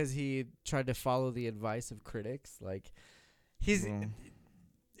Because he tried to follow the advice of critics. Like,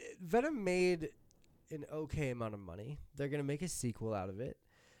 Venom made an okay amount of money. They're gonna make a sequel out of it,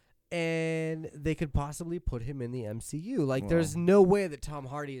 and they could possibly put him in the MCU. Like, there's no way that Tom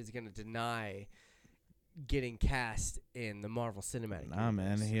Hardy is gonna deny getting cast in the Marvel Cinematic Universe. Nah,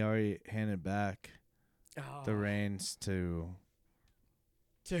 man, he already handed back the reins to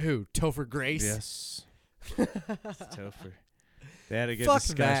who? Topher Grace. Yes. Topher. They had a good Fuck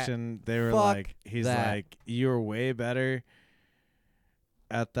discussion. that. They were Fuck like, he's that. like, you were way better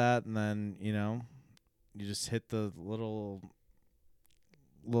at that, and then you just hit the little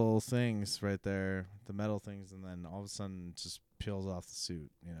things right there, the metal things, and then all of a sudden it just peels off the suit.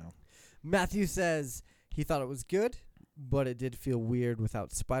 Matthew says he thought it was good, but it did feel weird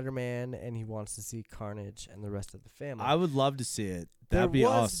without Spider-Man, and he wants to see Carnage and the rest of the family. I would love to see it. That'd be there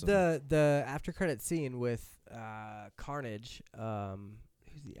was awesome. the after credit scene with Carnage.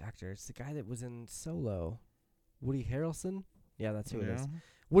 Who's the actor? It's the guy that was in Solo. Woody Harrelson? Yeah, that's who it is.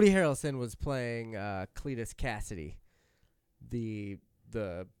 Woody Harrelson was playing Cletus Cassidy, the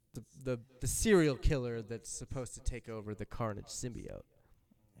serial killer that's supposed to take over the Carnage symbiote.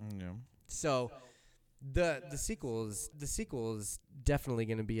 Yeah. So the sequel is definitely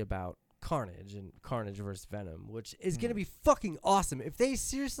going to be about Carnage and Carnage versus Venom, which is going to be fucking awesome. If they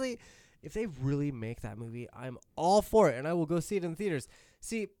really make that movie, I'm all for it, and I will go see it in the theaters.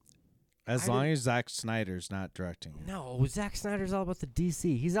 See, as long as Zack Snyder's not directing it. No, Zack Snyder's all about the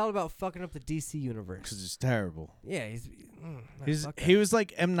DC. He's all about fucking up the DC universe. Because it's terrible. Yeah, He was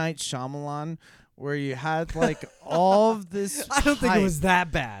like M. Night Shyamalan, where you had like all of this I don't think it hype. was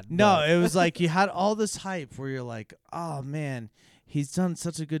that bad. No, it was like you had all this hype where you're like, oh man, he's done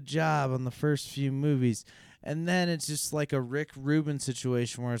such a good job on the first few movies. And then it's just like a Rick Rubin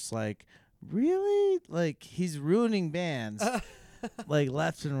situation where it's like, really? Like, he's ruining bands like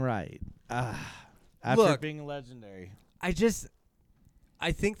left and right. After Look, being legendary. I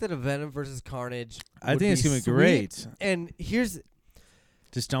think that a Venom versus Carnage I would think it's be going to be sweet. great. And here's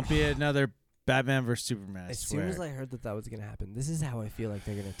Just don't be another Batman versus Superman, I as swear. soon as I heard that was going to happen, this is how I feel like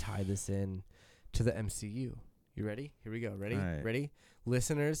they're going to tie this in to the MCU. You ready? Here we go. Ready? All right. Ready?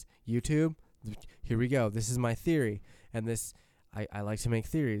 Listeners, YouTube, here we go. This is my theory. And this, I like to make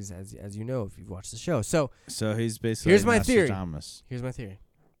theories, as you know, if you've watched the show. So he's basically here's my theory. Nostradamus. Here's my theory.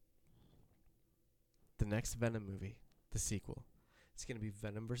 the next Venom movie, the sequel, it's gonna be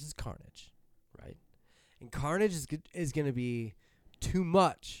Venom versus Carnage, right? And Carnage is gonna be too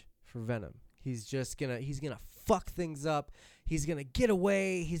much for Venom. He's gonna fuck things up. He's gonna get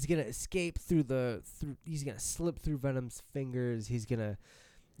away. He's gonna escape he's gonna slip through Venom's fingers. He's gonna,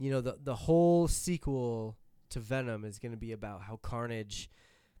 the whole sequel to Venom is gonna be about how Carnage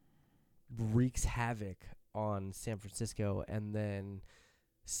wreaks havoc on San Francisco and then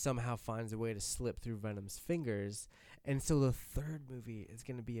somehow finds a way to slip through Venom's fingers. And so the third movie is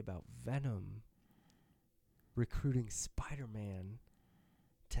gonna be about Venom recruiting Spider-Man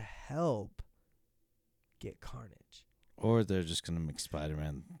to help get Carnage. Or they're just gonna make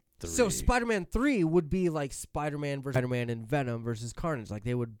Spider-Man 3. So Spider-Man 3 would be like Spider-Man versus Spider-Man and Venom versus Carnage. Like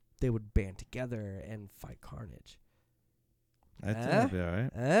they would band together and fight Carnage. I think that'd be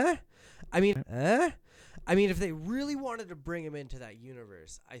alright. I mean, if they really wanted to bring him into that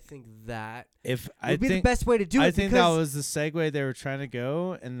universe, I think that If would be the best way to do it. I think that because- was the segue they were trying to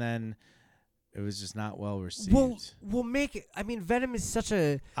go, and then it was just not well received. We'll make it. I mean, Venom is such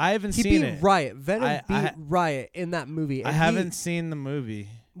a. I haven't He seen beat it. Riot. Venom I beat Riot in that movie. I and haven't seen the movie.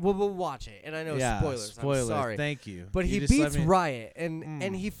 We'll watch it, and I know Yeah, spoilers. spoilers. I'm sorry, Thank you. but You he just let beats me- Riot,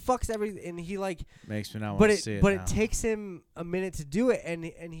 and he fucks everything, and he like. Makes me not But want to see it. but now. it takes him a minute to do it, and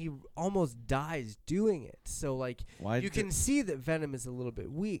he almost dies doing it. So like Why you d- can see that Venom is a little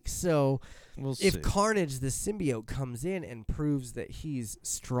bit weak. So We'll if see. Carnage the symbiote comes in and proves that he's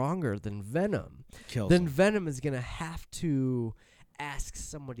stronger than Venom, Kills then him. Venom is gonna have to ask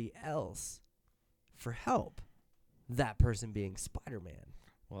somebody else for help. That person being Spider-Man.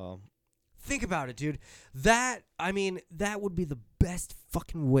 Well, Think about it, dude. That would be the best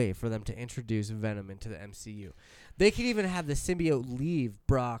fucking way for them to introduce Venom into the MCU. They could even have the symbiote leave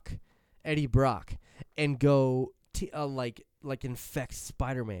Eddie Brock, and go like infect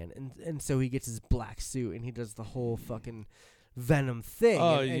Spider-Man, and so he gets his black suit and he does the whole fucking Venom thing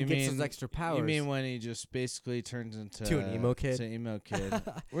and gets his extra powers. You mean when he just basically turns into To an emo kid? To an emo kid,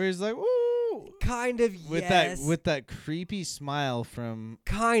 where he's like, "Woo!" Kind of, with yes. that creepy smile from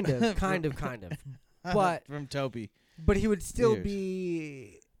kind of. But from Toby. But he would still Weird.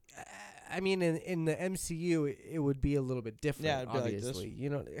 be. I mean, in the MCU, it would be a little bit different. Yeah, it'd be like this. obviously, you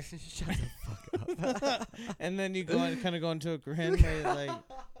know. Shut the fuck up. And then you kind of go into a grin, where you're like,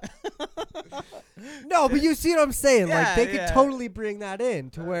 No, but you see what I'm saying? Yeah, Like they could yeah. totally bring that in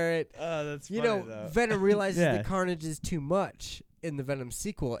to where it. "Oh, that's You funny, know, though." Venom realizes Yeah. that Carnage is too much in the Venom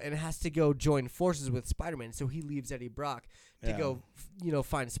sequel and has to go join forces with Spider-Man. So he leaves Eddie Brock to Yeah. go,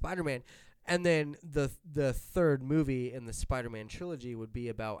 find Spider-Man. And then the third movie in the Spider-Man trilogy would be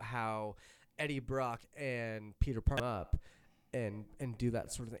about how Eddie Brock and Peter Parker up and do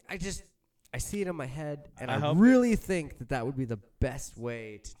that sort of thing. I see it in my head, and I I hope really think that would be the best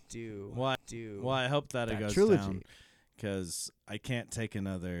way to do. Well, Well, I hope that, it that goes trilogy. down, because I can't take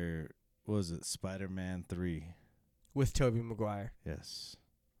another. What was it, Spider-Man 3? With Tobey Maguire. Yes.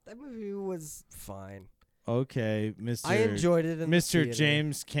 That movie was fine. Okay, Mr. I enjoyed it. In the Mr. theater.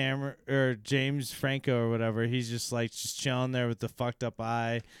 James Cameron or James Franco or whatever. He's just chilling there with the fucked up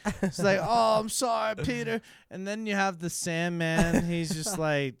eye. It's like, "Oh, I'm sorry, Peter." And then you have the Sandman. He's just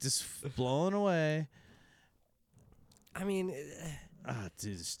blown away. I mean, Ah,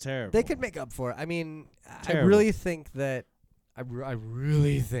 dude, it's terrible. they could make up for it. I mean, I Terrible. really think that. I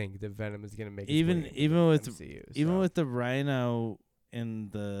really think that Venom is gonna make its Even- way into even the with- MCU, Even so. with the Rhino in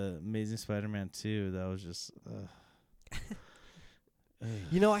the Amazing Spider-Man 2, that was just.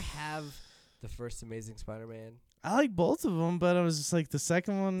 I have the first Amazing Spider-Man. I like both of them, but I was just like the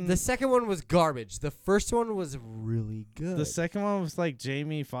second one. The second one was garbage. The first one was really good. The second one was like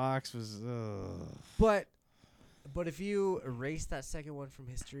Jamie Foxx was. But if you erase that second one from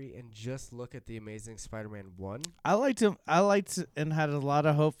history and just look at the Amazing Spider-Man 1, I liked and had a lot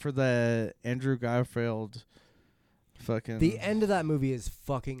of hope for the Andrew Garfield. Fucking. the end of that movie is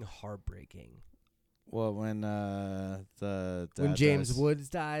fucking heartbreaking. Well, when the When dad James dies. Woods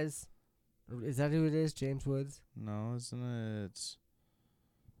dies. Is that who it is? James Woods? No, isn't it?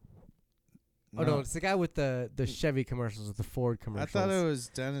 Oh no, it's the guy with the Chevy commercials, with the Ford I commercials. thought it was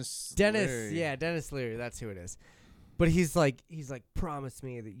Dennis. Dennis, Leary. yeah, Dennis Leary, that's who it is. But he's like, promise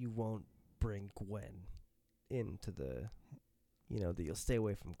me that you won't bring Gwen into the, that you'll stay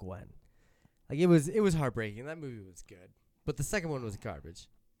away from Gwen. Like it was heartbreaking. That movie was good, but the second one was garbage.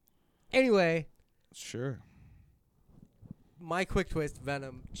 Anyway, Sure. my quick twist,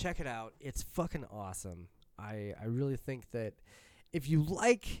 Venom. Check it out. It's fucking awesome. I really think that if you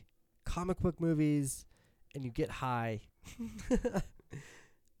like comic book movies and you get high,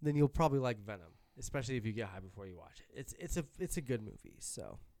 then you'll probably like Venom, especially if you get high before you watch it. It's a good movie.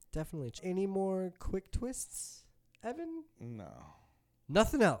 So Definitely. Any more quick twists, Evan? No.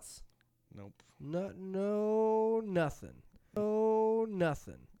 Nothing else. Nope. No, nothing. No,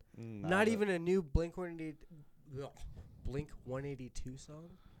 nothing. Not even a new Blink 182 song?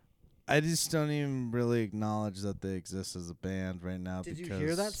 I just don't even really acknowledge that they exist as a band right now. Did you because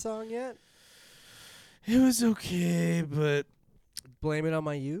hear that song yet? It was okay, but Blame It On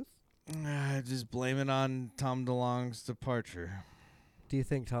My Youth? I just blame it on Tom DeLonge's departure Do you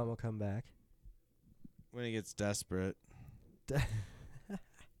think Tom will come back? when he gets desperate.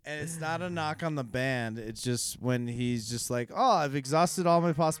 And it's not a knock on the band. It's just when he's just like, oh, I've exhausted all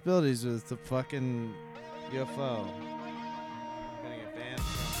my possibilities with the fucking UFO. I'm gonna get banned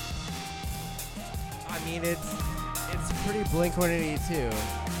from. I mean, it's pretty Blink 182.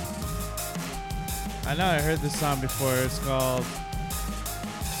 I know I heard this song before. It's called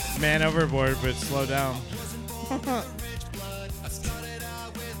Man Overboard, but slow down.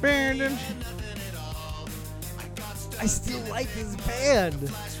 Brandon. I still like this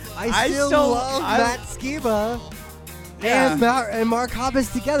band. I I still still- love I- Matt Skiba Yeah. and Mark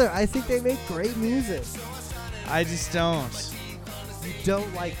Hoppus together. I think they make great music. I just don't. You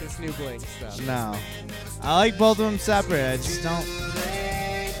don't like this new Blink stuff. No. I like both of them separate. I just don't.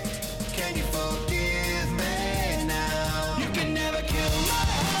 Can you forgive me now? You can never kill my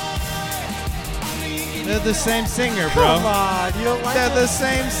heart. Only you can They're the same singer, Come bro. on, you don't like They're it? the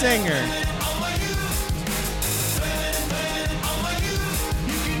same singer.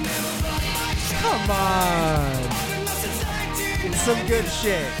 Come on. It's some good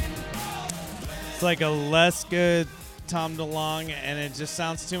shit. It's like a less good Tom DeLonge, and it just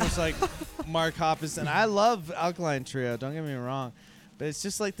sounds too much like Mark Hoppus. And I love Alkaline Trio, don't get me wrong. But it's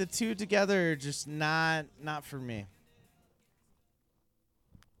just like the two together are just not for me.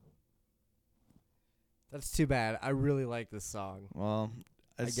 That's too bad. I really like this song. Well,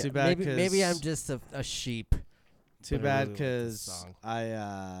 I it's get- too bad because maybe I'm just a sheep. too but I bad really like this because song.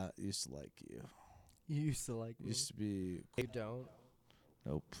 I used to like you. You used to like me. Used to be You don't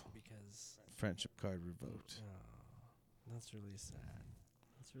nope. because Friendship card revoked. that's really sad.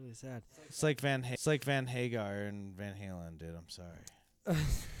 That's really sad. It's like Van Hagar and Van Halen, dude. I'm sorry.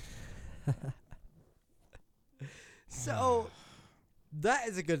 So that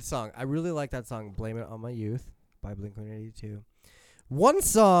is a good song. I really like that song, Blame It On My Youth by Blink-182. One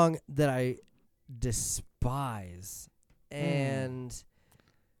song that I despise, and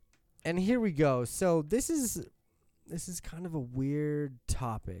here we go. So this is kind of a weird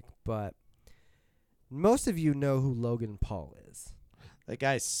topic, but most of you know who Logan Paul is. That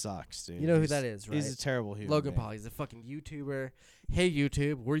guy sucks, dude. You know who He's- that is, right? He's a terrible human. Logan being. Paul. He's a fucking YouTuber. Hey,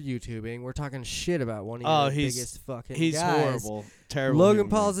 YouTube, we're YouTubing. We're talking shit about one of Oh, your he's- biggest fucking He's guys. horrible. Terrible. Logan human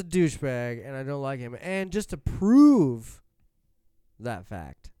Paul's a douchebag, and I don't like him. And just to prove that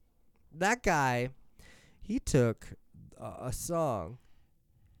fact, that guy, he took a song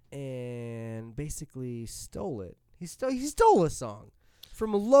and basically stole it. He stole a song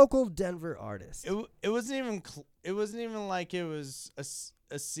from a local Denver artist. It wasn't even it wasn't even like it was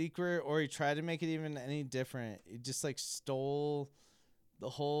a secret, or he tried to make it even any different. He just like stole the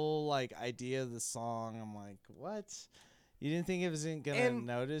whole like idea of the song. I'm like, what? You didn't think it was gonna And-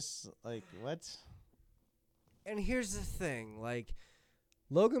 notice? Like, what? And here's the thing, like,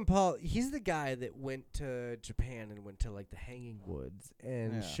 Logan Paul, he's the guy that went to Japan and went to like the Hanging Woods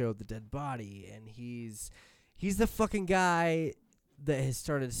and Yeah. showed the dead body, and he's the fucking guy that has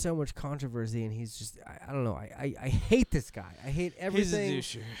started so much controversy, and he's just I don't know, I hate this guy. I hate everything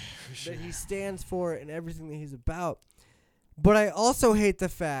He's a doucher, for sure. that he stands for and everything that he's about. But I also hate the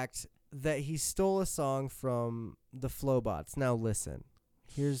fact that he stole a song from the Flowbots. Now listen,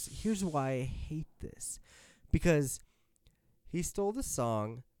 here's why I hate this, because he stole the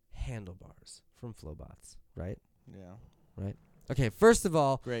song Handlebars from Flowbots, right? Yeah, Okay, first of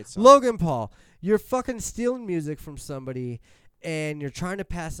all, great song. Logan Paul, you're fucking stealing music from somebody and you're trying to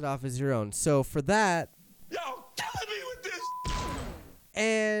pass it off as your own. So for that, killing me with this.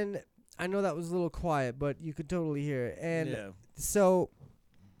 and I know that was a little quiet, but you could totally hear it. And yeah. so,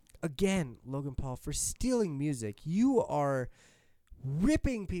 again, Logan Paul, for stealing music, you are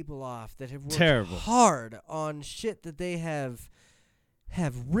ripping people off that have worked Terrible. hard on shit that they have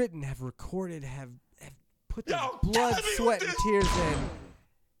written, have recorded, have put their blood, sweat, and tears in,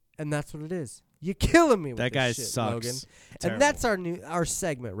 and that's what it is. You're killing me with That this guy shit, sucks. Logan. Terrible. And that's our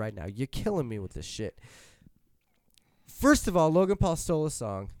segment right now. You're killing me with this shit. First of all, Logan Paul stole a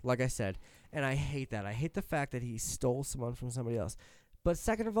song, like I said, and I hate that. I hate the fact that he stole someone from somebody else. But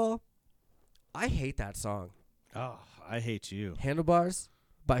second of all, I hate that song. Oh, I hate you. Handlebars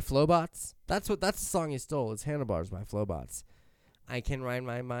by Flowbots. That's the song he stole. It's Handlebars by Flowbots. I can ride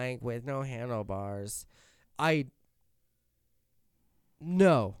my bike with no handlebars.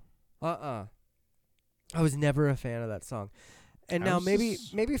 No. I was never a fan of that song. And I now was maybe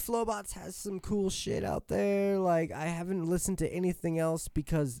just- Flowbots has some cool shit out there. Like, I haven't listened to anything else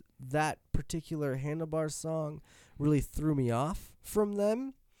because that particular Handlebars song really threw me off from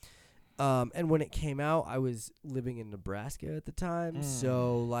them. And when it came out, I was living in Nebraska at the time.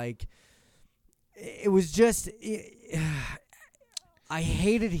 So, like, it was just... I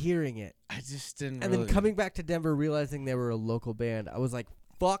hated hearing it. I just didn't. And then coming back to Denver, realizing they were a local band, I was like,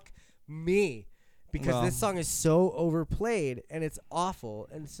 fuck me. Because Well- this song is so overplayed and it's awful.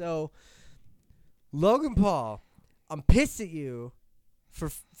 And so, Logan Paul, I'm pissed at you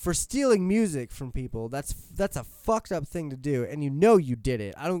for stealing music from people. That's a fucked up thing to do, and you know you did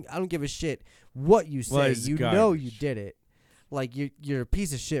it. I don't give a shit what you say. Well, it's You know you garbage. did it. Like, you're a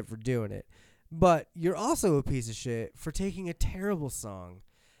piece of shit for doing it. But you're also a piece of shit for taking a terrible song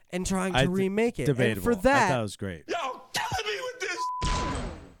and trying to remake it. Debatable. And for I that, thought it was great. Yo, killing me with this.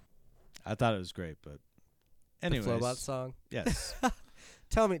 I thought it was great, but the anyways, Flowbot song. yes.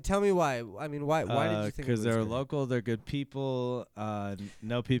 Tell me why. I mean, why did you think? it Because was they're good? local, they're good people.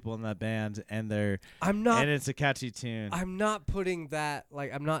 Know people in that band, and I'm not. and it's a catchy tune. I'm not putting that.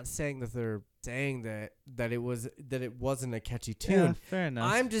 Like, I'm not saying that they're saying that it wasn't a catchy tune. Yeah, fair enough.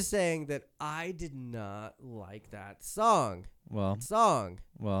 I'm just saying that I did not like that song. well,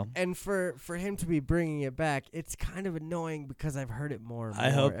 And for him to be bringing it back, it's kind of annoying because I've heard it more and more I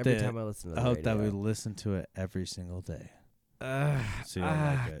hope every that- time I listen to the I hope that we radio. listen to it every single day. So you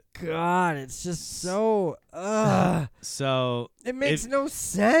Ah, like it. God, it's just so. So It makes if- no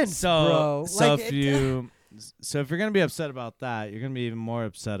sense, bro. so Like, if you're gonna be upset about that, you're gonna be even more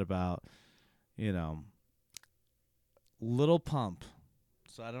upset about, Little Pump.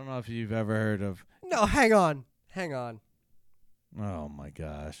 So I don't know if you've ever heard of. no, hang on. Oh my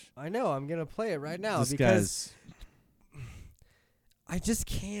gosh, I know I'm gonna play it right now this because guy's. I just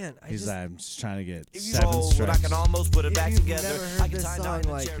can't. He's like, I'm just trying to get If you 7 roll, I strikes. can almost put it If back you've together. never heard I can this tie song, down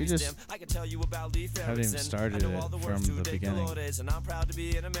a like- cherry You just stem. I can tell you about Leif haven't even Erikson. started I know all it the from words to the De beginning. Colores, and I'm proud to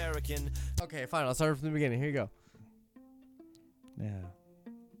be an American. Okay, fine. I'll start from the beginning. Here you go. Yeah,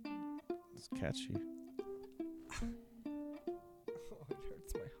 it's catchy. It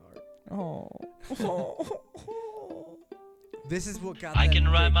hurts my heart. Oh. This is what got I them can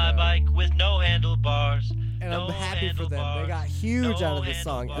ride big, my though. bike with no handlebars. And no I'm happy for them. They handlebars, got huge no out of this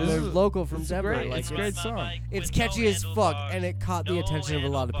song. And handlebars. they're local from It's Denver. great. Like, It's a great song. It's catchy as fuck, and it caught the attention of a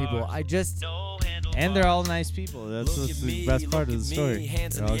lot of people. I just And they're all nice people. That's Look what's at the me, best part look of the at story. me,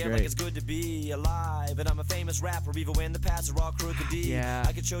 hands They're in all the air like great. it's good to be alive. And I'm a famous rapper, even when the past are all crooked D. Yeah.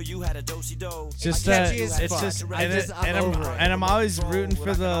 I can show you how to do-si-do. Just catchy as it's fuck. just I and, just- it, I'm and I'm over it. and I'm always rooting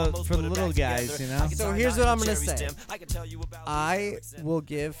for the little guys, you know. So here's what I'm gonna say. I will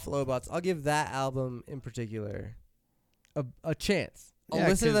give Flowbots. I'll give that album in particular a chance. I'll Yeah,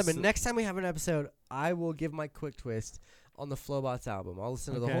 listen to them, 'cause- and next time we have an episode, I will give my quick twist on the Flowbots album. I'll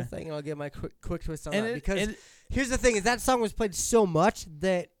listen to the whole Okay. thing, and I'll give my quick twist on And that. it- Because and- here's the thing: is that song was played so much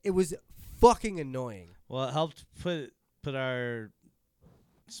that it was fucking annoying. Well, it helped put our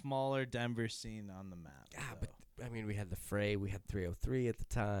smaller Denver scene on the map. Ah, though. but I mean, we had the Fray, we had 303 at the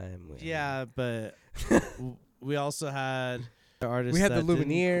time. Yeah, but we also had artists. we had the that didn't-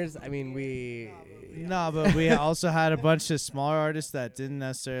 Lumineers. I mean, we. No, but we also had a bunch of smaller artists that didn't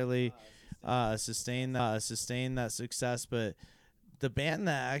necessarily sustain that success. But the band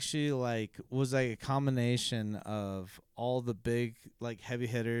that actually was like a combination of all the big heavy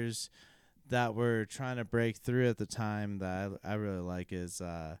hitters that were trying to break through at the time that I really like is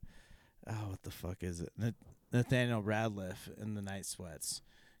what the fuck is it? Nathaniel Radcliffe and the Night Sweats.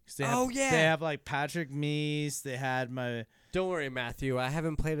 'Cause they have, Oh, yeah. they have Patrick Meese. They had Don't worry, Matthew. I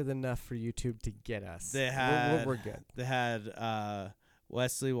haven't played it enough for YouTube to get us. They We're- had we're good. They had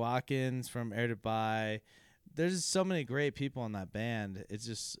Wesley Watkins from Air to Buy. There's so many great people in that band.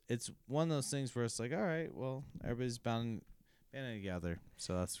 It's one of those things where it's like, all right, well, everybody's banding together,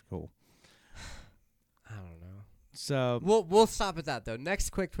 so that's cool. I don't know. So We'll stop at that though. Next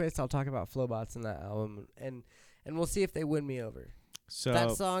quick twist, I'll talk about Flowbots in that album, and we'll see if they win me over.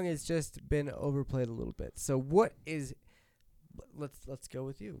 That song has just been overplayed a little bit. So what is? Let's go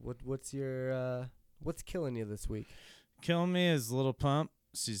with you. What's your what's killing you this week? killing me is Little Pump.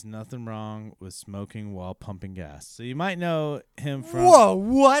 Sees nothing wrong with smoking while pumping gas. So you might know him from. Whoa!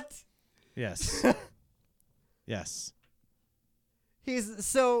 What? Yes. Yes. He's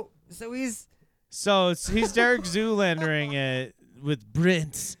So he's Derek Zoolandering it with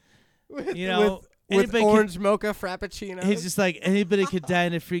Brent. You know, with anybody orange mocha frappuccino. he's just like, anybody could die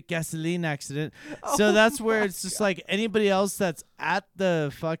in a freak gasoline accident. So that's where it's just like anybody else that's at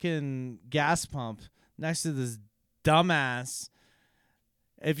the fucking gas pump next to this dumbass.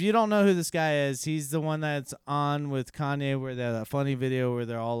 If you don't know who this guy is, he's the one that's on with Kanye where they have that funny video where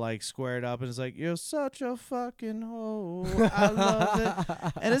they're all like squared up and it's like, you're such a fucking hoe. I love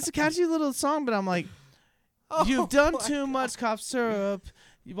it. And it's a catchy little song, but I'm like, you've done too much cough syrup.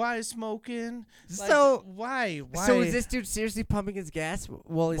 Why smoking? Like, So- why? So is this dude seriously pumping his gas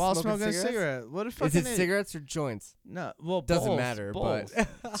while he's while smoking smoking a cigarettes? cigarette? What a Is fucking it cigarettes or joints? No, well, Doesn't both, matter,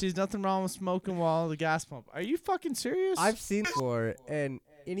 both. There's nothing wrong with smoking while the gas pump. Are you fucking serious? I've seen before, and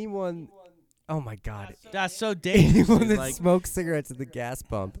anyone, oh my god, That's so dangerous. anyone dude, that like, smokes cigarettes at the gas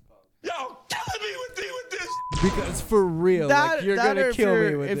pump. Yo, killing me with this. Because for real, like you're that or gonna if kill me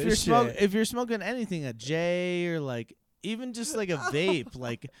you're- with if this you're shit. if you're smoking anything, a J or like even just like a vape,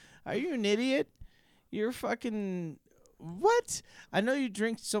 like, are you an idiot? You're fucking what? I know you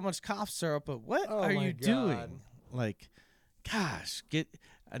drink so much cough syrup, but what Oh are my you God. doing? Like, gosh,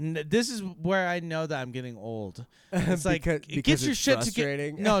 this is where I know that I'm getting old. It's like Because get your it's shit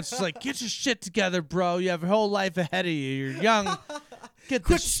frustrating. together. No, it's just like get your shit together, bro. You have your whole life ahead of you. You're young. Get the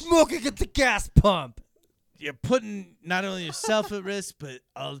Quit smoking at the gas pump. You're putting not only yourself at risk, but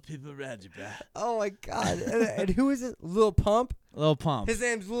all the people around you, bro. Oh my god! and who is it? Lil Pump. Lil Pump. His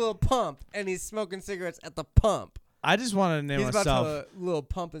name's Lil Pump, and he's smoking cigarettes at the pump. I just want to name He's myself. about to Lil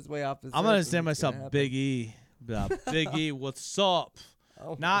Pump his way off his. I'm earth, gonna and name it's gonna myself happen. Big E. Big E, what's up?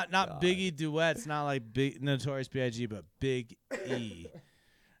 Oh my Not God. Big E duets, not like Big Notorious B.I.G., but Big E.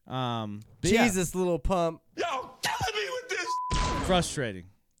 But yeah, Jesus, Lil Pump. Yo, killing me with this. frustrating.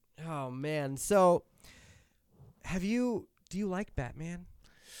 Oh man. So, do you like Batman?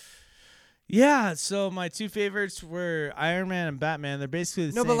 Yeah, so my two favorites were Iron Man and Batman. They're basically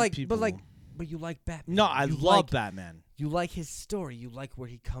the No, same but like, people. but you like Batman. No, I You love like, Batman. You like his story. You like where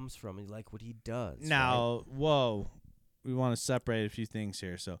he comes from. You like what he does. right? Now, whoa, we want to separate a few things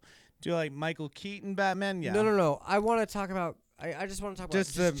here. So, do you like Michael Keaton Batman? Yeah. No. I want to talk about. I just want to talk about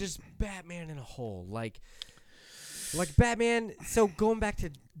Just the- just Batman in a whole. Like Batman. So going back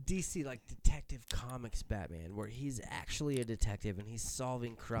to DC, like Detective Comics Batman, where he's actually a detective and he's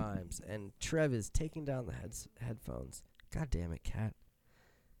solving crimes, and Trev is taking down the headphones. God damn it, Cat.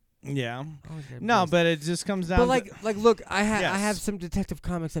 Yeah. Always gotta No, be- but it just comes down. But to, like, look, I Yes. have some Detective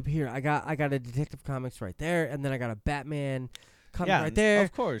Comics up here. I got a Detective Comics right there, and then I got a Batman comic yeah, right there.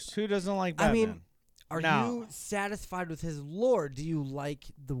 Of course, who doesn't like I Batman? mean, Are No. you satisfied with his lore? Do you like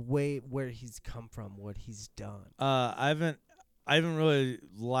the way where he's come from, what he's done? I haven't really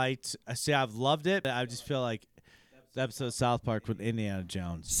liked. I say I've loved it, but I just feel like the episode of South Park with Indiana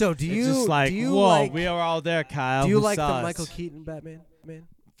Jones. So do It's you just like, do you whoa, like we are all there, Kyle. do you Who like the saw us? Michael Keaton Batman? Man?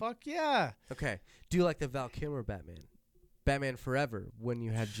 Fuck yeah. Okay. Do you like the Val Kilmer Batman? Batman Forever when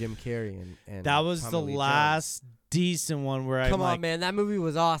you had Jim Carrey and That was Tommy the Lee Jones. last decent one where Come I'm on, like, man, that movie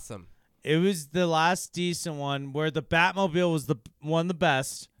was awesome. it was the last decent one where the Batmobile was the one of the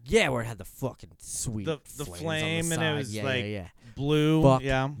best. Yeah, where it had the fucking sweet The flames on flame the and it side. was yeah, like yeah. blue. Fuck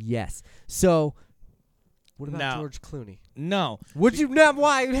Yeah. yes. So, what about No. George Clooney? No. Would you not?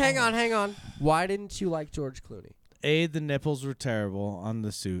 Why? Hang on. Why didn't you like George Clooney? A, the nipples were terrible on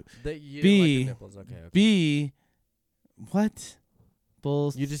the suit. That you B, like the nipples. Okay. B, what?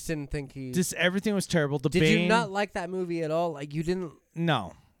 Bull. You just didn't think he. Just everything was terrible. The did Bane, you not like that movie at all? Like you didn't.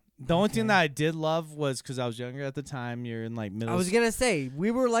 No. The only thing Okay. that I did love was because I was younger at the time. You're in like middle. I was gonna say we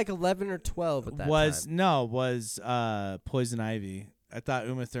were like 11 or 12 at that time. was Poison Ivy. I thought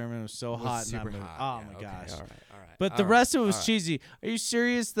Uma Thurman was so Was hot in that super movie. hot. Oh Yeah, my okay, gosh. All right. But the all rest of it was all right. cheesy. Are you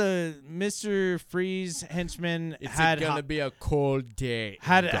serious? The Mr. Freeze henchman It's had gonna be a cold day.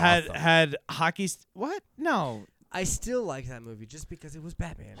 had in had Gotham. had hockey. What? No. I still like that movie just because it was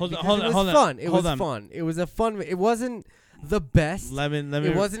Batman. Hold on, Because hold it on, was hold on, fun. It hold was on. fun. It was a fun. It wasn't the best. Let me.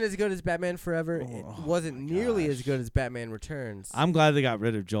 It wasn't as good as Batman Forever. It Oh, wasn't my nearly gosh. as good as Batman Returns. I'm glad they got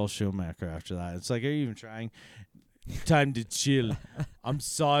rid of Joel Schumacher after that. It's like, are you even trying? Time to chill. I'm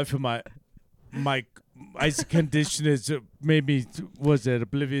sorry for my ice conditioners made me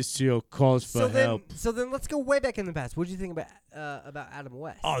oblivious to your calls for help. So then let's go way back in the past. What did you think about Adam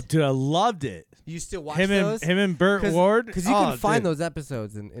West? Oh, dude, I loved it. You still watch Him those? and Burt Ward. Because you Oh, can find dude. those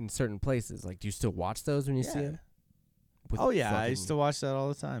episodes in certain places. Like, do you still watch those when you see Yeah. them? With Oh yeah, I fucking- used to watch that all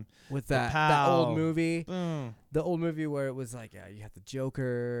the time. with The that Pow. old movie. Boom. The old movie where it was like you had the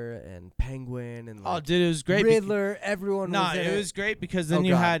Joker and Penguin and Oh, like dude, it was great. bec- Riddler. Everyone No, was in it it. was great because then Oh,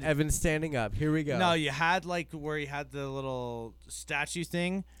 you God, had Evan standing up. Here we go. no, you had like where you had the little statue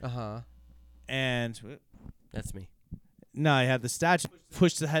thing, Uh huh. and That's me. No, he had the statue,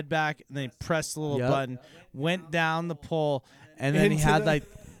 pushed the head back, and then he pressed the little Yep. button, went down the pole, and then he Into had the- like,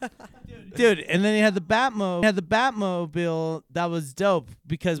 dude, and then he had the Batmobile that was dope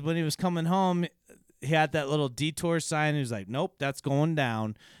because when he was coming home, he had that little detour sign. He was like, nope, that's going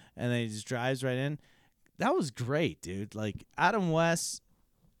down, and then he just drives right in. That was great, dude. Like Adam West.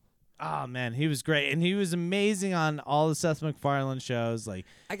 Oh man, he was great, and he was amazing on all the Seth MacFarlane shows. Like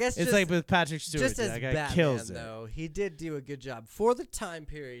I guess it's just, like with Patrick Stewart, just dude, as that guy Batman, kills it though, he did do a good job for the time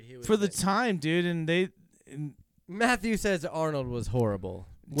period he was for the in. time, dude. And Matthew says Arnold was horrible.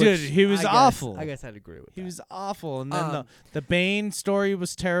 Dude, which he was I guess- awful. I guess I'd agree with he that. was awful, and then Um, the Bane story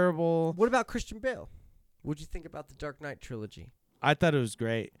was terrible. What about Christian Bale? What'd you think about the Dark Knight trilogy? I thought it was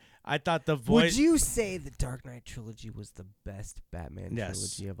great. I thought the Would voice. you say the Dark Knight trilogy was the best Batman Yes.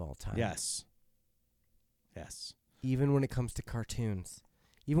 trilogy of all time? Yes. Yes. Even when it comes to cartoons,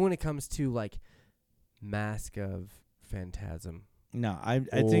 even when it comes to like Mask of Phantasm. No, I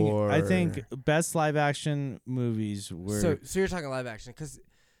think best live action movies were So you're talking live action because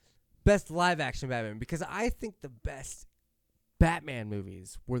best live action Batman because I think the best Batman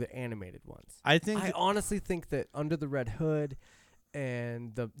movies were the animated ones. I think I honestly think that Under the Red Hood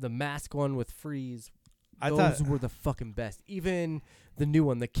and the Mask one with Freeze, I those thought were the fucking best. Even the new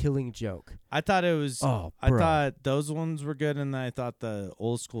one, The Killing Joke. I thought it was Oh, I bro. thought those ones were good, and then I thought the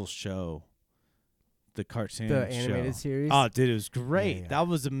old school show, the cartoon The animated show. series. Oh, dude, it was great. Yeah, yeah. That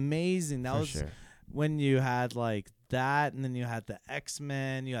was amazing. That for was sure. when you had like that, and then you had the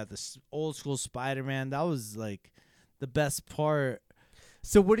X-Men, you had the old school Spider-Man. That was like the best part.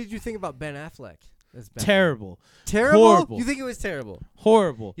 So what did you think about Ben Affleck as Batman? Terrible. Terrible? Horrible. You think it was terrible?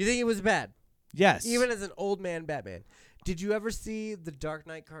 Horrible. You think it was bad? Yes. Even as an old man Batman. Did you ever see the Dark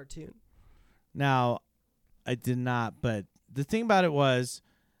Knight cartoon? Now, I did not, but the thing about it was,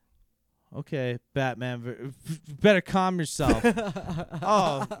 okay, Batman, better calm yourself.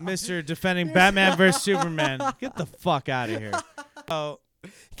 Oh, Mr. Defending Batman versus Superman. Get the fuck out of here. Oh,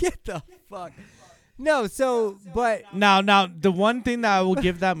 Get the fuck. No, so but now, the one thing that I will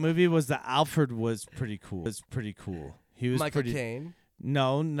give that movie was that Alfred was pretty cool. He was Michael pretty. Caine.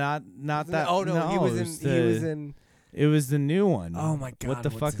 No, not that. Oh no, he was it in. was He was in. It was the new one. Oh my What God, the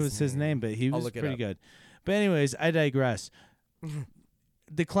what's fuck his was his name? But he I'll was look it pretty up. good. But anyways, I digress.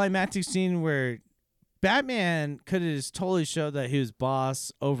 The climactic scene where Batman could have just totally showed that he was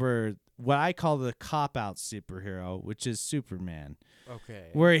boss over what I call the cop-out superhero, which is Superman, Okay.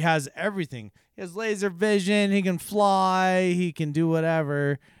 where he has everything. He has laser vision. He can fly. He can do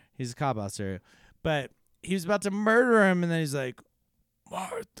whatever. He's a cop-out superhero. But he was about to murder him, and then he's like,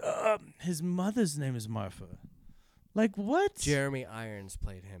 Martha. His mother's name is Martha. Like, what? Jeremy Irons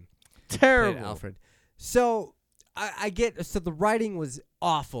played him. Terrible. Played Alfred. So I get. So the writing was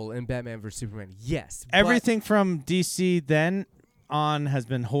awful in Batman vs Superman. Yes. Everything from DC then on has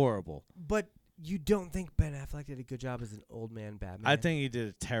been horrible. But you don't think Ben Affleck did a good job as an old man Batman? I think he did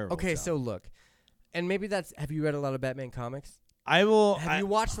a terrible Okay, job. so look, and maybe that's. Have you read a lot of Batman comics? I will. Have you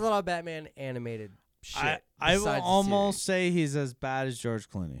watched a lot of Batman animated shit? I will besides the almost say he's as bad as George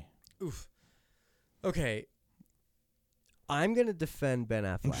Clooney. series? Oof. Okay. I'm gonna defend Ben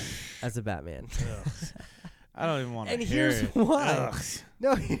Affleck as a Batman. I don't even want to And hear here's it. why. Ugh.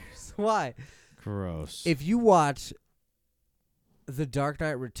 No, here's why. Gross. If you watch The Dark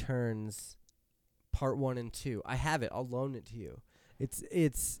Knight Returns Part 1 and 2, I have it. I'll loan it to you.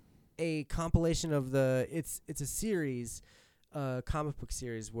 It's a compilation of it's a series, comic book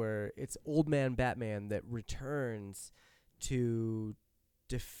series where it's old man Batman that returns to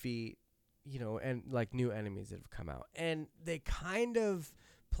defeat, and like new enemies that have come out. And they kind of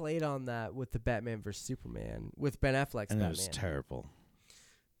played on that with the Batman vs Superman with Ben Affleck's and it Batman. was terrible.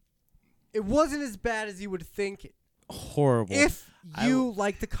 It wasn't as bad as you would think Horrible. if I you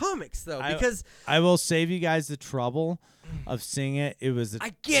like the comics, though, because I will save you guys the trouble of seeing it. It was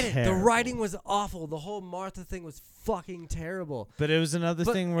I get it. The terrible. writing was awful. The whole Martha thing was fucking terrible. But it was another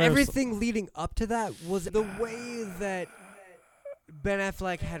But thing where it was- everything leading up to that was the way that Ben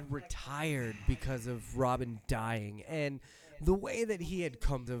Affleck had retired because of Robin dying, and the way that he had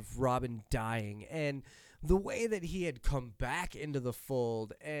come to Robin dying, and the way that he had come back into the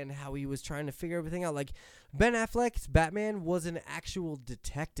fold, and how he was trying to figure everything out. Like, Ben Affleck's Batman was an actual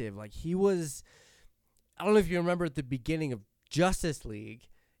detective. Like, he was, I don't know if you remember at the beginning of Justice League,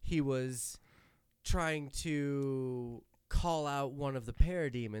 he was trying to call out one of the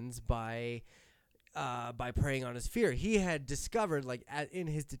parademons by preying on his fear. He had discovered, like, in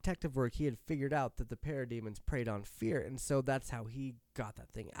his detective work, he had figured out that the parademons preyed on fear, and so that's how he got that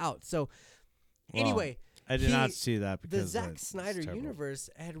thing out. So, Well, anyway, I did not see that the because Zack it's Snyder terrible. universe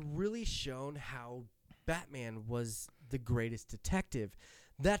had really shown how Batman was the greatest detective.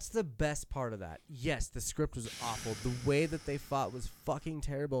 That's the best part of that. Yes, the script was awful. The way that they fought was fucking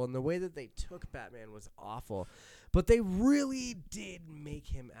terrible, and the way that they took Batman was awful. But they really did make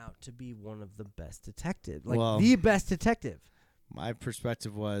him out to be one of the best detectives, like Well- the best detective. My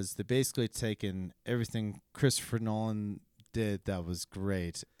perspective was they basically taken everything Christopher Nolan did that was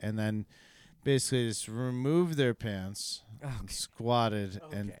great, and then basically just removed their pants, and squatted,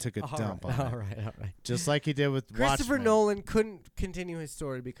 and took a dump on All it. right. Just like he did with Christopher Watchmen. Nolan couldn't continue his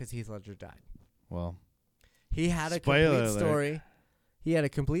story because Heath Ledger died. Well, He had a Spoiler complete alert. story. He had a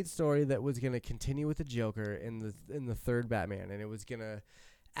complete story that was going to continue with the Joker in the third Batman, and it was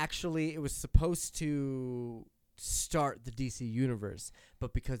supposed to start the DC universe,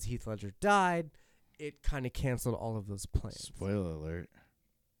 but because Heath Ledger died, it kind of canceled all of those plans. spoiler alert.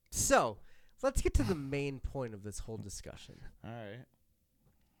 So, let's get to the main point of this whole discussion. All right.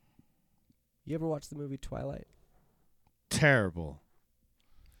 You ever watch the movie Twilight? Terrible.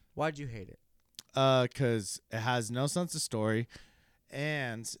 Why'd you hate it? 'Cause it has no sense of story,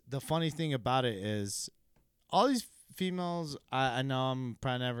 and the funny thing about it is, all these females, I know I'm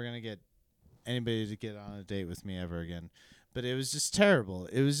probably never gonna get anybody to get on a date with me ever again, but it was just terrible.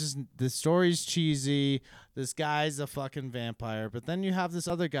 It was just, the story's cheesy. This guy's a fucking vampire, but then you have this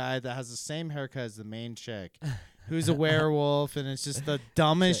other guy that has the same haircut as the main chick, who's a werewolf, and it's just the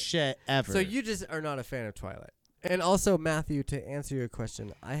dumbest shit ever. So you just are not a fan of Twilight. And also, Matthew, to answer your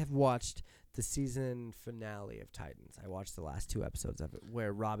question, I have watched the season finale of Titans. I watched the last 2 episodes of it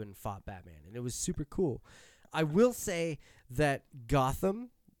where Robin fought Batman, and it was super cool. I will say that Gotham,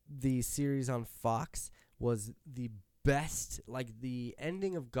 the series on Fox, was the best. Like, the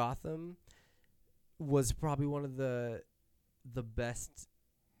ending of Gotham was probably one of the best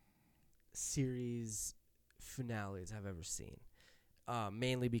series finales I've ever seen.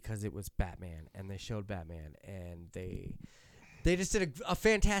 Mainly because it was Batman, and they showed Batman, and they just did a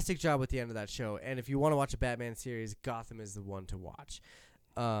fantastic job with the end of that show. And if you want to watch a Batman series, Gotham is the one to watch.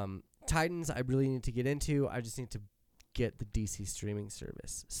 Titans, I really need to get into. I just need to get the DC streaming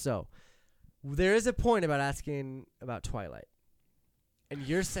service. So there is a point about asking about Twilight, and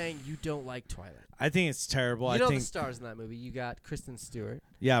you're saying you don't like Twilight. I think it's terrible. You I know think the stars in that movie. You got Kristen Stewart,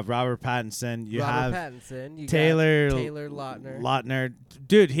 Robert Pattinson. You Robert have Pattinson, you Taylor got Taylor Lautner. Lautner.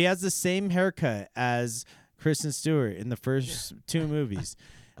 Dude, he has the same haircut as Kristen Stewart in the first 2 movies.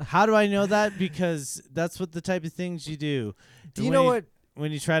 How do I know that? Because that's what the type of things you do. Do you know what?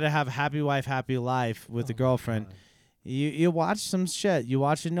 When you try to have happy wife, happy life with a girlfriend, God. you watch some shit. You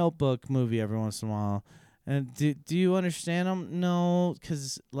watch a Notebook movie every once in a while. And do you understand them? No,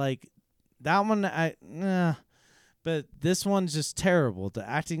 because, like, that one, but this one's just terrible. The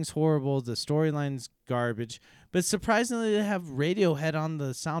acting's horrible. The storyline's garbage. But surprisingly, they have Radiohead on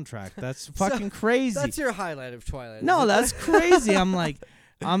the soundtrack. That's fucking crazy. That's your highlight of Twilight. No, isn't it? that's crazy. I'm like,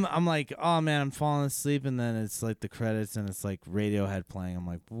 oh man, I'm falling asleep, and then it's like the credits, and it's like Radiohead playing. I'm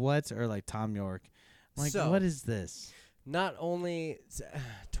like, what? Or like Tom York. I'm like, So- what is this? Not only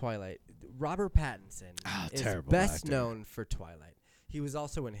Twilight, Robert Pattinson is terrible best actor. known for Twilight. He was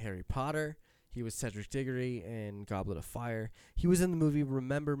also in Harry Potter. He was Cedric Diggory in Goblet of Fire. He was in the movie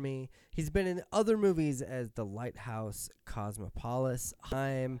Remember Me. He's been in other movies as The Lighthouse, Cosmopolis,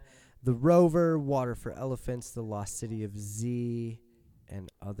 Time, The Rover, Water for Elephants, The Lost City of Z, and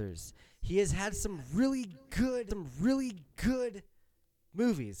others. He has had some really good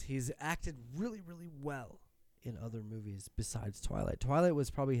movies. He's acted really, really well in other movies besides Twilight. Twilight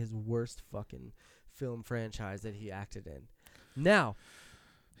was probably his worst fucking film franchise that he acted in. Now,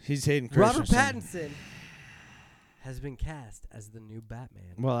 He's Hayden Robert Christensen. Pattinson has been cast as the new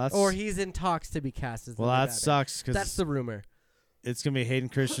Batman. Well, that's Or he's in talks to be cast as the new that Batman. sucks That's because the rumor. it's gonna be Hayden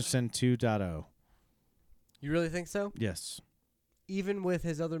Christensen 2.0. You really think so? Yes, Even with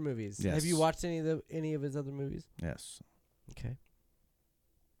his other movies. Yes. Have you watched any of his other movies? yes, Okay.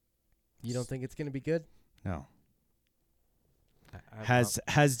 You don't think it's going to be good? no. I'm Has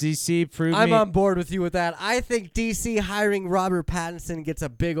DC proved I'm me? on board with you with that. I think DC hiring Robert Pattinson gets a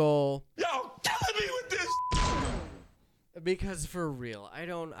big ol' because for real,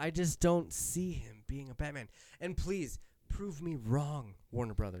 I just don't see him being a Batman. And please prove me wrong,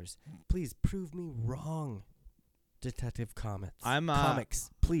 Warner Brothers. Please prove me wrong. Detective Comics. Comics.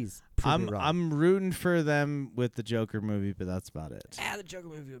 Please prove me wrong. I'm rooting for them with the Joker movie, but that's about it. the Joker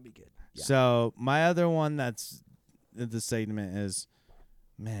movie would be good. Yeah. So my other one that's the segment is,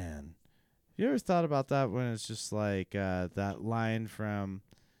 man, you ever thought about that when it's just like that line from,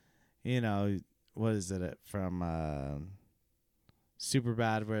 what is it from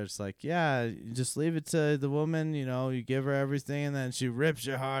Superbad, where it's like, yeah, you just leave it to the woman, you give her everything, and then she rips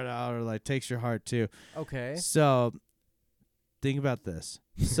your heart out or like takes your heart too. Okay. So think about this.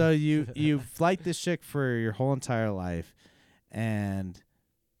 So you like this chick for your whole entire life, and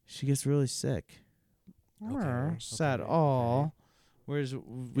she gets really sick. Okay, Sad. okay, Oh, where's we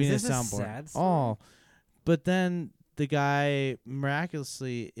need a this a soundboard? sad story? Oh, but then the guy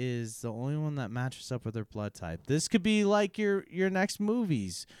miraculously is the only one that matches up with her blood type. This could be like your next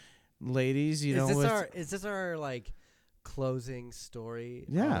movies, ladies. You know, Is this our like closing story?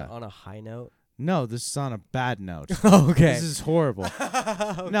 Yeah. On a high note. no, this is on a bad note. Okay. This is horrible.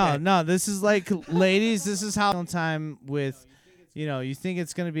 No, this is like, ladies, this is how time with, you think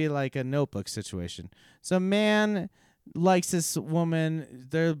it's going to be like a Notebook situation. So man likes this woman,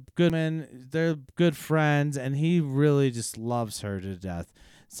 they're good friends, and he really just loves her to death.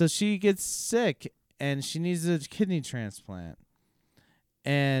 So she gets sick, and she needs a kidney transplant.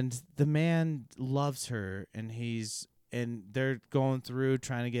 And the man loves her, and they're going through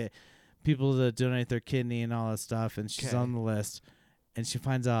trying to get people to donate their kidney and all that stuff, and she's Okay. on the list, and she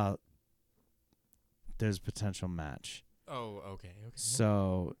finds out there's a potential match. Oh, okay.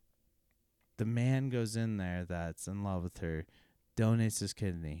 So the man goes in there that's in love with her, donates his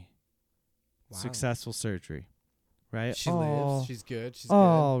kidney. Wow. Successful surgery, right? She Oh. lives. She's good. She's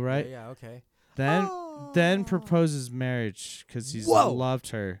Oh, good. right. Yeah. Okay. Then proposes marriage because he's Whoa. loved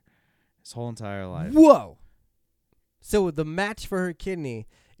her his whole entire life. Whoa. So the match for her kidney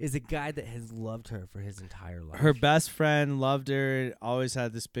is a guy that has loved her for his entire life. Her best friend loved her, always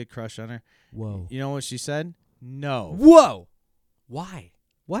had this big crush on her. Whoa. You know what she said? No. Whoa. Why?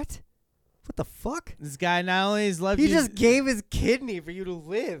 What? What the fuck? This guy not only is loved He you, just gave his kidney for you to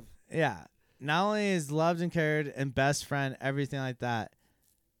live. yeah, not only is loved and cared and best friend, everything like that.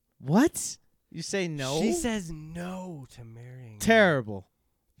 What? You say no? She says no to marrying him.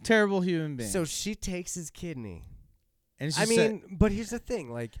 terrible human being. So she takes his kidney. and she I said, mean, but here's the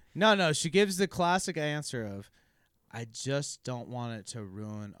thing. Like, no. She gives the classic answer of, "I just don't want it to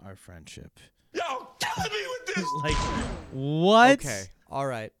ruin our friendship." Yo, killing me with this. Like, what? okay. All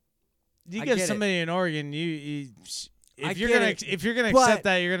right. You I give get it. somebody an organ, I if you're get gonna it, if you're gonna but- accept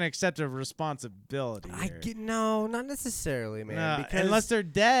that, you're gonna accept a responsibility. I here. get no, not necessarily, man. No, because unless they're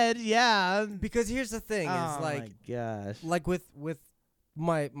dead, yeah. because here's the thing Oh is like my gosh. like with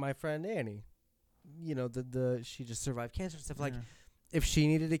my friend Annie, the she just survived cancer and stuff. Like, Yeah. if she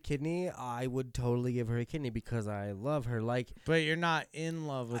needed a kidney, I would totally give her a kidney because I love her. Like, But you're not in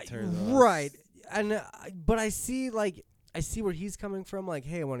love with her, though. right? And but I see where he's coming from. Like,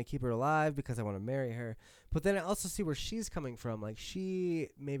 hey, I want to keep her alive because I want to marry her. But then I also see where she's coming from. Like, she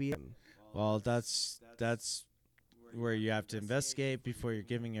maybe. Well, that's where you have to investigate before you're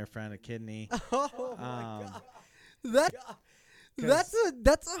giving your friend a kidney. Oh my Um, god.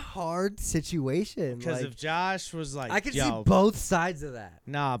 That's a hard situation. Because Like, if Josh was like, I can yo, see both sides of that.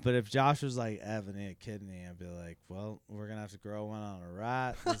 nah, but if Josh was like, Evan, need a kidney, I'd be like, well, we're gonna have to grow one on a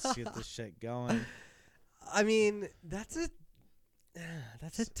rat. Let's get this shit going. I mean, that's a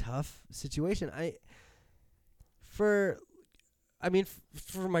tough situation. For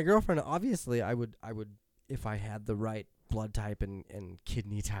my girlfriend, obviously, I would if I had the right blood type and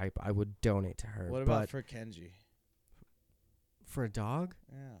kidney type, I would donate to her. What but about for Kenji? for a dog?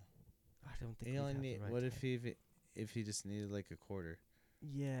 Yeah. I don't think. He we'd only have the need. right What type. if he just needed like a quarter?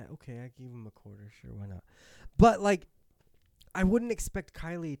 Yeah, okay, I give him a quarter. Sure, why not? But like, I wouldn't expect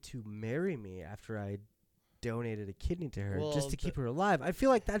Kylie to marry me after I donated a kidney to her Well, just to keep her alive. I feel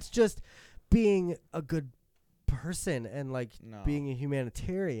like that's just being a good person and like No. being a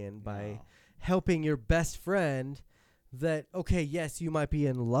humanitarian by No. helping your best friend. That okay, yes, you might be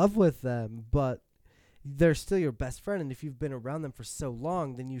in love with them, but they're still your best friend, and if you've been around them for so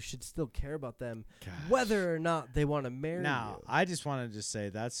long, then you should still care about them, Gosh. whether or not they want to marry No, you. I just wanted to say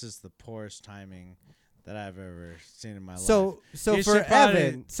that's just the poorest timing that I've ever seen in my life. So You for should probably-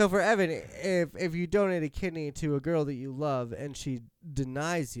 Evan, if you donate a kidney to a girl that you love and she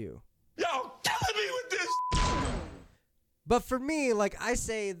denies you, Yo, killing me with this. but for me, like I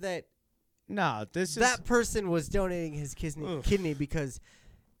say that no, this is that person was donating his Oof. kidney because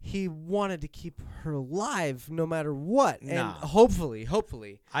he wanted to keep her alive no matter what, and Nah.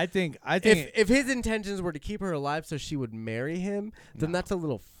 hopefully, I think if his intentions were to keep her alive so she would marry him, then No. that's a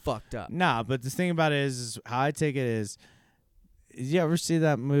little fucked up. nah, but the thing about it is how I take it is you ever see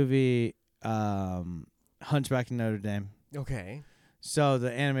that movie Hunchback of Notre Dame? Okay. So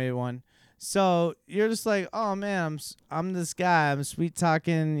the animated one. So you're just like, oh man, I'm this guy. I'm sweet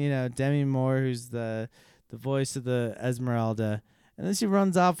talking, Demi Moore, who's the voice of the Esmeralda, and then she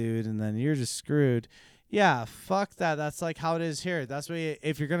runs off, dude, and then you're just screwed. Yeah, fuck that. That's like how it is here. That's what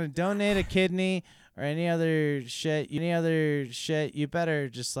if you're gonna donate a kidney or any other shit, you better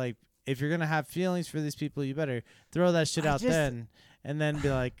just like if you're gonna have feelings for these people, you better throw that shit I out just- then, and then be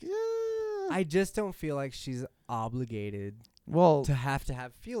like, I just don't feel like she's obligated well, to have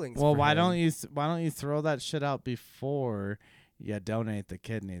feelings. well, for why him. don't you throw that shit out before you donate the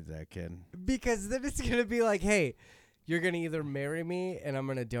kidney to that kid? Because then it's gonna be like, hey, you're gonna either marry me and I'm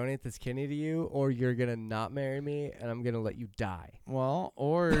gonna donate this kidney to you, or you're gonna not marry me and I'm gonna let you die. Well,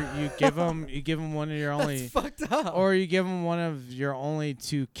 or you give him one of your only. That's fucked up. Or you give him one of your only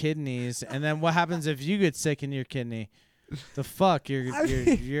 2 kidneys, and then what happens if you get sick in your kidney? The fuck,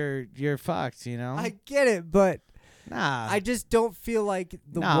 you're fucked, you know? I get it, but Nah. I just don't feel like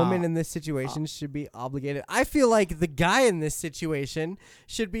the No. woman in this situation should be obligated. I feel like the guy in this situation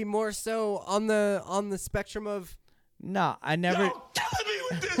should be more so on the spectrum of, no, I never. Y'all killing me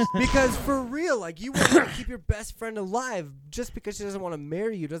with this. because for real, like, you want to keep your best friend alive. Just because she doesn't want to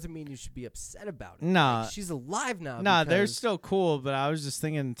marry you doesn't mean you should be upset about it. Nah. Like, she's alive now. Nah, they're because- still cool, but I was just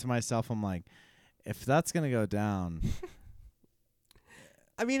thinking to myself, I'm like, if that's gonna go down.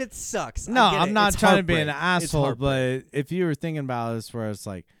 I mean, it sucks. I No, get I'm it. not It's trying to be an heartbreak. It's asshole, heartbreak. but if you were thinking about this, where it's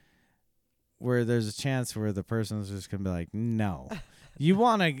like, where there's a chance where the person's just gonna be like, no, you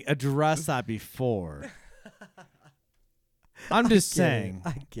want to address that before. I'm just get it. saying.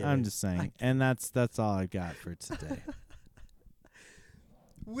 I get I'm it. just saying, and that's all I got for today.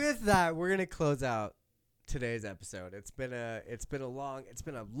 With that, we're gonna close out today's episode. It's been a long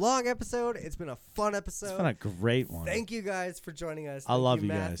episode. It's been a fun episode. It's been a great one. Thank you guys for joining us. I love you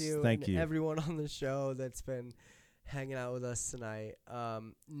guys. Matthew, Thank and you. everyone on the show that's been hanging out with us tonight.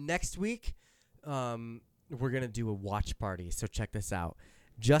 Next week, we're gonna do a watch party. So check this out.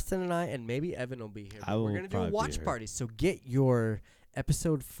 Justin and I, and maybe Evan will be here. I But will we're gonna do probably a be watch here. party. So get your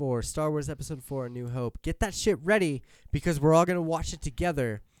episode 4, Star Wars Episode 4, A New Hope. Get that shit ready because we're all gonna watch it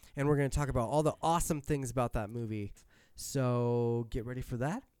together, and we're gonna talk about all the awesome things about that movie. So get ready for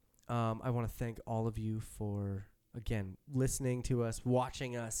that. I want to thank all of you for, again, listening to us,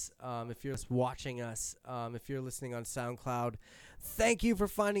 watching us. If you're watching us, if you're listening on SoundCloud, thank you for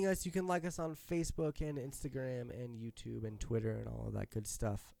finding us. You can like us on Facebook and Instagram and YouTube and Twitter and all of that good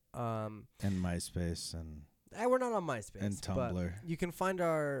stuff. And MySpace and We're not on MySpace. And but Tumblr. you can find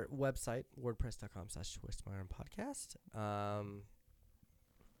our website, wordpress.com/twistmyarmpodcast.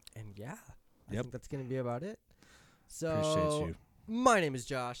 And yeah, I Yep. think that's going to be about it. So, appreciate you. my name is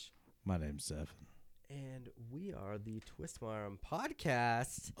Josh. My name's Evan. And we are the Twist My Arm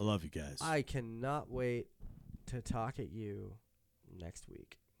Podcast. I love you guys. I cannot wait to talk at you next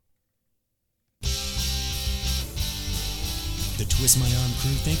week. The Twist My Arm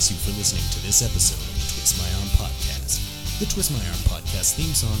crew thanks you for listening to this episode of the Twist My Arm Podcast. The Twist My Arm Podcast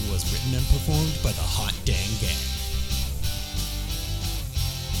theme song was written and performed by the Hot Dang Gang.